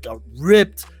a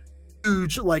ripped,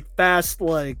 huge, like, fast,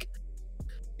 like,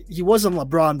 he wasn't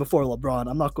LeBron before LeBron.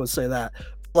 I'm not going to say that.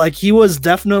 Like, he was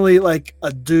definitely like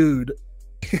a dude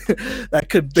that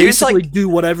could He was like- basically do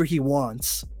whatever he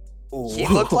wants. He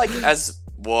Oh. looked like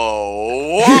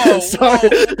whoa. Sorry,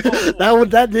 whoa.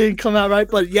 that didn't come out right,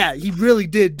 but yeah, he really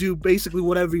did do basically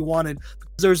whatever he wanted.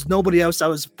 There's nobody else that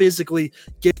was physically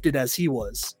gifted as he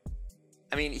was.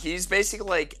 I mean, he's basically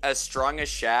like as strong as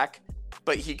Shaq,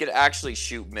 but he could actually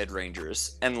shoot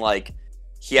mid-rangers. And like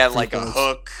he had like a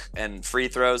hook and free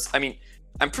throws. I mean,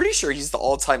 I'm pretty sure he's the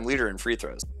all-time leader in free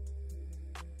throws.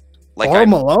 Karl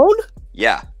Malone?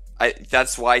 Yeah.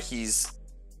 That's why he's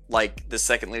like the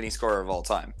second leading scorer of all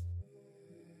time.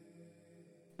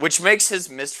 Which makes his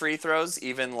missed free throws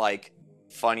even like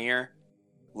funnier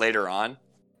later on.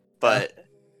 But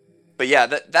yeah,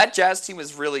 that Jazz team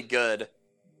was really good.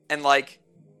 And like,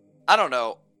 I don't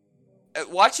know,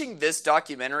 watching this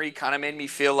documentary kind of made me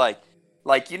feel like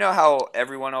you know how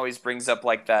everyone always brings up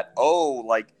like that, oh,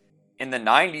 like in the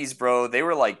 90s, bro, they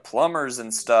were like plumbers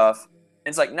and stuff.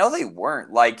 And it's like, no, they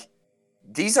weren't. Like,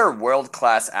 these are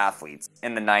world-class athletes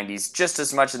in the 90s, just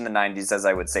as much in the 90s as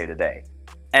I would say today.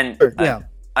 And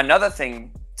another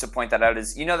thing to point that out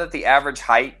is, you know that the average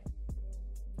height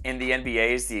in the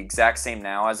NBA is the exact same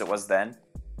now as it was then?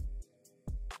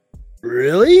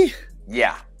 Really?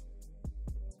 Yeah.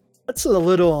 That's a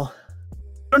little...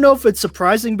 I don't know if it's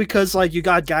surprising because like you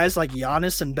got guys like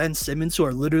Giannis and Ben Simmons who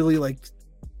are literally like...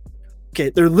 Okay,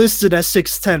 they're listed as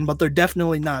 6'10", but they're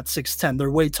definitely not 6'10".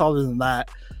 They're way taller than that.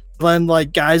 Then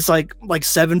like guys like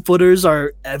 7-footers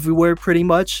are everywhere pretty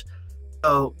much.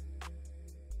 So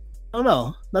I don't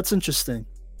know. That's interesting.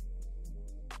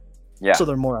 Yeah. So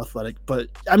they're more athletic, but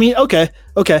I mean, okay.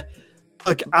 Look,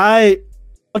 I'll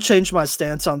change my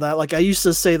stance on that. Like I used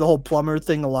to say the whole plumber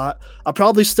thing a lot. I'll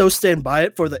probably still stand by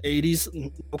it for the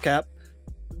 80s, no cap,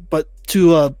 but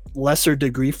to a lesser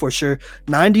degree for sure.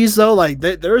 90s though, like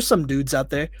there are some dudes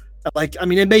out there. Like, I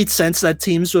mean, it made sense that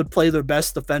teams would play their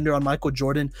best defender on Michael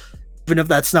Jordan, even if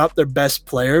that's not their best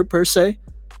player per se.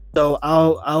 So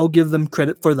I'll give them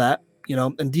credit for that, you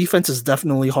know. And defense is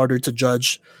definitely harder to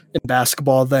judge in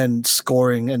basketball than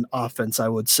scoring and offense, I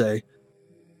would say.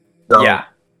 So, yeah.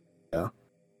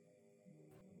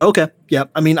 Okay. Yeah.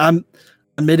 I mean, I'm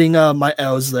admitting my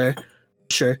L's there,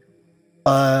 sure.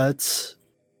 But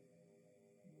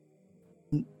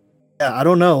yeah, I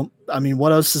don't know. I mean,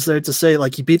 what else is there to say?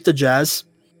 Like, he beat the Jazz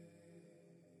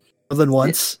more than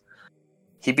once.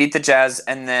 He beat the Jazz,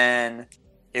 and then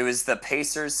it was the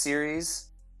Pacers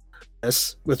series.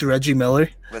 Yes, with Reggie Miller.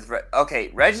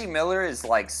 Reggie Miller is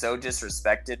like so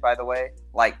disrespected, by the way.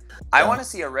 Like, I want to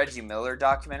see a Reggie Miller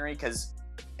documentary because,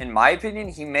 in my opinion,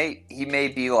 he may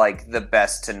be like the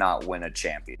best to not win a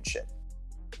championship.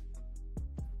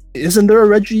 Isn't there a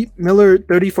Reggie Miller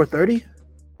 30 for 30?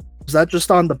 Is that just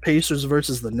on the Pacers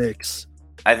versus the Knicks?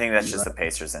 I think that's just the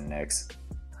Pacers and Knicks.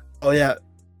 Oh, yeah.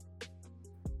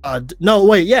 No,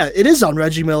 wait. Yeah, it is on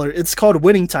Reggie Miller. It's called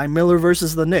Winning Time, Miller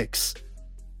versus the Knicks.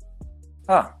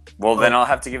 Oh, well, then I'll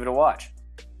have to give it a watch.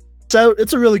 So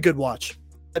it's a really good watch.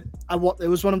 It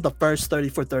was one of the first 30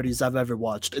 for 30s I've ever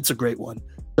watched. It's a great one.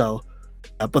 So,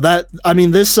 yeah, but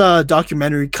this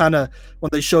documentary kind of, when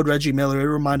they showed Reggie Miller, it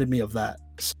reminded me of that.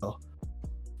 So,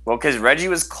 well, because Reggie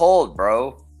was cold,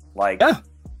 bro. Like, yeah,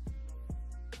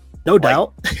 no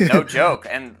doubt, no joke.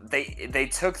 And they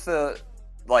took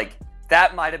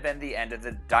that might have been the end of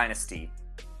the dynasty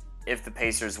if the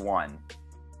Pacers won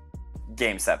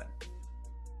Game 7.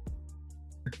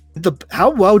 How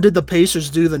well did the Pacers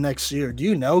do the next year? Do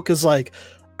you know? Because like,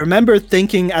 I remember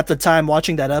thinking at the time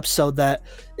watching that episode that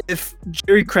if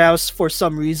Jerry Krause for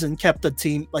some reason kept the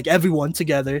team, like everyone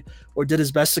together, or did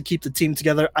his best to keep the team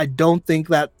together, I don't think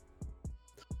that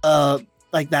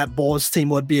like that Bulls team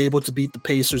would be able to beat the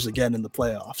Pacers again in the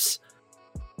playoffs.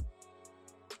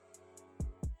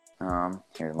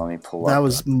 Here, let me pull up. That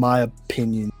was my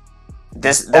opinion.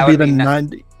 That would be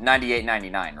 98-99,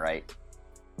 98-99, right?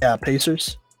 Yeah,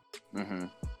 Pacers. Mm-hmm.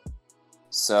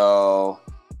 So,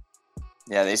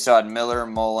 yeah, they still had Miller,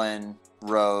 Mullen,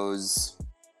 Rose.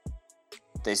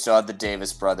 They still had the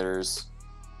Davis brothers.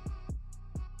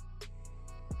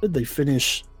 How did they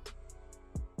finish?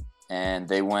 And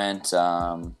they went...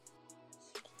 Was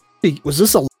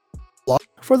this a lock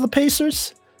for the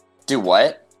Pacers? Do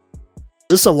what?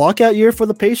 Is this a lockout year for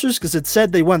the Pacers? Because it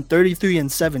said they went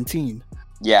 33-17.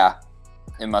 Yeah,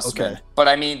 it must have been. But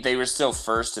I mean, they were still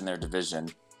first in their division.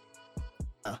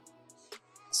 Yeah.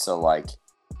 So like,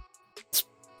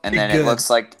 and then it looks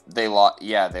like they lost.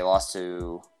 Yeah, they lost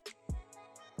to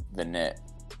the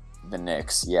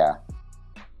Knicks. Yeah.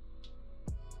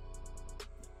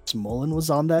 Mullen was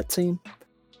on that team.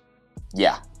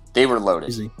 Yeah, they were loaded.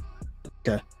 Easy.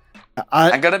 Okay.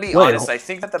 I'm gonna be honest. I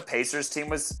think that the Pacers team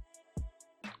was.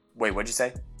 Wait, what'd you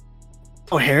say?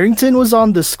 Oh, Harrington was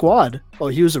on the squad. Oh,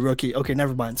 he was a rookie. Okay,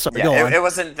 never mind. Sorry, go on. It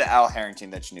wasn't the Al Harrington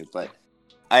that you knew, but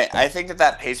I think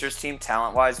that Pacers team,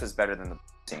 talent-wise, was better than the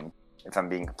team, if I'm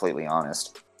being completely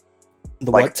honest.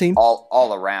 The what team?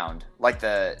 All around. Like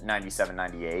the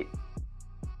 97-98.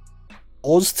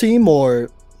 Bulls team or?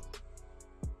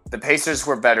 The Pacers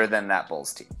were better than that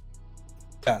Bulls team.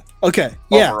 Yeah. Okay.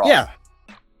 Overall. Yeah.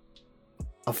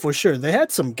 For sure. They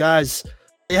had some guys.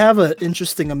 They have an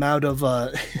interesting amount of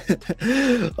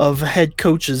of head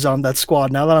coaches on that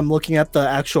squad. Now that I'm looking at the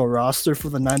actual roster for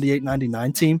the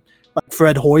 98-99 team, like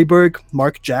Fred Hoiberg,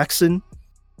 Mark Jackson.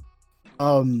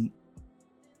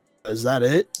 Is that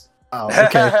it? Oh,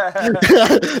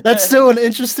 okay. That's still an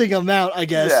interesting amount, I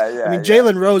guess. Yeah, I mean,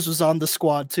 Jalen Rose was on the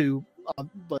squad too,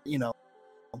 but Larry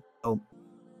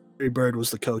Bird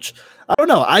was the coach. I don't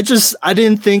know. I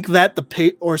didn't think that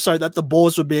that the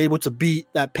Bulls would be able to beat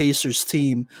that Pacers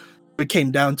team if it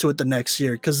came down to it the next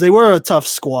year, because they were a tough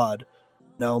squad,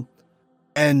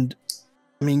 And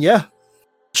I mean, yeah,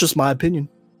 it's just my opinion.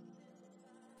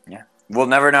 Yeah, we'll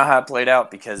never know how it played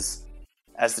out because,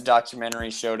 as the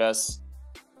documentary showed us,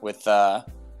 with that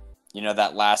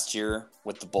last year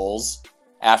with the Bulls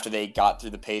after they got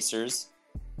through the Pacers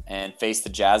and faced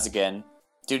the Jazz again.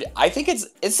 Dude, I think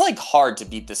it's like hard to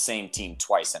beat the same team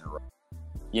twice in a row.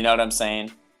 You know what I'm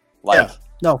saying? Like, yeah,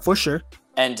 no, for sure.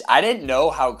 And I didn't know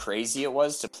how crazy it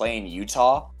was to play in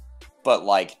Utah, but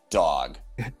like, dog.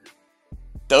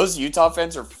 Those Utah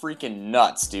fans are freaking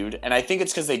nuts, dude. And I think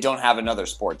it's because they don't have another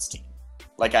sports team.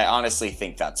 Like, I honestly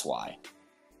think that's why.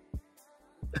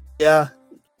 Yeah.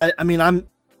 I mean,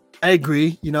 I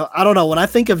agree. I don't know. When I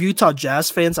think of Utah Jazz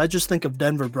fans, I just think of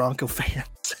Denver Bronco fans.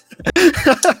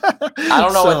 I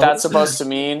don't know what that's supposed to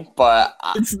mean, but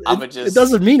it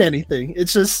doesn't mean anything.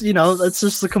 It's just, that's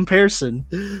just the comparison.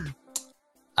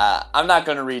 I'm not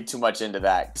going to read too much into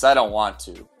that because I don't want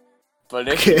to. But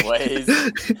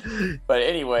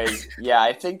anyways, yeah,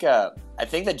 I think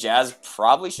the Jazz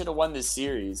probably should have won this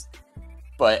series.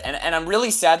 But and I'm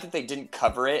really sad that they didn't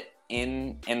cover it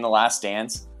in The Last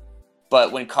Dance.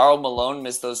 But when Karl Malone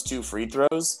missed those 2 free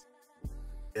throws,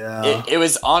 yeah, it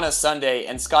was on a Sunday,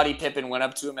 and Scottie Pippen went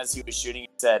up to him as he was shooting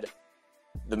and said,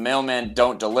 "The mailman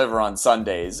don't deliver on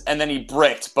Sundays," and then he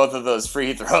bricked both of those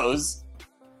free throws.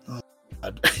 Oh,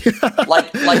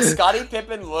 like Scottie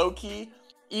Pippen, low key,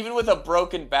 even with a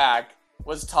broken back,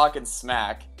 was talking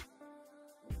smack.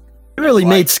 It really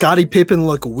made Scottie Pippen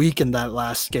look weak in that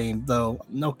last game, though.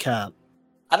 No cap.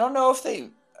 I don't know if they.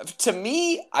 To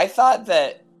me, I thought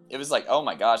that. It was like, oh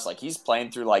my gosh, like he's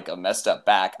playing through like a messed up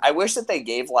back. I wish that they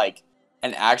gave like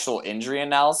an actual injury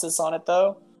analysis on it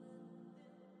though.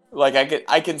 Like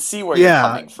I can see where you're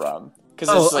coming from. Because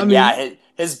it's like,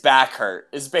 his back hurt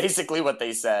is basically what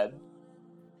they said.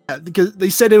 Yeah, because they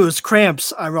said it was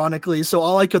cramps, ironically. So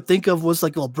all I could think of was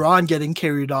like LeBron getting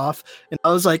carried off. And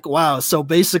I was like, wow, so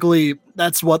basically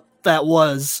that's what that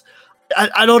was.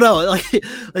 I don't know. Like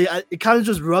it kind of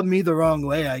just rubbed me the wrong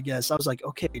way, I guess. I was like,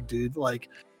 okay, dude, like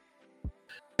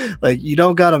you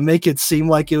don't gotta make it seem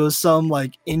like it was some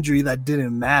like injury that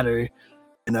didn't matter,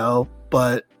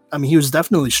 but I mean he was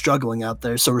definitely struggling out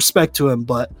there, so respect to him,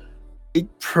 but it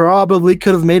probably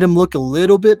could have made him look a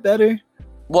little bit better.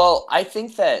 Well, I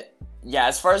think that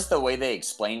as far as the way they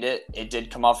explained it, it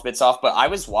did come off a bit soft, but I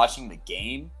was watching the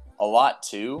game a lot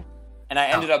too, and I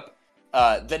ended up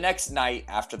the next night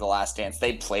after The Last Dance,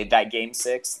 they played that game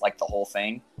 6, like the whole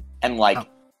thing, and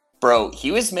bro, he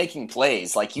was making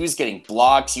plays. Like, he was getting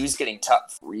blocks. He was getting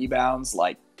tough rebounds.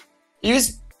 Like,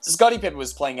 Scottie Pippen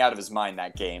was playing out of his mind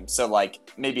that game. So, like,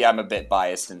 maybe I'm a bit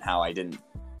biased in how I didn't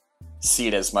see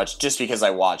it as much just because I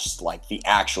watched, like, the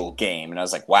actual game. And I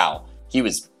was like, wow, he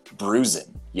was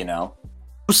bruising,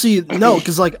 See, no,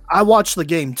 because, like, I watched the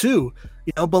game, too,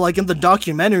 but, like, in the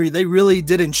documentary, they really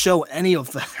didn't show any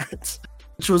of that.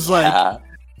 Which was, like...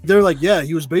 They're like, yeah,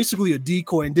 he was basically a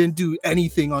decoy and didn't do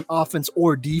anything on offense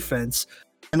or defense.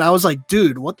 And I was like,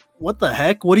 dude, what the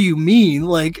heck? What do you mean?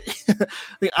 Like,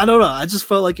 I don't know. I just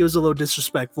felt like it was a little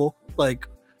disrespectful. Like,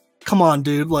 come on,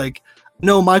 dude. Like,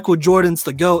 no, Michael Jordan's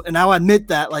the GOAT. And I'll admit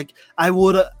that. Like, I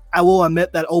will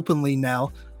admit that openly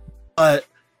now. But,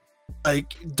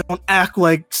 like, don't act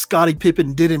like Scottie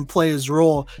Pippen didn't play his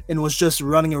role and was just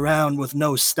running around with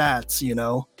no stats,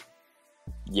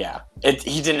 Yeah,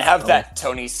 he didn't have that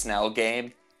Tony Snell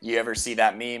game. You ever see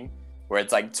that meme where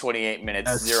it's like 28 minutes,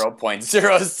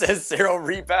 0.0 assists, 0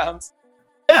 rebounds?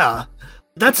 Yeah,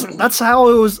 that's how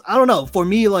it was. I don't know. For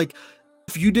me, like,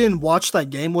 if you didn't watch that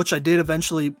game, which I did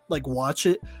eventually, like, watch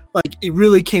it, like, it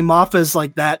really came off as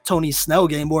like that Tony Snell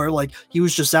game where like he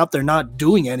was just out there not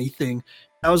doing anything.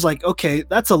 I was like, okay,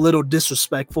 that's a little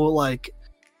disrespectful. Like,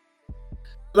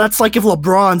 That's like if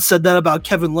LeBron said that about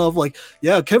Kevin Love. Like,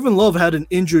 yeah, Kevin Love had an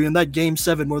injury in that game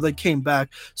 7 where they came back,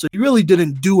 so he really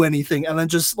didn't do anything, and then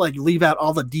just like leave out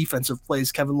all the defensive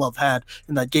plays Kevin Love had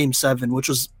in that game 7, which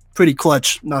was pretty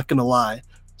clutch. Not gonna lie.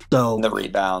 So The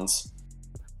rebounds.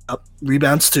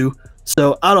 rebounds too.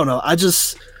 So I don't know.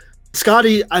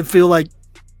 Scotty, I feel like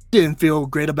didn't feel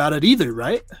great about it either,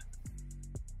 right?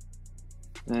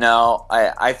 No,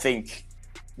 I think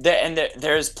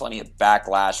there's plenty of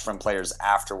backlash from players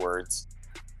afterwards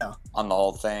on the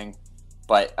whole thing.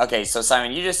 But okay, so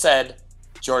Simon, you just said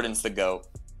Jordan's the GOAT.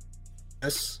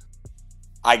 Yes.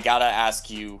 I gotta ask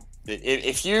you,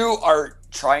 if you are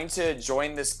trying to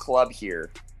join this club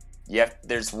here,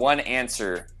 there's one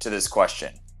answer to this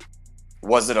question.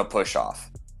 Was it a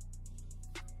push-off?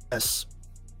 Yes.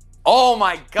 Oh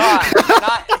my God!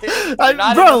 You're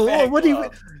not bro, what do you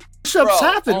mean? Push-ups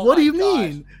happen. Oh what do you my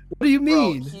mean? What do you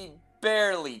mean? Bro, he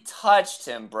barely touched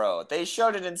him, bro. They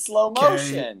showed it in slow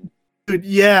motion. Dude,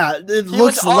 yeah, it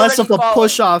looks less of a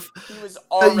push-off.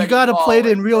 You gotta play it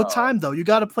in real time, though. You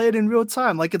gotta play it in real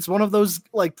time. Like, it's one of those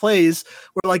like plays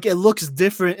where like it looks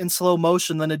different in slow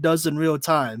motion than it does in real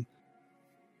time.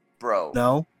 Bro,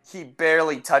 no, he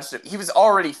barely touched it. He was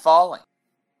already falling.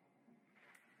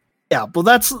 Yeah, but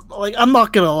that's like, I'm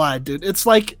not gonna lie, dude. It's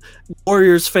like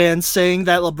Warriors fans saying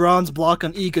that LeBron's block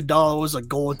on Iguodala was a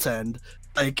goaltend.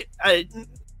 Like, I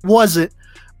wasn't,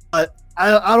 but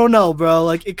I don't know, bro.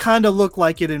 Like, it kind of looked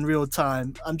like it in real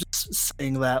time. I'm just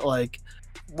saying that, like.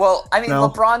 Well, I mean,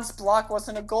 LeBron's block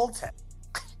wasn't a goaltend.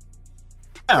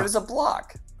 Yeah. It was a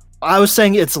block. I was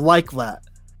saying it's like that.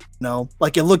 No,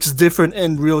 like it looks different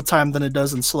in real time than it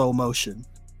does in slow motion.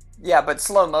 Yeah, but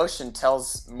slow motion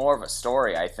tells more of a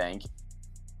story, I think.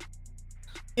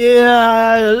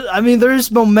 Yeah, I mean, there's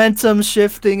momentum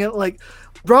shifting. Like,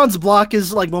 LeBron's block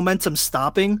is like momentum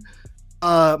stopping.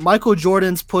 Michael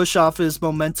Jordan's push off is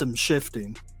momentum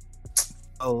shifting.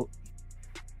 Oh,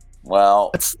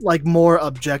 well, it's like more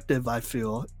objective, I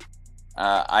feel.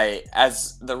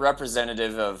 As the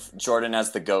representative of Jordan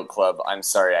as the GOAT Club, I'm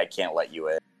sorry I can't let you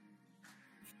in.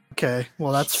 Okay,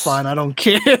 well, that's fine. I don't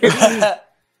care.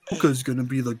 Luka's gonna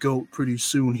be the GOAT pretty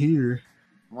soon here.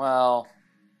 Well,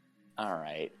 all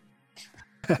right.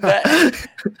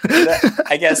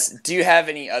 I guess, do you have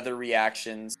any other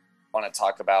reactions? Want to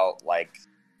talk about like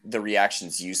the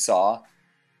reactions you saw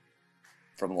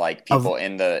from like people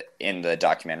in the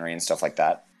documentary and stuff like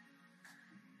that?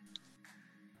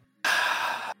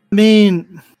 I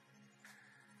mean,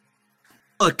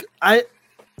 look, I'm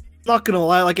not gonna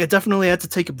lie, like I definitely had to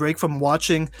take a break from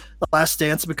watching The Last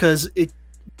Dance because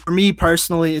for me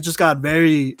personally, it just got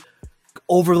very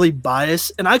overly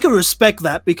biased, and I could respect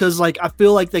that because like I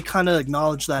feel like they kind of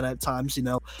acknowledge that at times, you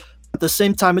know. At the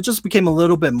same time, it just became a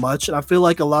little bit much, and I feel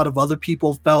like a lot of other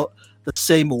people felt the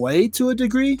same way to a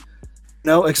degree, you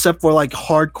know, except for like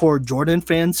hardcore Jordan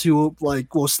fans who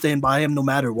like will stand by him no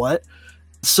matter what.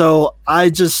 So I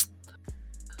just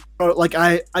like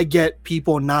I get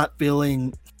people not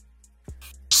feeling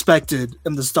respected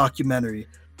in this documentary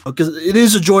because it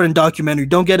is a Jordan documentary.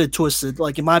 Don't get it twisted.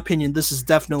 Like, in my opinion, this is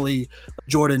definitely a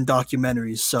Jordan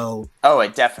documentary. So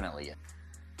it definitely is.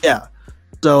 Yeah.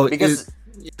 So because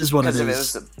it is what it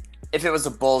is. If it was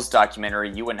a Bulls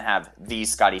documentary, you wouldn't have the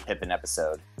Scottie Pippen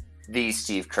episode, the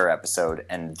Steve Kerr episode,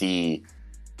 and the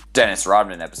Dennis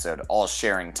Rodman episode all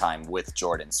sharing time with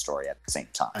Jordan's story at the same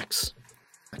time. X.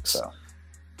 So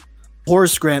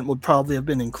Horace Grant would probably have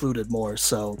been included more.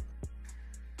 So,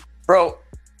 bro,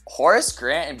 Horace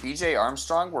Grant and BJ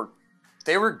Armstrong were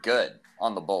good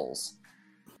on the Bulls.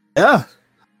 Yeah,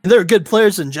 they're good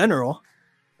players in general.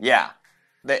 Yeah,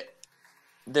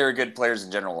 they're good players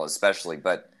in general, especially.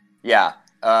 But yeah,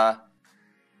 I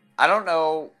don't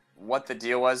know what the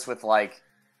deal was with like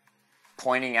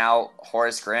pointing out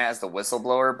Horace Grant as the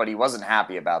whistleblower, but he wasn't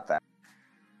happy about that.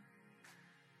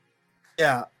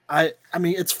 Yeah, I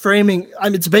mean, it's framing. I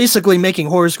mean, it's basically making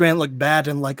Horace Grant look bad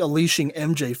and like unleashing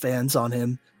MJ fans on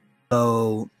him.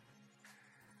 So,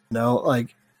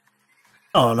 like,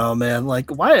 I don't know, man. Like,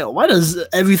 why does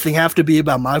everything have to be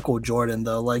about Michael Jordan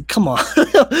though? Like, come on.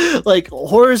 Like,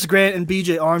 Horace Grant and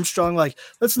BJ Armstrong, like,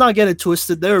 let's not get it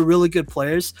twisted. They were really good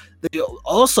players. They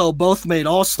also both made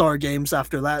all-star games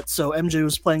after that. So MJ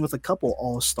was playing with a couple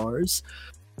all-stars,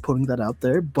 putting that out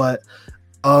there. But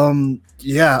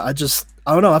yeah, I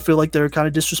don't know. I feel like they're kind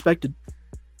of disrespected.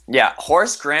 Yeah,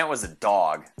 Horace Grant was a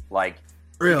dog. Like,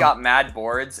 he got mad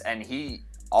boards, and he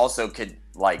also could,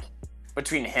 like,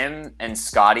 between him and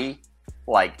Scotty,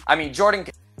 like, I mean, Jordan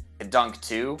could dunk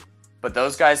too, but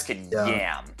those guys could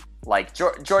yam. Like,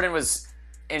 Jordan was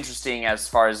interesting as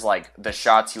far as like the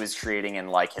shots he was creating and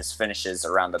like his finishes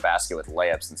around the basket with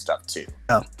layups and stuff too.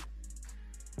 Yeah.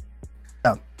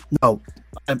 No,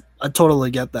 I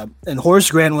totally get that. And Horace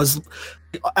Grant was,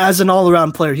 as an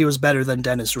all-around player, he was better than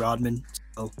Dennis Rodman.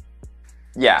 So.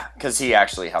 Yeah, because he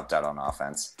actually helped out on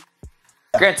offense.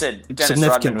 Granted, Dennis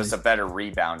Rodman was a better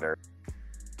rebounder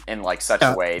in like such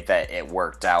a way that it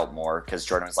worked out more because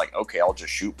Jordan was like, okay, I'll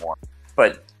just shoot more.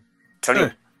 But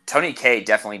Tony K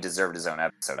definitely deserved his own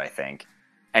episode, I think.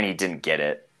 And he didn't get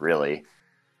it, really.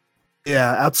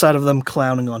 Yeah, outside of them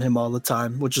clowning on him all the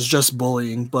time, which is just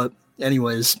bullying. But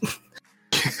anyways.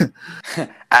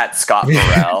 At Scott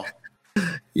Burrell.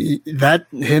 That,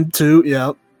 him too,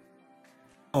 yeah.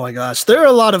 Oh my gosh. There are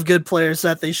a lot of good players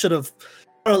that they should have,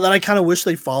 that I kind of wish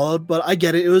they followed, but I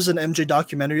get it. It was an MJ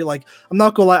documentary. Like, I'm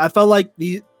not gonna lie, I felt like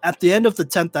at the end of the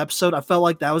 10th episode, I felt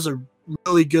like that was a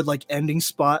really good like ending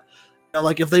spot.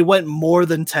 Like if they went more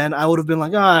than 10, I would have been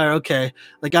like, okay,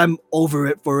 like I'm over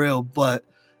it for real. But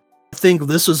I think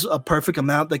this was a perfect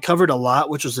amount. They covered a lot,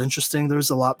 which was interesting. There was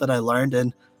a lot that I learned,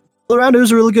 and all around it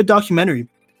was a really good documentary.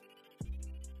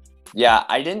 Yeah,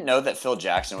 I didn't know that Phil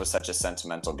Jackson was such a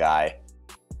sentimental guy.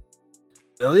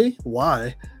 Really?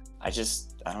 Why? I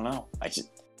don't know.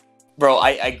 Bro,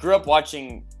 I grew up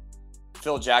watching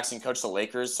Phil Jackson coach the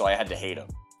Lakers, so I had to hate him.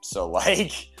 So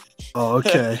like, oh,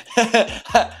 okay.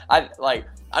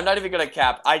 I'm not even gonna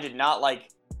cap. I did not like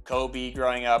Kobe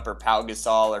growing up, or Pau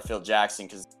Gasol, or Phil Jackson,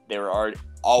 because they were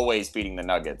always beating the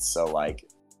Nuggets. So like,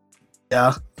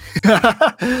 yeah,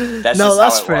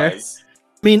 that's fair. Was.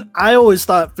 I mean, I always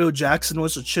thought Phil Jackson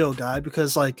was a chill guy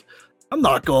because, like, I'm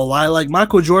not gonna lie, like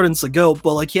Michael Jordan's the GOAT,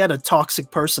 but like he had a toxic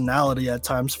personality at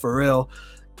times for real.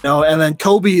 You know, and then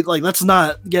Kobe, like, let's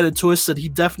not get it twisted. He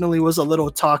definitely was a little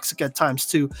toxic at times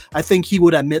too. I think he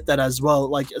would admit that as well,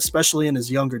 like especially in his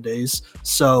younger days.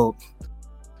 So, I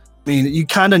mean, you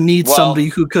kind of need somebody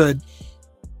who could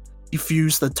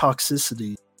diffuse the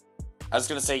toxicity. I was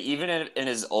gonna say, even in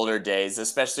his older days,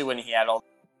 especially when he had all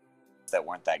that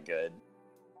weren't that good.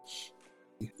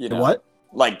 You know, what?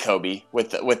 Like Kobe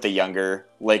with the younger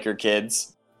Laker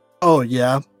kids. Oh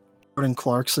yeah, Jordan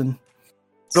Clarkson.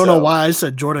 I don't know why I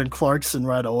said Jordan Clarkson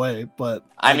right away, but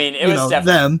I mean, it was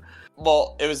definitely them.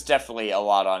 Well, it was definitely a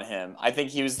lot on him. I think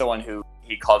he was the one who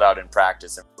he called out in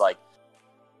practice and was like,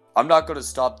 "I'm not going to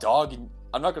stop dogging.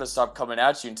 I'm not going to stop coming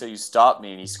at you until you stop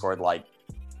me." And he scored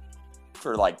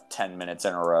for 10 minutes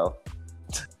in a row.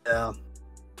 Yeah.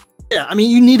 Yeah, I mean,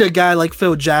 you need a guy like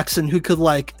Phil Jackson who could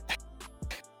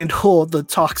handle the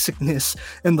toxicness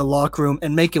in the locker room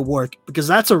and make it work, because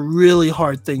that's a really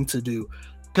hard thing to do.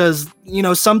 Because, you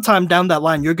know, sometime down that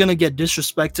line, you're going to get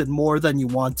disrespected more than you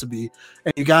want to be.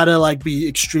 And you got to, be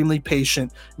extremely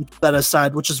patient and put that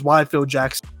aside, which is why Phil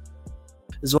Jackson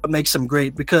is what makes him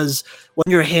great. Because when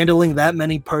you're handling that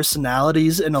many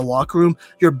personalities in a locker room,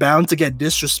 you're bound to get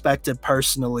disrespected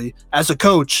personally as a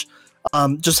coach,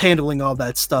 just handling all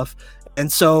that stuff.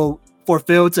 And so for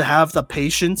Phil to have the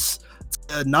patience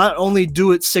to not only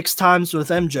do it 6 times with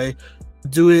MJ,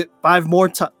 do it 5 more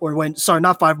times,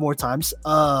 not 5 more times.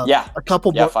 A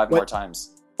couple more. 5 more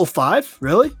times. Oh, 5?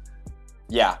 Really?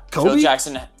 Yeah. Kobe? Phil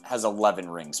Jackson has 11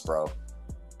 rings, bro.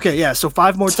 Okay, yeah. So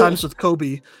 5 more times with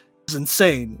Kobe is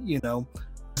insane, you know.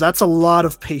 That's a lot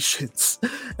of patience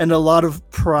and a lot of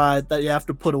pride that you have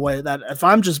to put away. That, if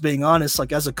I'm just being honest,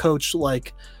 as a coach,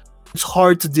 it's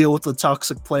hard to deal with a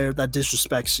toxic player that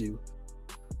disrespects you.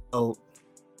 So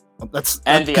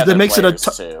that makes it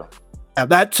too. Yeah,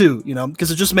 that too, you know,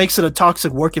 because it just makes it a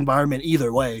toxic work environment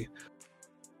either way.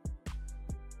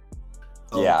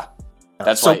 So, yeah.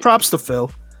 So props to Phil.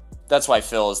 That's why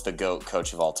Phil is the GOAT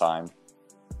coach of all time.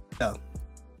 Yeah.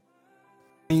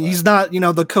 I mean, he's not,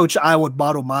 the coach I would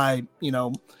model my,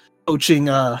 coaching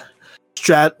or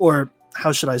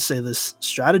how should I say this?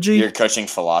 Strategy? Your coaching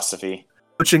philosophy.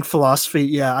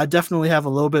 Yeah, I definitely have a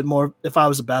little bit more, if I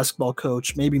was a basketball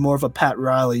coach, maybe more of a Pat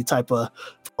Riley type of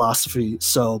philosophy.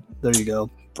 So there you go.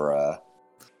 Bruh.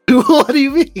 What do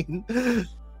you mean?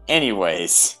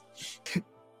 Anyways.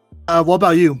 What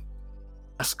about you?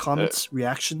 Last comments,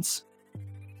 reactions?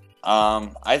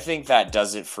 I think that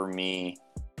does it for me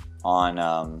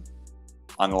on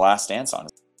The Last Dance,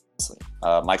 honestly.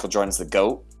 Michael Jordan's the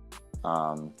GOAT.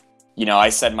 I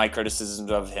said my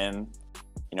criticisms of him,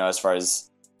 as far as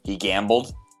he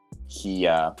gambled,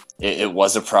 it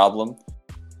was a problem.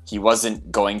 He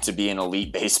wasn't going to be an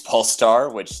elite baseball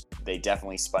star, which they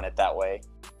definitely spun it that way.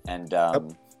 And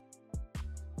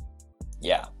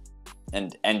yeah.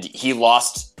 And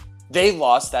they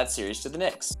lost that series to the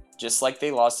Knicks, just like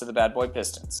they lost to the Bad Boy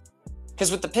Pistons.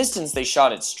 Because with the Pistons, they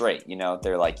shot it straight.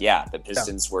 They're like, the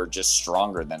Pistons were just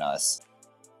stronger than us.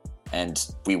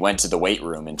 and we went to the weight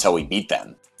room until we beat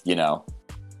them, you know?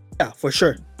 Yeah, for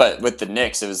sure. But with the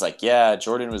Knicks, it was like, yeah,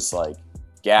 Jordan was like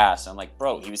gassed. I'm like,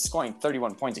 bro, he was scoring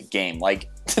 31 points a game. Like,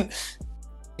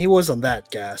 He wasn't that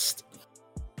gassed.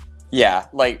 yeah,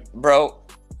 like, bro,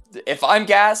 if I'm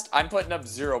gassed, I'm putting up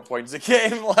 0 points a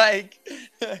game. Like,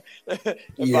 if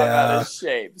I'm out of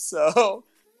shape. So,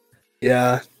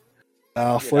 yeah.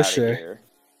 Oh, get for outta sure. here.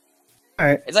 All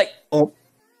right. It's like, Oh,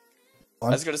 I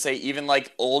was going to say, even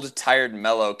like old, tired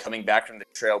Melo coming back from the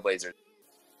Trailblazers,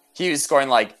 he was scoring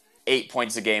like 8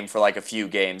 points a game for like a few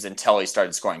games until he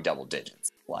started scoring double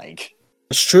digits. Like,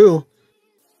 it's true.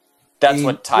 that's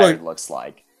what tired looks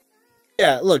like.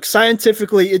 Yeah, look,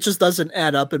 scientifically, it just doesn't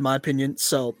add up, in my opinion.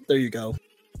 So there you go.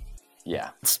 Yeah.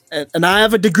 And I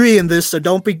have a degree in this, so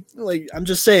don't be like, I'm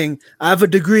just saying, I have a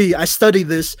degree. I studied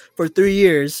this for 3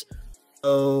 years.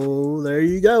 So there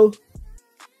you go.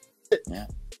 Yeah.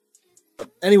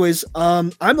 Anyways,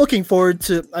 I'm looking forward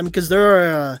to, because there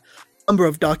are a number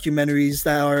of documentaries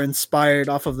that are inspired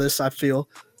off of this, I feel.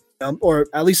 Or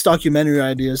at least documentary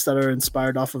ideas that are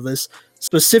inspired off of this.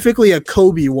 Specifically a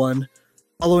Kobe one,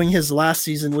 following his last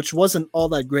season, which wasn't all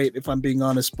that great, if I'm being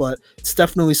honest, but it's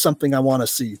definitely something I want to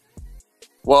see.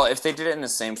 Well, if they did it in the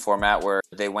same format where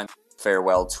they went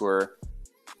farewell tour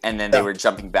and then they were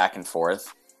jumping back and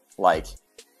forth, like,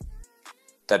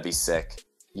 that'd be sick,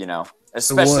 you know?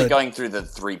 Especially going through the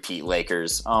three-peat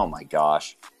Lakers. Oh my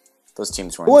gosh. Those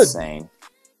teams were insane.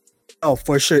 Oh,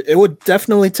 for sure. It would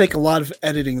definitely take a lot of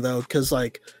editing, though, because,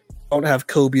 like, don't have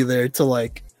Kobe there to,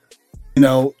 like, you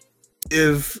know,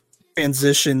 give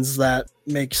transitions that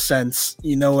make sense.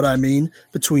 You know what I mean?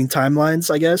 Between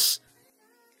timelines, I guess.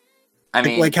 I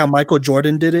mean, like how Michael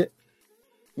Jordan did it.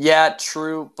 Yeah,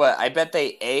 true. But I bet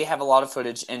they, A, have a lot of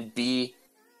footage, and B,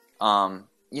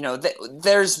 you know,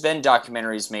 there's been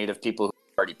documentaries made of people who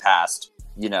already passed,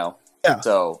 you know. Yeah.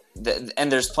 So,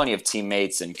 and there's plenty of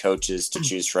teammates and coaches to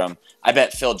choose from. I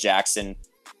bet Phil Jackson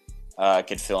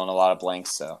could fill in a lot of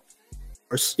blanks. So,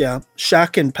 yeah,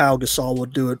 Shaq and Pau Gasol will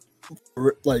do it.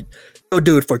 They'll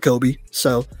do it for Kobe.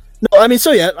 So, no, I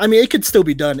mean, it could still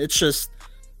be done. It's just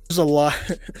there's a lot.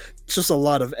 It's just a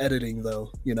lot of editing,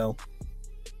 though. You know,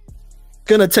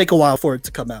 gonna take a while for it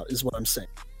to come out, is what I'm saying.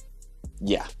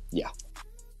 Yeah.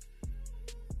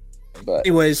 But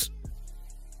anyways.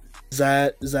 Is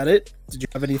that it? Did you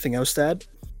have anything else to add?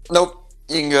 Nope.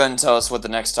 You can go ahead and tell us what the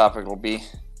next topic will be.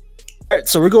 All right,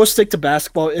 so we're going to stick to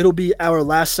basketball. It'll be our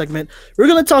last segment. We're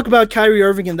going to talk about Kyrie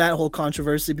Irving and that whole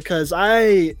controversy because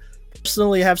I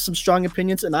personally have some strong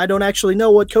opinions, and I don't actually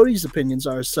know what Cody's opinions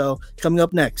are. So coming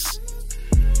up next.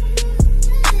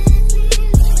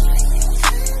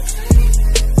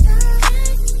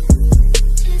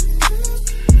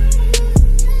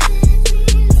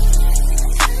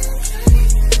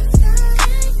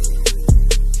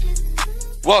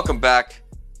 Welcome back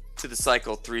to the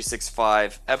Cycle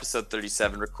 365, episode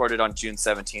 37, recorded on June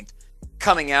 17th.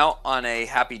 Coming out on a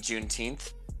happy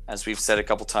Juneteenth, as we've said a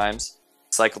couple times.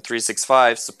 Cycle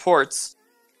 365 supports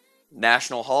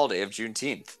national holiday of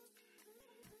Juneteenth.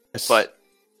 Yes. But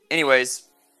anyways,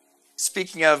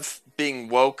 speaking of being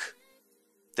woke,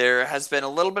 there has been a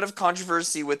little bit of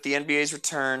controversy with the NBA's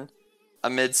return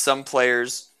amid some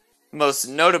players, most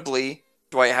notably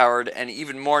Dwight Howard, and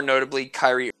even more notably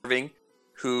Kyrie Irving,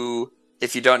 who,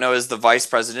 if you don't know, is the vice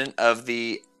president of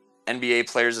the NBA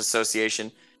Players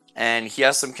Association. And he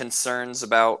has some concerns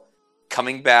about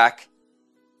coming back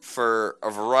for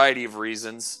a variety of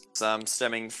reasons, some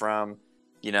stemming from,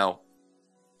 you know,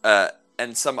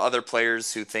 and some other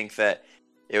players who think that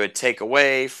it would take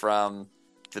away from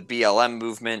the BLM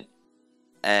movement.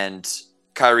 And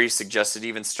Kyrie suggested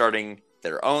even starting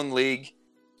their own league.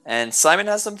 And Simon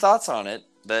has some thoughts on it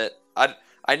that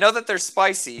I know that they're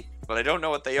spicy, but I don't know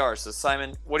what they are. So,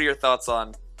 Simon, what are your thoughts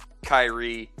on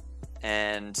Kyrie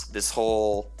and this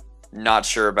whole not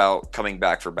sure about coming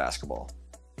back for basketball?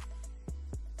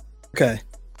 Okay.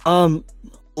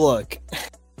 Look.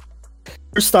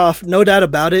 First off, no doubt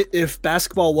about it, if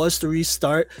basketball was to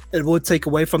restart, it would take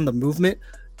away from the movement.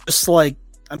 Just like,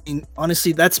 I mean,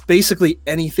 honestly, that's basically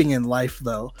anything in life,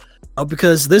 though.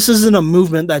 Because this isn't a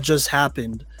movement that just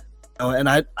happened. And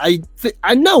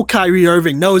I know Kyrie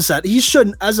Irving knows that. He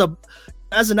shouldn't, as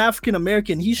an African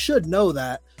American, he should know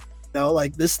that. You know,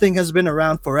 like, this thing has been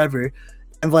around forever,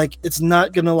 and like it's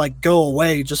not gonna like go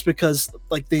away just because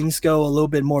like things go a little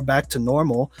bit more back to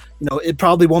normal. You know, it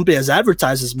probably won't be as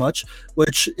advertised as much,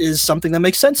 which is something that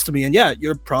makes sense to me. And yeah,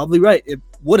 you're probably right. It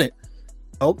wouldn't.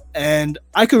 You know? And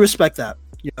I could respect that.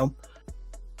 You know,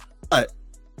 but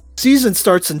season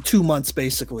starts in 2 months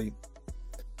basically.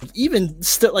 even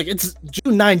still, like, it's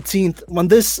June 19th. When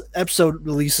this episode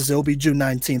releases, it'll be June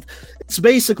 19th. It's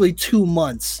basically 2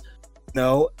 months,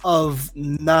 of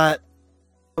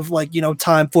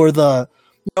time for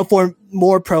for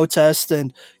more protest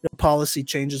and policy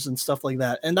changes and stuff like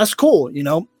that. And that's cool.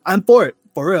 I'm for it,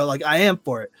 for real. Like, I am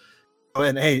for it.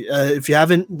 And hey, if you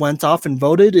haven't went off and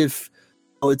voted, if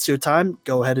it's your time,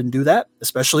 go ahead and do that.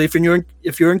 Especially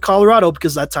if you're in Colorado,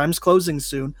 because that time's closing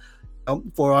soon.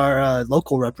 For our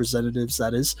local representatives,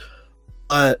 that is.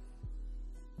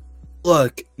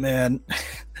 Look, man,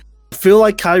 I feel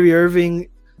like Kyrie Irving.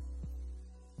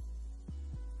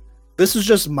 This is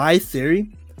just my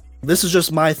theory.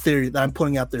 That I'm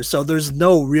putting out there. So there's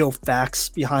no real facts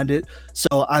behind it.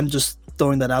 So I'm just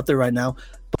throwing that out there right now.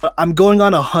 But I'm going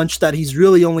on a hunch that he's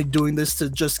really only doing this to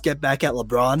just get back at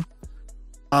LeBron.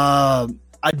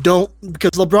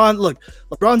 Because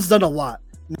LeBron's done a lot.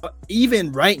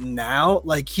 Even right now,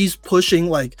 like, he's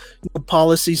pushing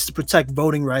policies to protect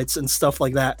voting rights and stuff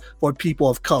like that for people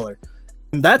of color.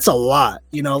 And that's a lot,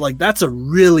 that's a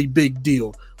really big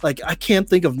deal. Like, I can't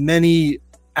think of many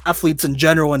athletes in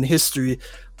general in history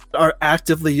are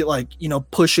actively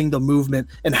pushing the movement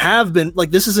and have been.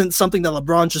 Like, this isn't something that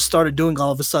LeBron just started doing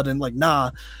all of a sudden.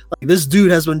 This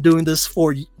dude has been doing this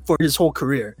for his whole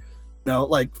career.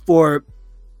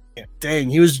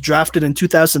 He was drafted in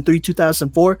 2003,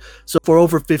 2004, so for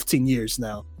over 15 years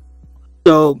now.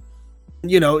 So,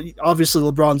 obviously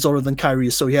LeBron's older than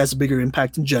Kyrie, so he has a bigger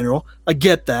impact in general. I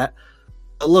get that.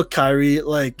 But look, Kyrie,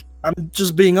 I'm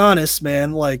just being honest,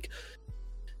 man.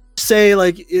 Say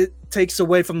it takes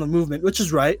away from the movement, which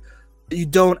is right. But you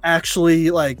don't actually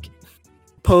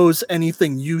pose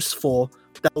anything useful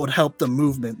that would help the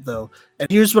movement, though.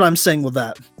 And here's what I'm saying with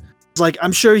that.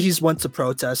 I'm sure he's went to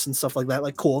protests and stuff like that.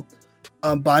 Cool.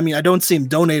 But I mean, I don't see him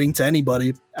donating to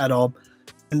anybody at all.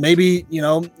 And maybe,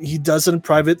 he does it in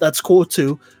private. That's cool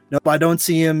too. But I don't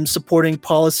see him supporting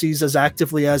policies as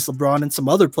actively as LeBron and some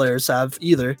other players have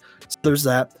either. So there's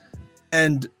that.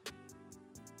 And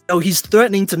he's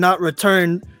threatening to not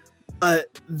return,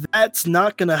 but that's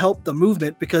not going to help the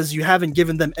movement because you haven't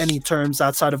given them any terms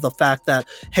outside of the fact that,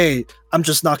 hey, I'm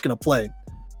just not going to play.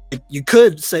 You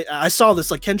could say, I saw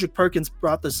this, Kendrick Perkins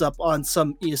brought this up on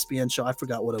some ESPN show. I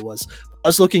forgot what it was. I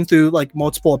was looking through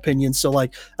multiple opinions so I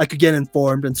could get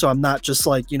informed. And so I'm not just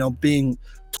being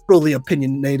totally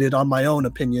opinionated on my own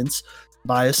opinions,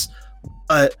 bias.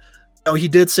 But he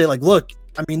did say look,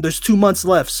 I mean, there's 2 months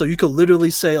left. So you could literally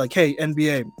say hey,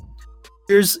 NBA,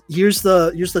 here's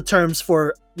the terms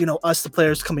for, us, the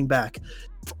players coming back.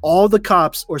 If all the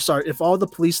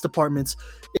police departments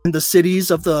in the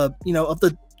cities of the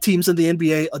teams in the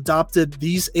NBA adopted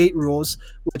these 8 rules,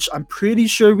 which I'm pretty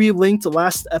sure we linked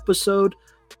last episode. Do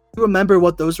you remember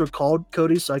what those were called,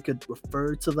 Cody, so I could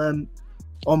refer to them?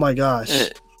 Oh my gosh.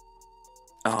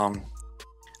 I'd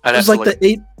have to the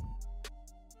 8.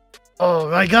 Oh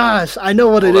my gosh, I know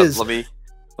what it is. Let me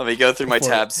go through my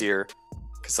tabs here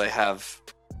because I have.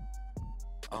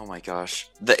 Oh my gosh,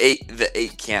 the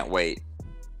eight can't wait.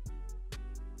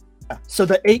 So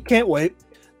the 8 can't wait.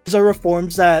 These are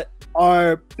reforms that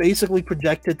are basically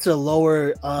projected to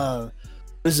lower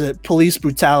police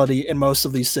brutality in most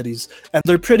of these cities, and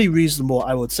they're pretty reasonable,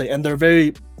 I would say, and they're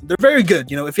very good.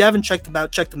 If you haven't checked them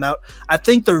out, check them out. I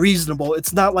think they're reasonable.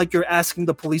 It's not like you're asking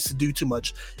the police to do too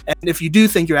much, and if you do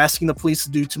think you're asking the police to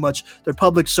do too much, they're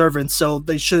public servants, so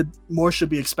more should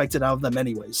be expected out of them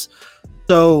anyways.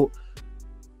 So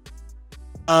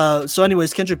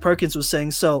anyways, Kendrick Perkins was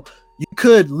saying, so you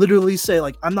could literally say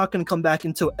I'm not going to come back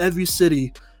until every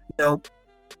city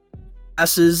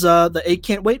passes the 8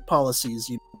 can't wait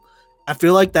policies. I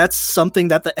feel like that's something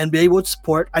that the NBA would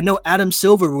support. I know Adam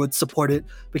Silver would support it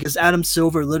because Adam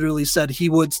Silver literally said he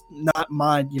would not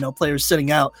mind, players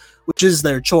sitting out, which is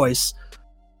their choice.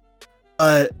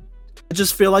 I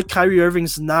just feel like Kyrie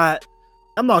Irving's not.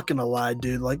 I'm not gonna lie,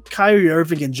 dude. Kyrie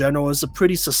Irving in general is a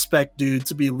pretty suspect dude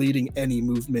to be leading any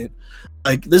movement.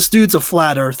 This dude's a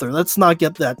flat earther. Let's not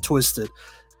get that twisted.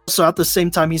 So at the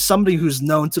same time, he's somebody who's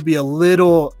known to be a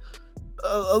little,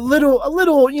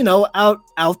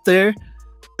 out there.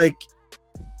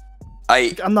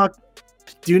 I'm not.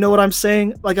 Do you know what I'm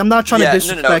saying? I'm not trying to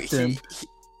disrespect him.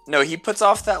 He puts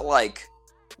off that woke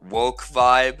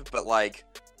vibe, but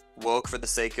woke for the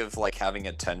sake of having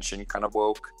attention, kind of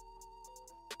woke.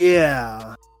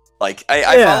 Yeah.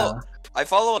 I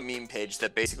follow a meme page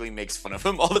that basically makes fun of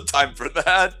him all the time for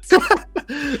that.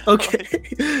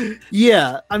 Okay.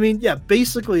 Yeah. I mean, yeah,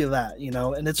 basically that,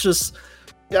 and it's just,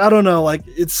 I don't know,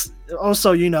 it's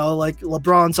also,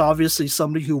 LeBron's obviously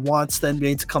somebody who wants the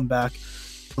NBA to come back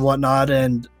and whatnot.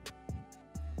 And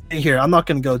here, I'm not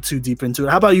going to go too deep into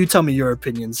it. How about you tell me your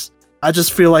opinions? I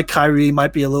just feel like Kyrie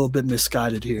might be a little bit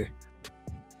misguided here.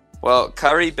 Well,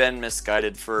 Kyrie been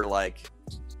misguided for like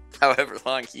however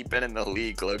long he been in the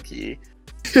league, low key.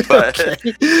 But,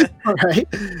 all right.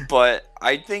 But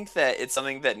I think that it's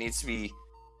something that needs to be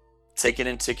taken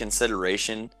into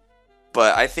consideration.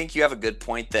 But I think you have a good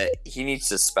point that he needs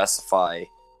to specify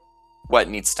what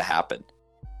needs to happen.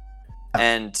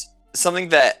 And something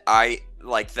that I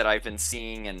like that I've been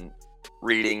seeing and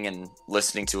reading and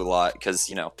listening to a lot, because,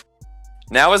 you know,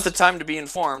 now is the time to be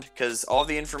informed, because all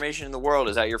the information in the world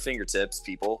is at your fingertips,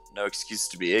 people. No excuse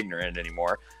to be ignorant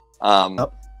anymore.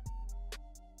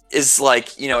 Is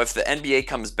like, you know, if the NBA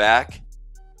comes back,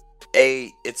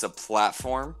 A, it's a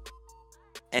platform,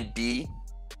 and B,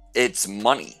 it's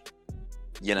money.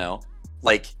 You know?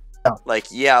 Like,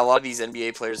 yeah, a lot of these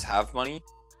NBA players have money,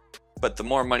 but the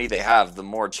more money they have, the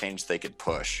more change they could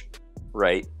push,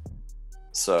 right?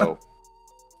 So,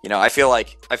 you know, I feel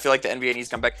like the NBA needs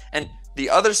to come back, and the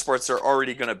other sports are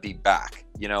already going to be back.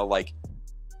 You know, like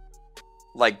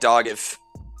dog, if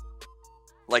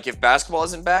basketball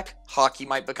isn't back, hockey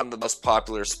might become the most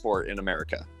popular sport in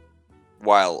America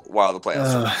while the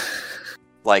playoffs are back.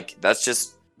 Like, that's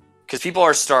just because people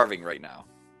are starving right now,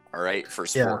 all right, for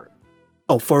sport. Yeah.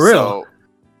 Oh, for real?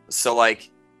 So like,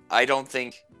 I don't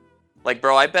think, like,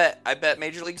 bro, I bet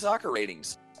Major League Soccer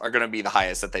ratings are going to be the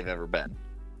highest that they've ever been.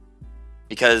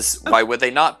 Because why would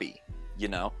they not be, you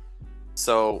know?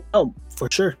 So... Oh, for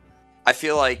sure. I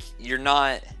feel like you're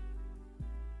not...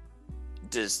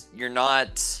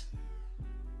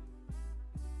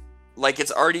 Like,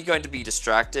 it's already going to be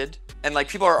distracted. And, like,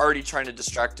 people are already trying to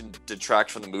distract and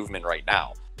detract from the movement right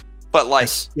now. But, like,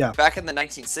 back in the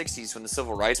 1960s when the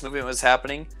Civil Rights Movement was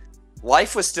happening,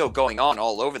 life was still going on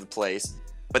all over the place.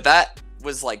 But that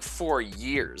was, like, 4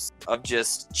 years of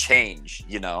just change,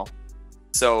 you know?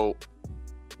 So...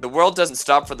 the world doesn't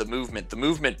stop for the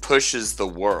movement pushes the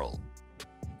world,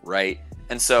 right?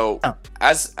 And so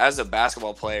as a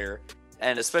basketball player,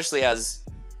 and especially as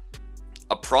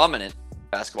a prominent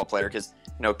basketball player, because,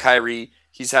 you know, Kyrie,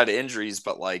 he's had injuries,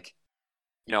 but, like,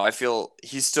 you know, I feel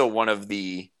he's still one of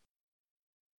the,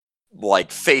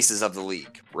 like, faces of the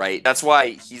league, right? That's why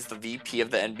he's the VP of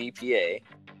the NBPA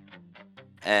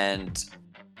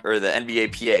or the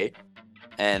NBAPA,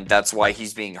 and that's why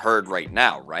he's being heard right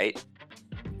now, right?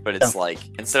 But it's like,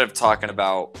 instead of talking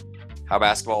about how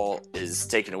basketball is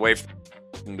taken away from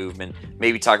the movement,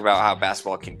 maybe talk about how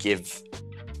basketball can give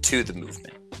to the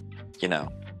movement, you know?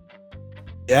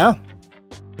 Yeah.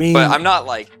 I mean, but I'm not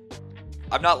like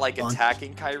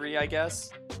attacking Kyrie, I guess.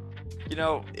 You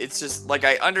know, it's just like,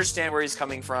 I understand where he's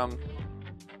coming from,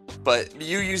 but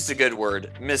you used a good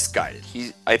word, misguided.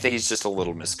 I think he's just a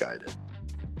little misguided.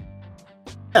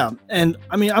 Yeah, and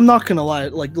I mean, I'm not gonna lie,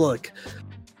 like, look,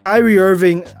 Kyrie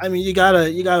Irving, I mean, you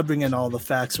gotta bring in all the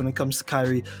facts when it comes to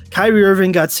Kyrie. Kyrie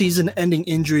Irving got season-ending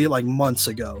injury like months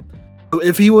ago.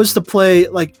 If he was to play,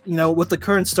 like, you know, with the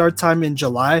current start time in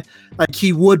July, like,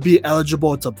 he would be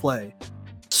eligible to play.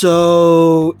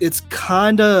 So it's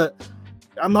kind of,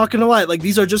 I'm not gonna lie, like,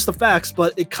 these are just the facts,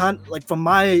 but it like, from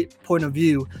my point of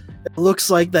view, it looks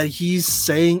like that he's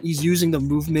using the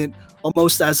movement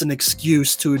almost as an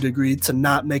excuse to a degree to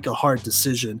not make a hard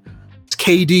decision.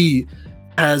 KD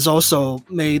has also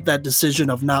made that decision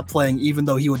of not playing, even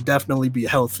though he would definitely be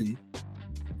healthy.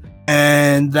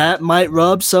 And that might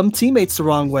rub some teammates the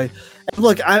wrong way. And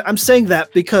look, I'm saying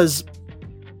that because,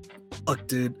 look,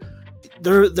 dude,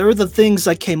 there are the things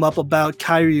that came up about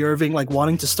Kyrie Irving, like,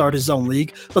 wanting to start his own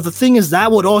league. But the thing is,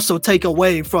 that would also take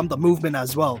away from the movement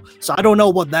as well. So I don't know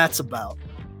what that's about.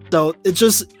 So it's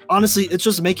just, honestly, it's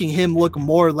just making him look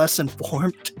more or less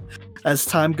informed as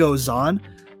time goes on,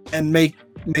 and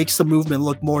makes the movement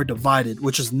look more divided,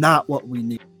 which is not what we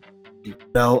need, you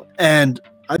know? And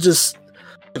I just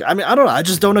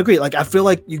don't agree. Like, I feel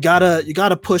like you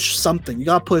gotta push something. You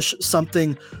gotta push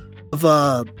something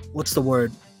of what's the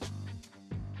word?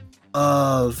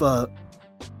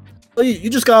 You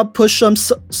just gotta push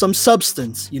some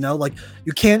substance, you know? Like,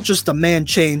 you can't just demand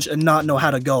change and not know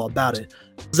how to go about it.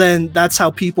 Then that's how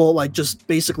people, like, just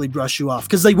basically brush you off,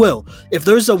 because they will. If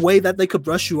there's a way that they could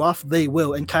brush you off, they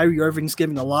will. And Kyrie Irving's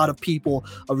giving a lot of people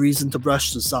a reason to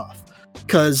brush this off,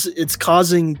 because it's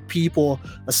causing people,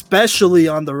 especially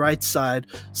on the right side,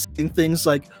 saying things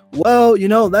like, well, you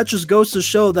know, that just goes to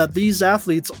show that these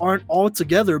athletes aren't all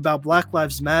together about Black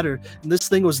Lives Matter, and this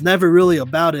thing was never really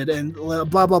about it, and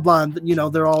blah, blah, blah, and, you know,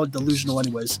 they're all delusional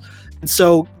anyways. And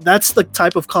so that's the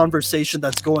type of conversation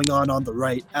that's going on the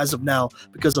right as of now,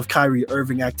 because of Kyrie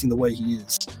Irving acting the way he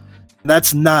is.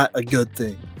 That's not a good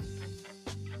thing.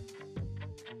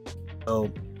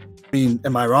 So, I mean,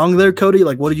 am I wrong there, Cody?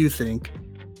 Like, what do you think?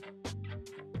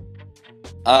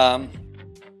 I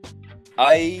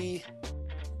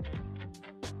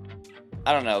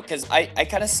don't know, because I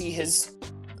kind of see his,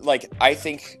 like, I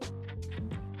think,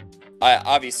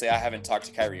 obviously I haven't talked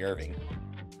to Kyrie Irving,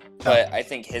 but I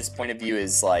think his point of view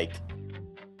is, like,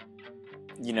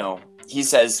 you know, he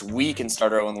says we can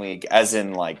start our own league, as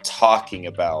in, like, talking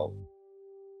about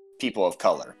people of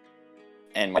color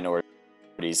and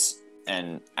minorities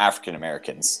and African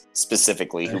Americans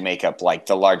specifically, who make up, like,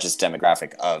 the largest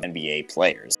demographic of NBA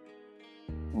players.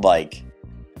 Like,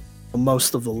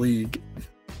 Most of the league.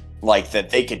 Like, that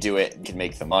they could do it and could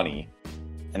make the money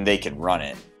and they could run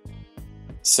it.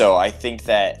 So I think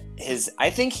that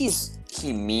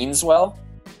he means well.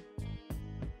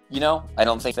 You know, I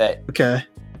don't think that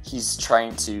he's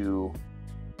trying to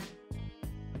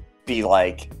be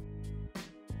like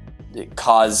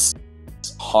cause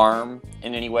harm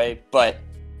in any way, but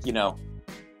you know,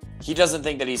 he doesn't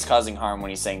think that he's causing harm when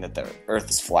he's saying that the earth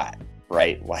is flat,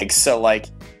 right? Like, so, like,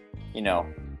 you know,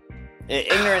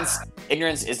 ignorance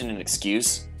isn't an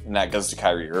excuse, and that goes to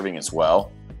Kyrie Irving as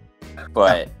well.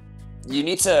 But you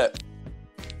need to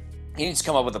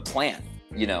come up with a plan,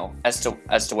 you know, as to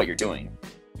what you're doing.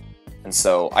 And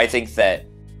so I think that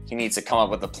he needs to come up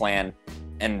with a plan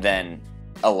and then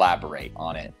elaborate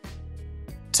on it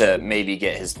to maybe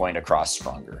get his point across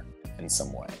stronger in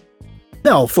some way.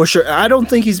 No, for sure. I don't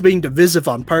think he's being divisive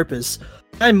on purpose.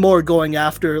 I'm more going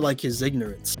after, like, his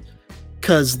ignorance,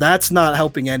 because that's not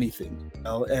helping anything, you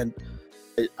know? And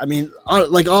I mean,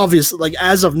 like, obviously, like,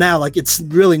 as of now, like, it's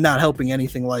really not helping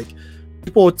anything. Like,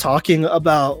 people talking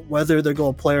about whether they're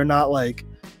going to play or not. Like,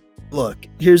 look,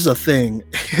 here's the thing.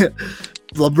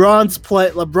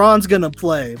 LeBron's going to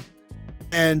play.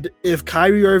 And if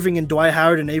Kyrie Irving and Dwight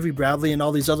Howard and Avery Bradley and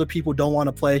all these other people don't want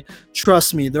to play,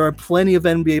 trust me, there are plenty of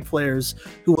NBA players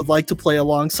who would like to play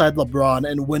alongside LeBron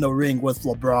and win a ring with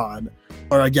LeBron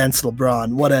or against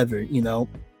LeBron, whatever, you know?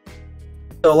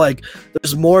 So, like,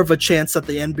 there's more of a chance that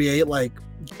the NBA, like,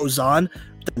 goes on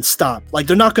than stop. Like,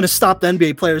 they're not going to stop the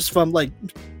NBA players from, like,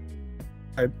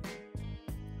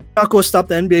 not going to stop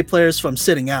the NBA players from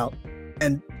sitting out.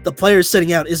 And the players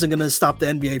sitting out isn't going to stop the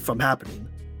NBA from happening.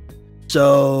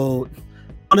 So,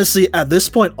 honestly, at this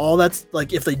point, all that's,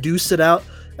 like, if they do sit out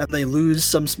and they lose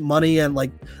some money and,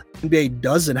 like, NBA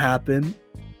doesn't happen,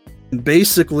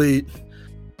 basically,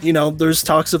 you know, there's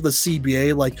talks of the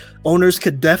CBA, like, owners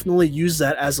could definitely use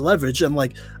that as leverage. And,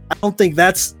 like, I don't think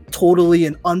that's totally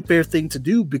an unfair thing to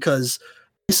do, because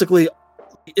basically,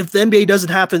 if the NBA doesn't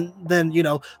happen, then, you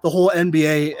know, the whole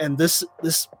NBA, and this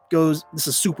is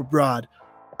super broad,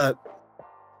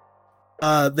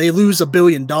 they lose $1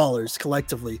 billion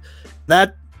collectively.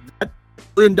 That $1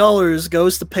 billion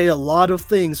goes to pay a lot of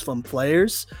things, from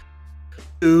players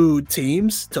to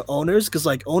teams to owners, because,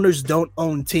 like, owners don't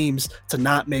own teams to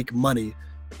not make money.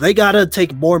 They gotta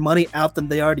take more money out than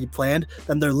they already planned,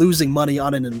 then they're losing money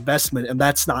on an investment, and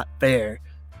that's not fair.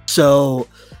 So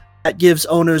that gives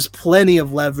owners plenty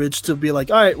of leverage to be like,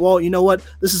 all right, well, you know what?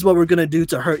 This is what we're gonna do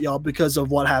to hurt y'all because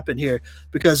of what happened here.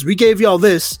 Because we gave y'all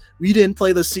this, we didn't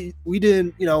play we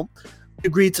didn't, you know,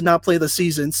 agreed to not play the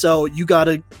season, so you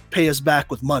gotta pay us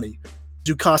back with money.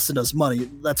 You costing us money.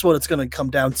 That's what it's gonna come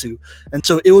down to. And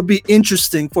so it would be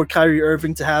interesting for Kyrie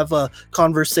Irving to have a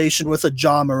conversation with a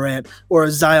Ja Morant or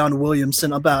a Zion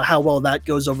Williamson about how well that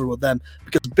goes over with them.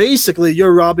 Because basically,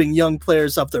 you're robbing young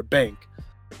players of their bank.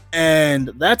 And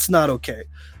that's not okay,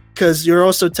 because you're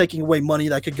also taking away money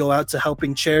that could go out to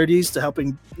helping charities, to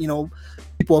helping, you know,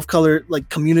 people of color, like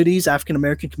communities, African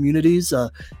American communities,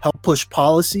 help push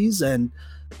policies. And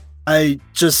I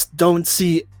just don't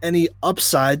see any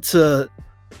upside to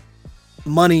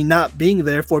money not being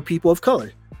there for people of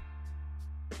color.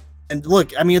 And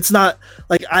look, I mean, it's not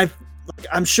like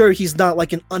I'm sure he's not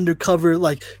like an undercover,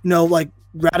 like, you know, like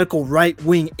radical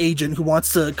right-wing agent who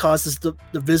wants to cause this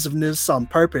divisiveness on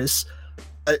purpose.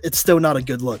 It's still not a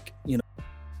good look, you know.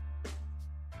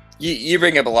 You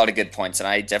bring up a lot of good points, and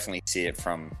I definitely see it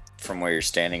from where you're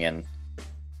standing. And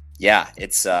yeah,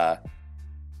 it's not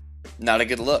a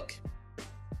good look.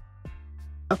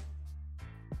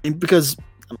 Because,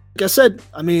 like I said,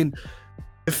 I mean,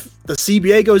 if the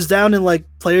CBA goes down and, like,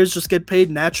 players just get paid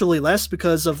naturally less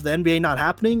because of the NBA not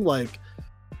happening, like,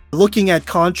 looking at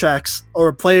contracts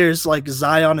or players like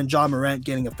Zion and Ja Morant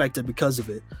getting affected because of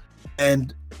it.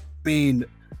 And I mean,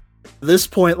 at this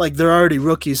point, like, they're already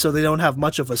rookies, so they don't have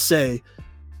much of a say.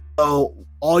 So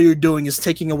all you're doing is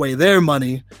taking away their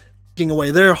money, taking away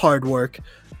their hard work,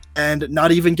 and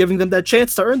not even giving them that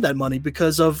chance to earn that money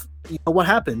because of, you know, what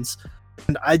happens.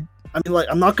 And I mean, like,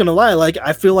 I'm not gonna lie, like,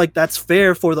 I feel like that's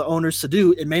fair for the owners to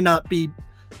do. It may not be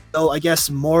I guess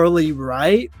morally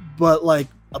right, but like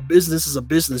a business is a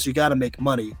business. You got to make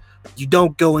money. You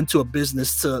don't go into a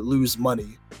business to lose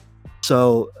money.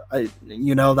 So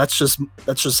that's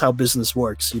just how business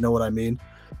works. You know what I mean?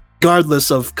 Regardless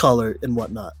of color and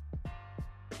whatnot.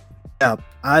 Yeah,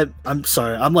 I'm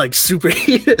sorry. I'm like super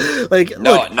like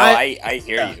I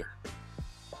hear you.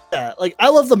 Yeah, like I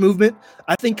love the movement.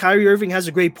 I think Kyrie Irving has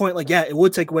a great point. Like, yeah, it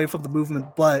would take away from the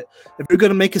movement, but if you're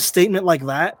gonna make a statement like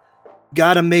that,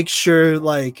 gotta make sure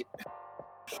like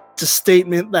it's a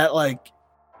statement that like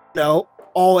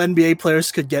all NBA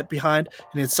players could get behind,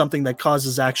 and it's something that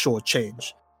causes actual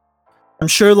change. I'm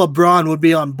sure LeBron would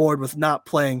be on board with not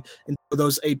playing until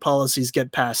those 8 policies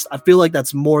get passed. I feel like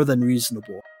that's more than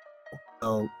reasonable.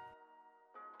 So,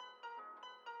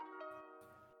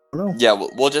 I don't know. Yeah,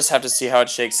 we'll just have to see how it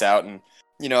shakes out. And,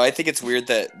 I think it's weird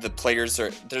that the players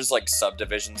there's like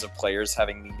subdivisions of players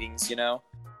having meetings,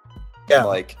 Yeah.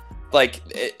 Like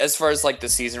as far as like the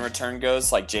season return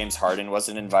goes, like James Harden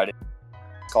wasn't invited to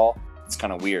the call. It's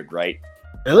kind of weird, right?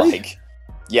 Really? Like,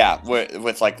 yeah,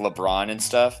 with like LeBron and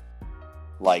stuff.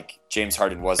 Like James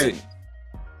Harden wasn't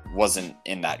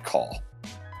in that call.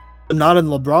 Not in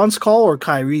LeBron's call or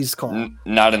Kyrie's call?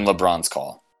 Not in LeBron's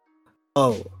call.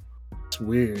 Oh, it's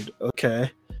weird.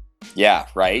 Okay. Yeah,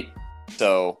 right?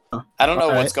 So, I don't know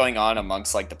All what's right. going on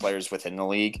amongst like the players within the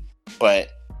league, but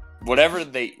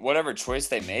whatever choice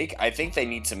they make, I think they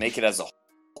need to make it as a whole.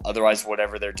 Otherwise,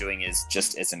 whatever they're doing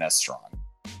isn't as strong.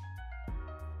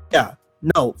 Yeah.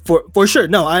 No, for sure.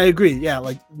 No, I agree. Yeah,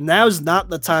 like now's not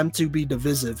the time to be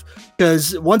divisive,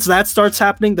 because once that starts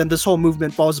happening, then this whole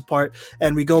movement falls apart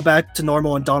and we go back to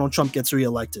normal and Donald Trump gets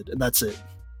reelected, and that's it.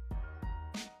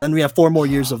 And we have 4 more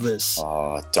years of this.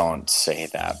 Oh, don't say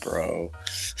that, bro.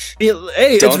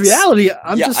 Hey, it's reality.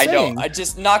 I'm just saying. I know. I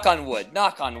just knock on wood.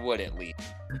 Knock on wood at least.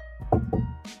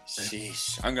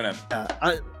 Sheesh. I'm gonna.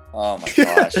 Oh my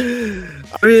gosh.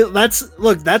 I mean,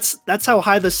 that's how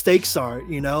high the stakes are,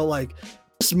 like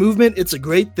this movement, it's a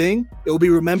great thing. It will be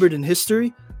remembered in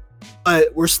history,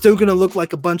 but we're still going to look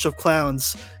like a bunch of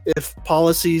clowns if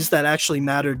policies that actually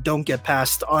matter don't get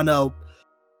passed on a,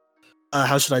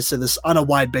 how should I say this, on a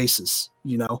wide basis.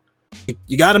 You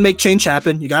got to make change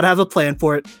happen. You got to have a plan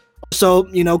for it. So,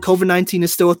 COVID-19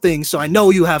 is still a thing. So I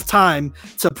know you have time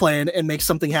to plan and make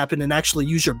something happen and actually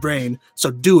use your brain.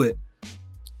 So do it.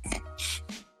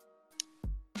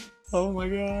 Oh my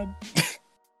god.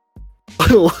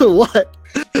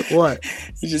 What?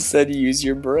 You just said use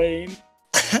your brain.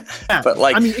 Yeah, But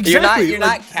like, I mean, exactly. You're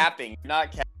not capping. You're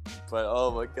not capping. But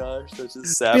oh my gosh, that's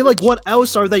just savage. I mean, like, what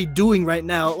else are they doing right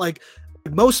now? Like,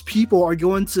 most people are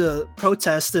going to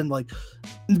protest, and like,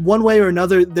 in one way or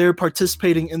another, they're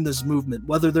participating in this movement,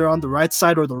 whether they're on the right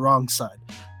side or the wrong side.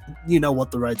 You know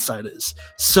what the right side is.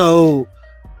 So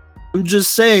I'm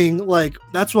just saying, like,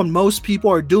 that's what most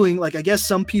people are doing. Like, I guess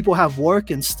some people have work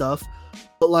and stuff,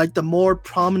 but like the more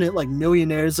prominent, like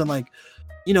millionaires and like,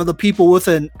 the people with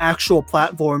an actual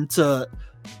platform to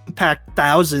impact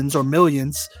thousands or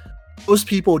millions, those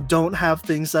people don't have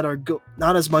things that are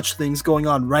not as much things going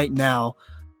on right now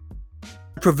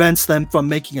that prevents them from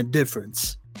making a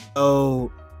difference.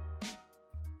 So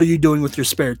what are you doing with your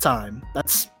spare time?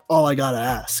 That's all I gotta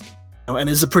ask. And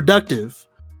is it productive?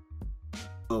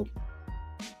 So,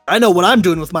 I know what I'm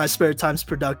doing with my spare time is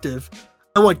productive.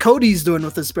 And what Cody's doing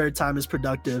with his spare time is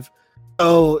productive.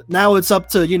 So now it's up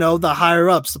to, the higher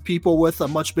ups, the people with a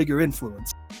much bigger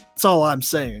influence. That's all I'm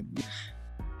saying.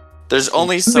 There's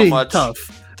only so Being much. Tough.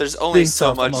 There's only so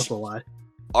Tough, I'm much. not gonna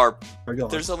lie.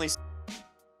 There's only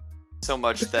so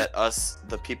much that us,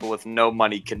 the people with no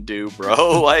money, can do,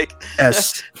 bro. Like,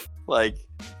 Yes. like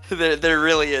there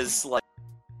really is like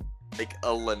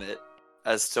a limit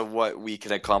as to what we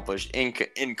can accomplish in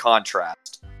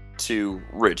contrast to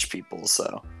rich people.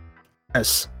 So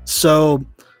Yes. So,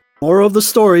 moral of the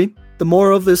story, the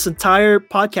moral of this entire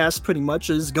podcast pretty much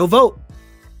is go vote.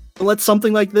 Don't let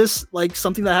something like this, like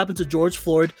something that happened to George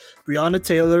Floyd, Breonna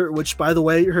Taylor, which by the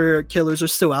way, her killers are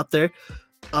still out there.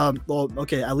 Well,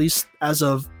 okay, at least as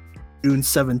of June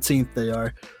 17th they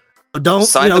are. But don't,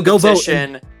 sign the go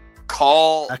petition, vote.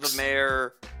 call the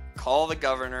mayor, call the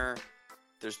governor.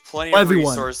 There's plenty of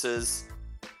resources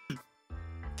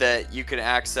that you can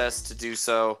access to do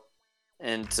so.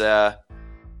 And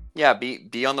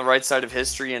be on the right side of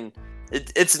history. And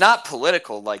it's not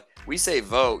political. Like, we say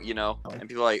vote, and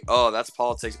people are like, oh, that's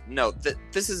politics. No,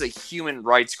 this is a human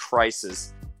rights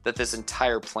crisis that this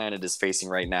entire planet is facing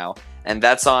right now. And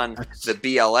that's on the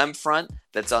BLM front.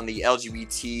 That's on the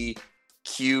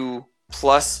LGBTQ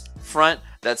plus front.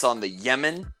 That's on the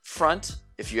Yemen front.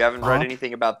 If you haven't read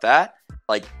anything about that,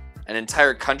 like, an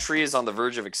entire country is on the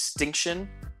verge of extinction.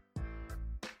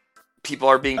 people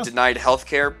are being denied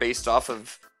healthcare based off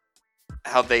of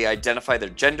how they identify their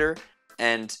gender,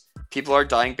 and people are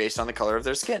dying based on the color of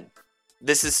their skin.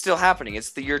 This is still happening.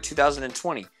 It's the year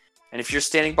 2020. And if you're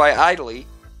standing by idly,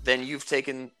 then you've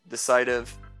taken the side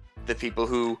of the people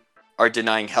who are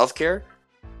denying healthcare,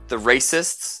 the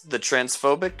racists, the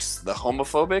transphobics, the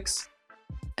homophobics,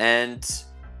 and,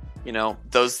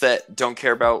 those that don't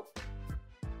care about,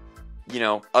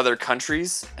 other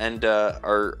countries and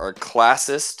are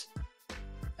classist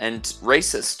and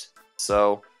racist.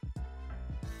 So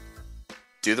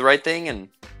do the right thing, and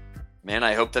man,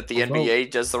 I hope that the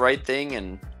NBA does the right thing,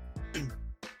 and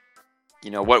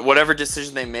whatever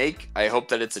decision they make, I hope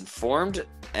that it's informed,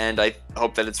 and I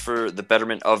hope that it's for the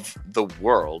betterment of the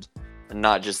world and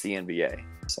not just the NBA.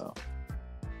 So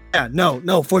yeah,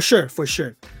 no, for sure.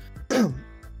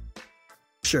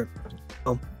 Sure.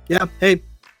 Yeah, hey,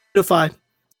 notify.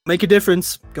 Make a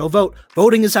difference. Go vote.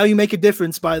 Voting is how you make a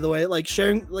difference, by the way.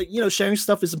 Sharing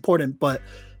stuff is important, but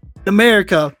in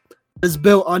America is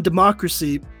built on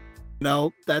democracy.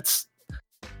 That's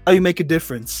how you make a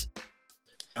difference.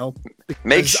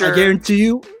 Make sure. I guarantee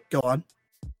you. Go on.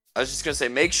 I was just gonna say,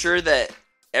 make sure that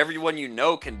everyone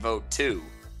can vote too.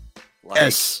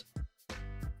 Yes.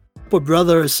 Put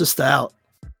brother or sister out.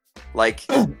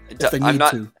 I'm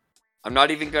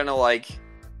not even gonna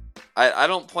I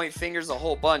don't point fingers a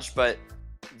whole bunch, but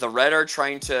the Red are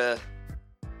trying to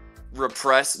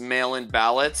repress mail-in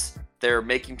ballots. They're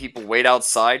making people wait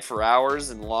outside for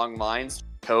hours in long lines.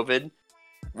 COVID,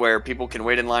 where people can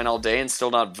wait in line all day and still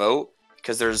not vote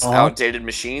because there's outdated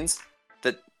machines.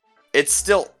 That it's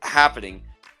still happening.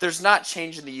 There's not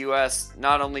change in the U.S.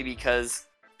 not only because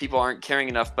people aren't caring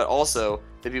enough, but also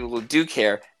the people who do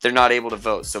care, they're not able to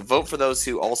vote. So vote for those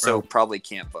who also probably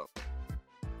can't vote.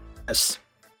 Yes.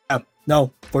 Yeah.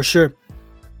 No, for sure.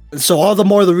 So all the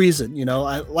more the reason,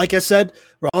 like I said,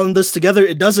 we're all in this together.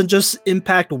 It doesn't just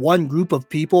impact one group of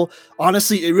people.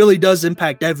 Honestly, it really does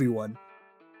impact everyone.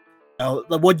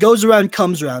 What goes around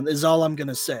comes around is all I'm going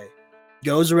to say.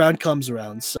 Goes around comes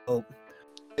around. So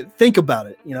think about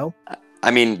it, I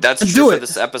mean, that's true for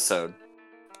this episode.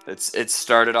 It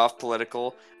started off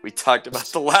political. We talked about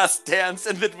The Last Dance,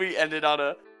 and then we ended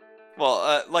on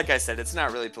like I said, it's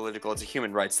not really political. It's a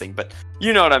human rights thing, but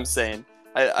you know what I'm saying.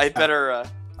 Our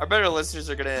better listeners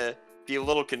are gonna be a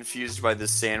little confused by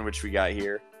this sandwich we got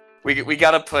here. We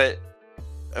gotta put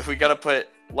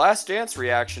Last Dance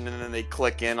reaction, and then they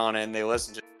click in on it and they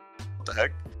listen to what the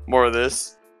heck, more of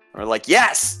this. Or like,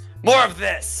 yes, more of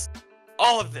this,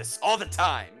 all the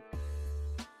time.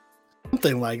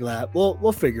 Something like that.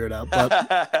 We'll figure it out.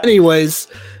 But anyways,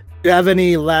 do you have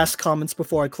any last comments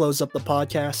before I close up the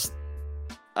podcast?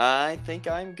 I think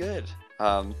I'm good.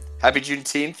 Happy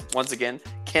Juneteenth once again.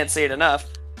 Can't say it enough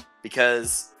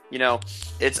because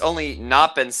it's only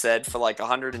not been said for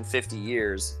 150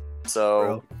 years.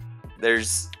 So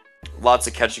there's lots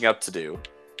of catching up to do,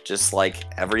 just like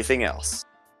everything else.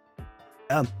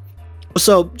 Yeah.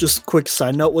 So just quick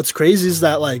side note, what's crazy is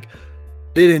that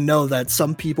didn't know that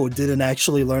some people didn't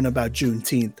actually learn about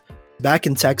Juneteenth. Back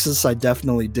in Texas, I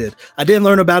definitely did. I didn't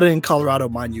learn about it in Colorado,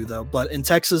 mind you, though. But in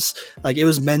Texas, it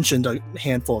was mentioned a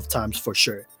handful of times for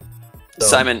sure. So.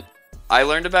 Simon, I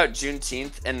learned about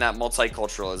Juneteenth in that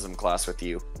multiculturalism class with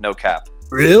you. No cap.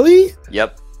 Really?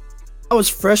 Yep. That was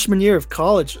freshman year of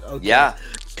college. Okay. Yeah.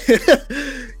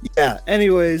 Yeah.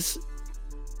 Anyways,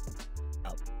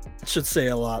 should say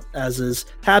a lot, as is.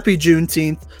 Happy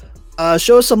Juneteenth.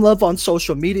 Show us some love on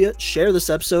social media. Share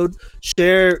this episode.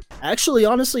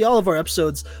 Honestly, all of our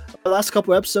episodes. The last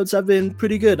couple episodes have been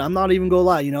pretty good. I'm not even gonna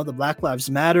lie. The Black Lives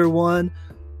Matter one,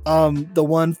 the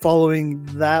one following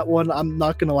that one, I'm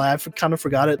not gonna lie, I kind of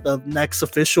forgot it. The next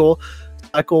official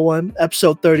cycle one,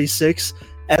 episode 36,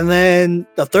 and then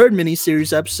the third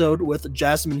mini-series episode with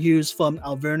Jasmine Hughes from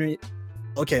Alvernia.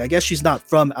 Okay, I guess she's not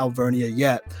from Alvernia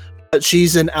yet, but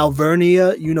she's an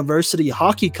Alvernia University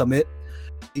hockey commit.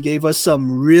 He gave us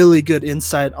some really good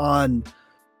insight on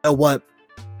what,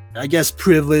 I guess,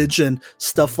 privilege and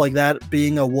stuff like that,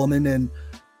 being a woman and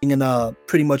being in a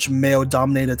pretty much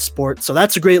male-dominated sport. So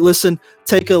that's a great listen.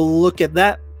 Take a look at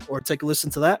that, or take a listen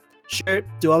to that. Share it,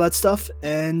 do all that stuff,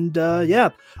 and yeah.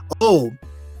 Oh,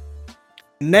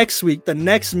 next week, the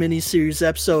next mini-series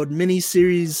episode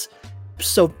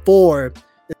 4,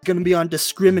 is going to be on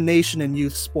discrimination in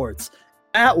youth sports.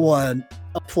 That one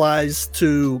applies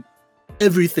to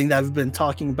everything that I've been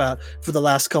talking about for the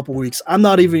last couple weeks. I'm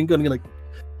not even going to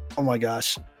oh my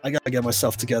gosh, I gotta get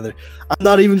myself together. I'm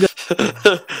not even gonna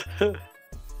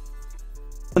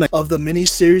of the mini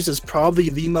series is probably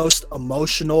the most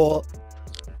emotional,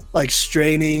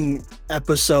 straining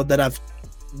episode that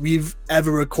we've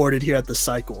ever recorded here at the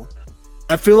cycle.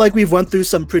 I feel like we've went through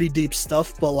some pretty deep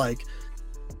stuff, but like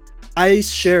I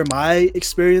share my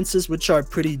experiences, which are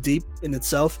pretty deep in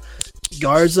itself.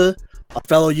 Garza, a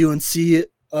fellow UNC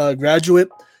graduate,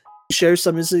 shares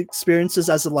some of his experiences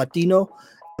as a Latino.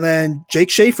 And then Jake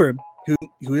Schaefer,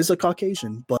 who is a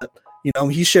Caucasian, but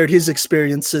he shared his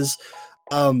experiences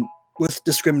with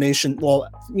discrimination. Well,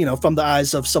 from the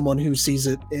eyes of someone who sees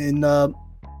it in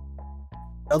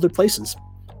other places.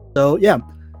 So yeah,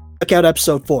 check out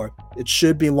episode 4. It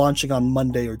should be launching on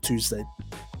Monday or Tuesday.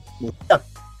 Yeah.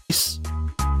 Peace.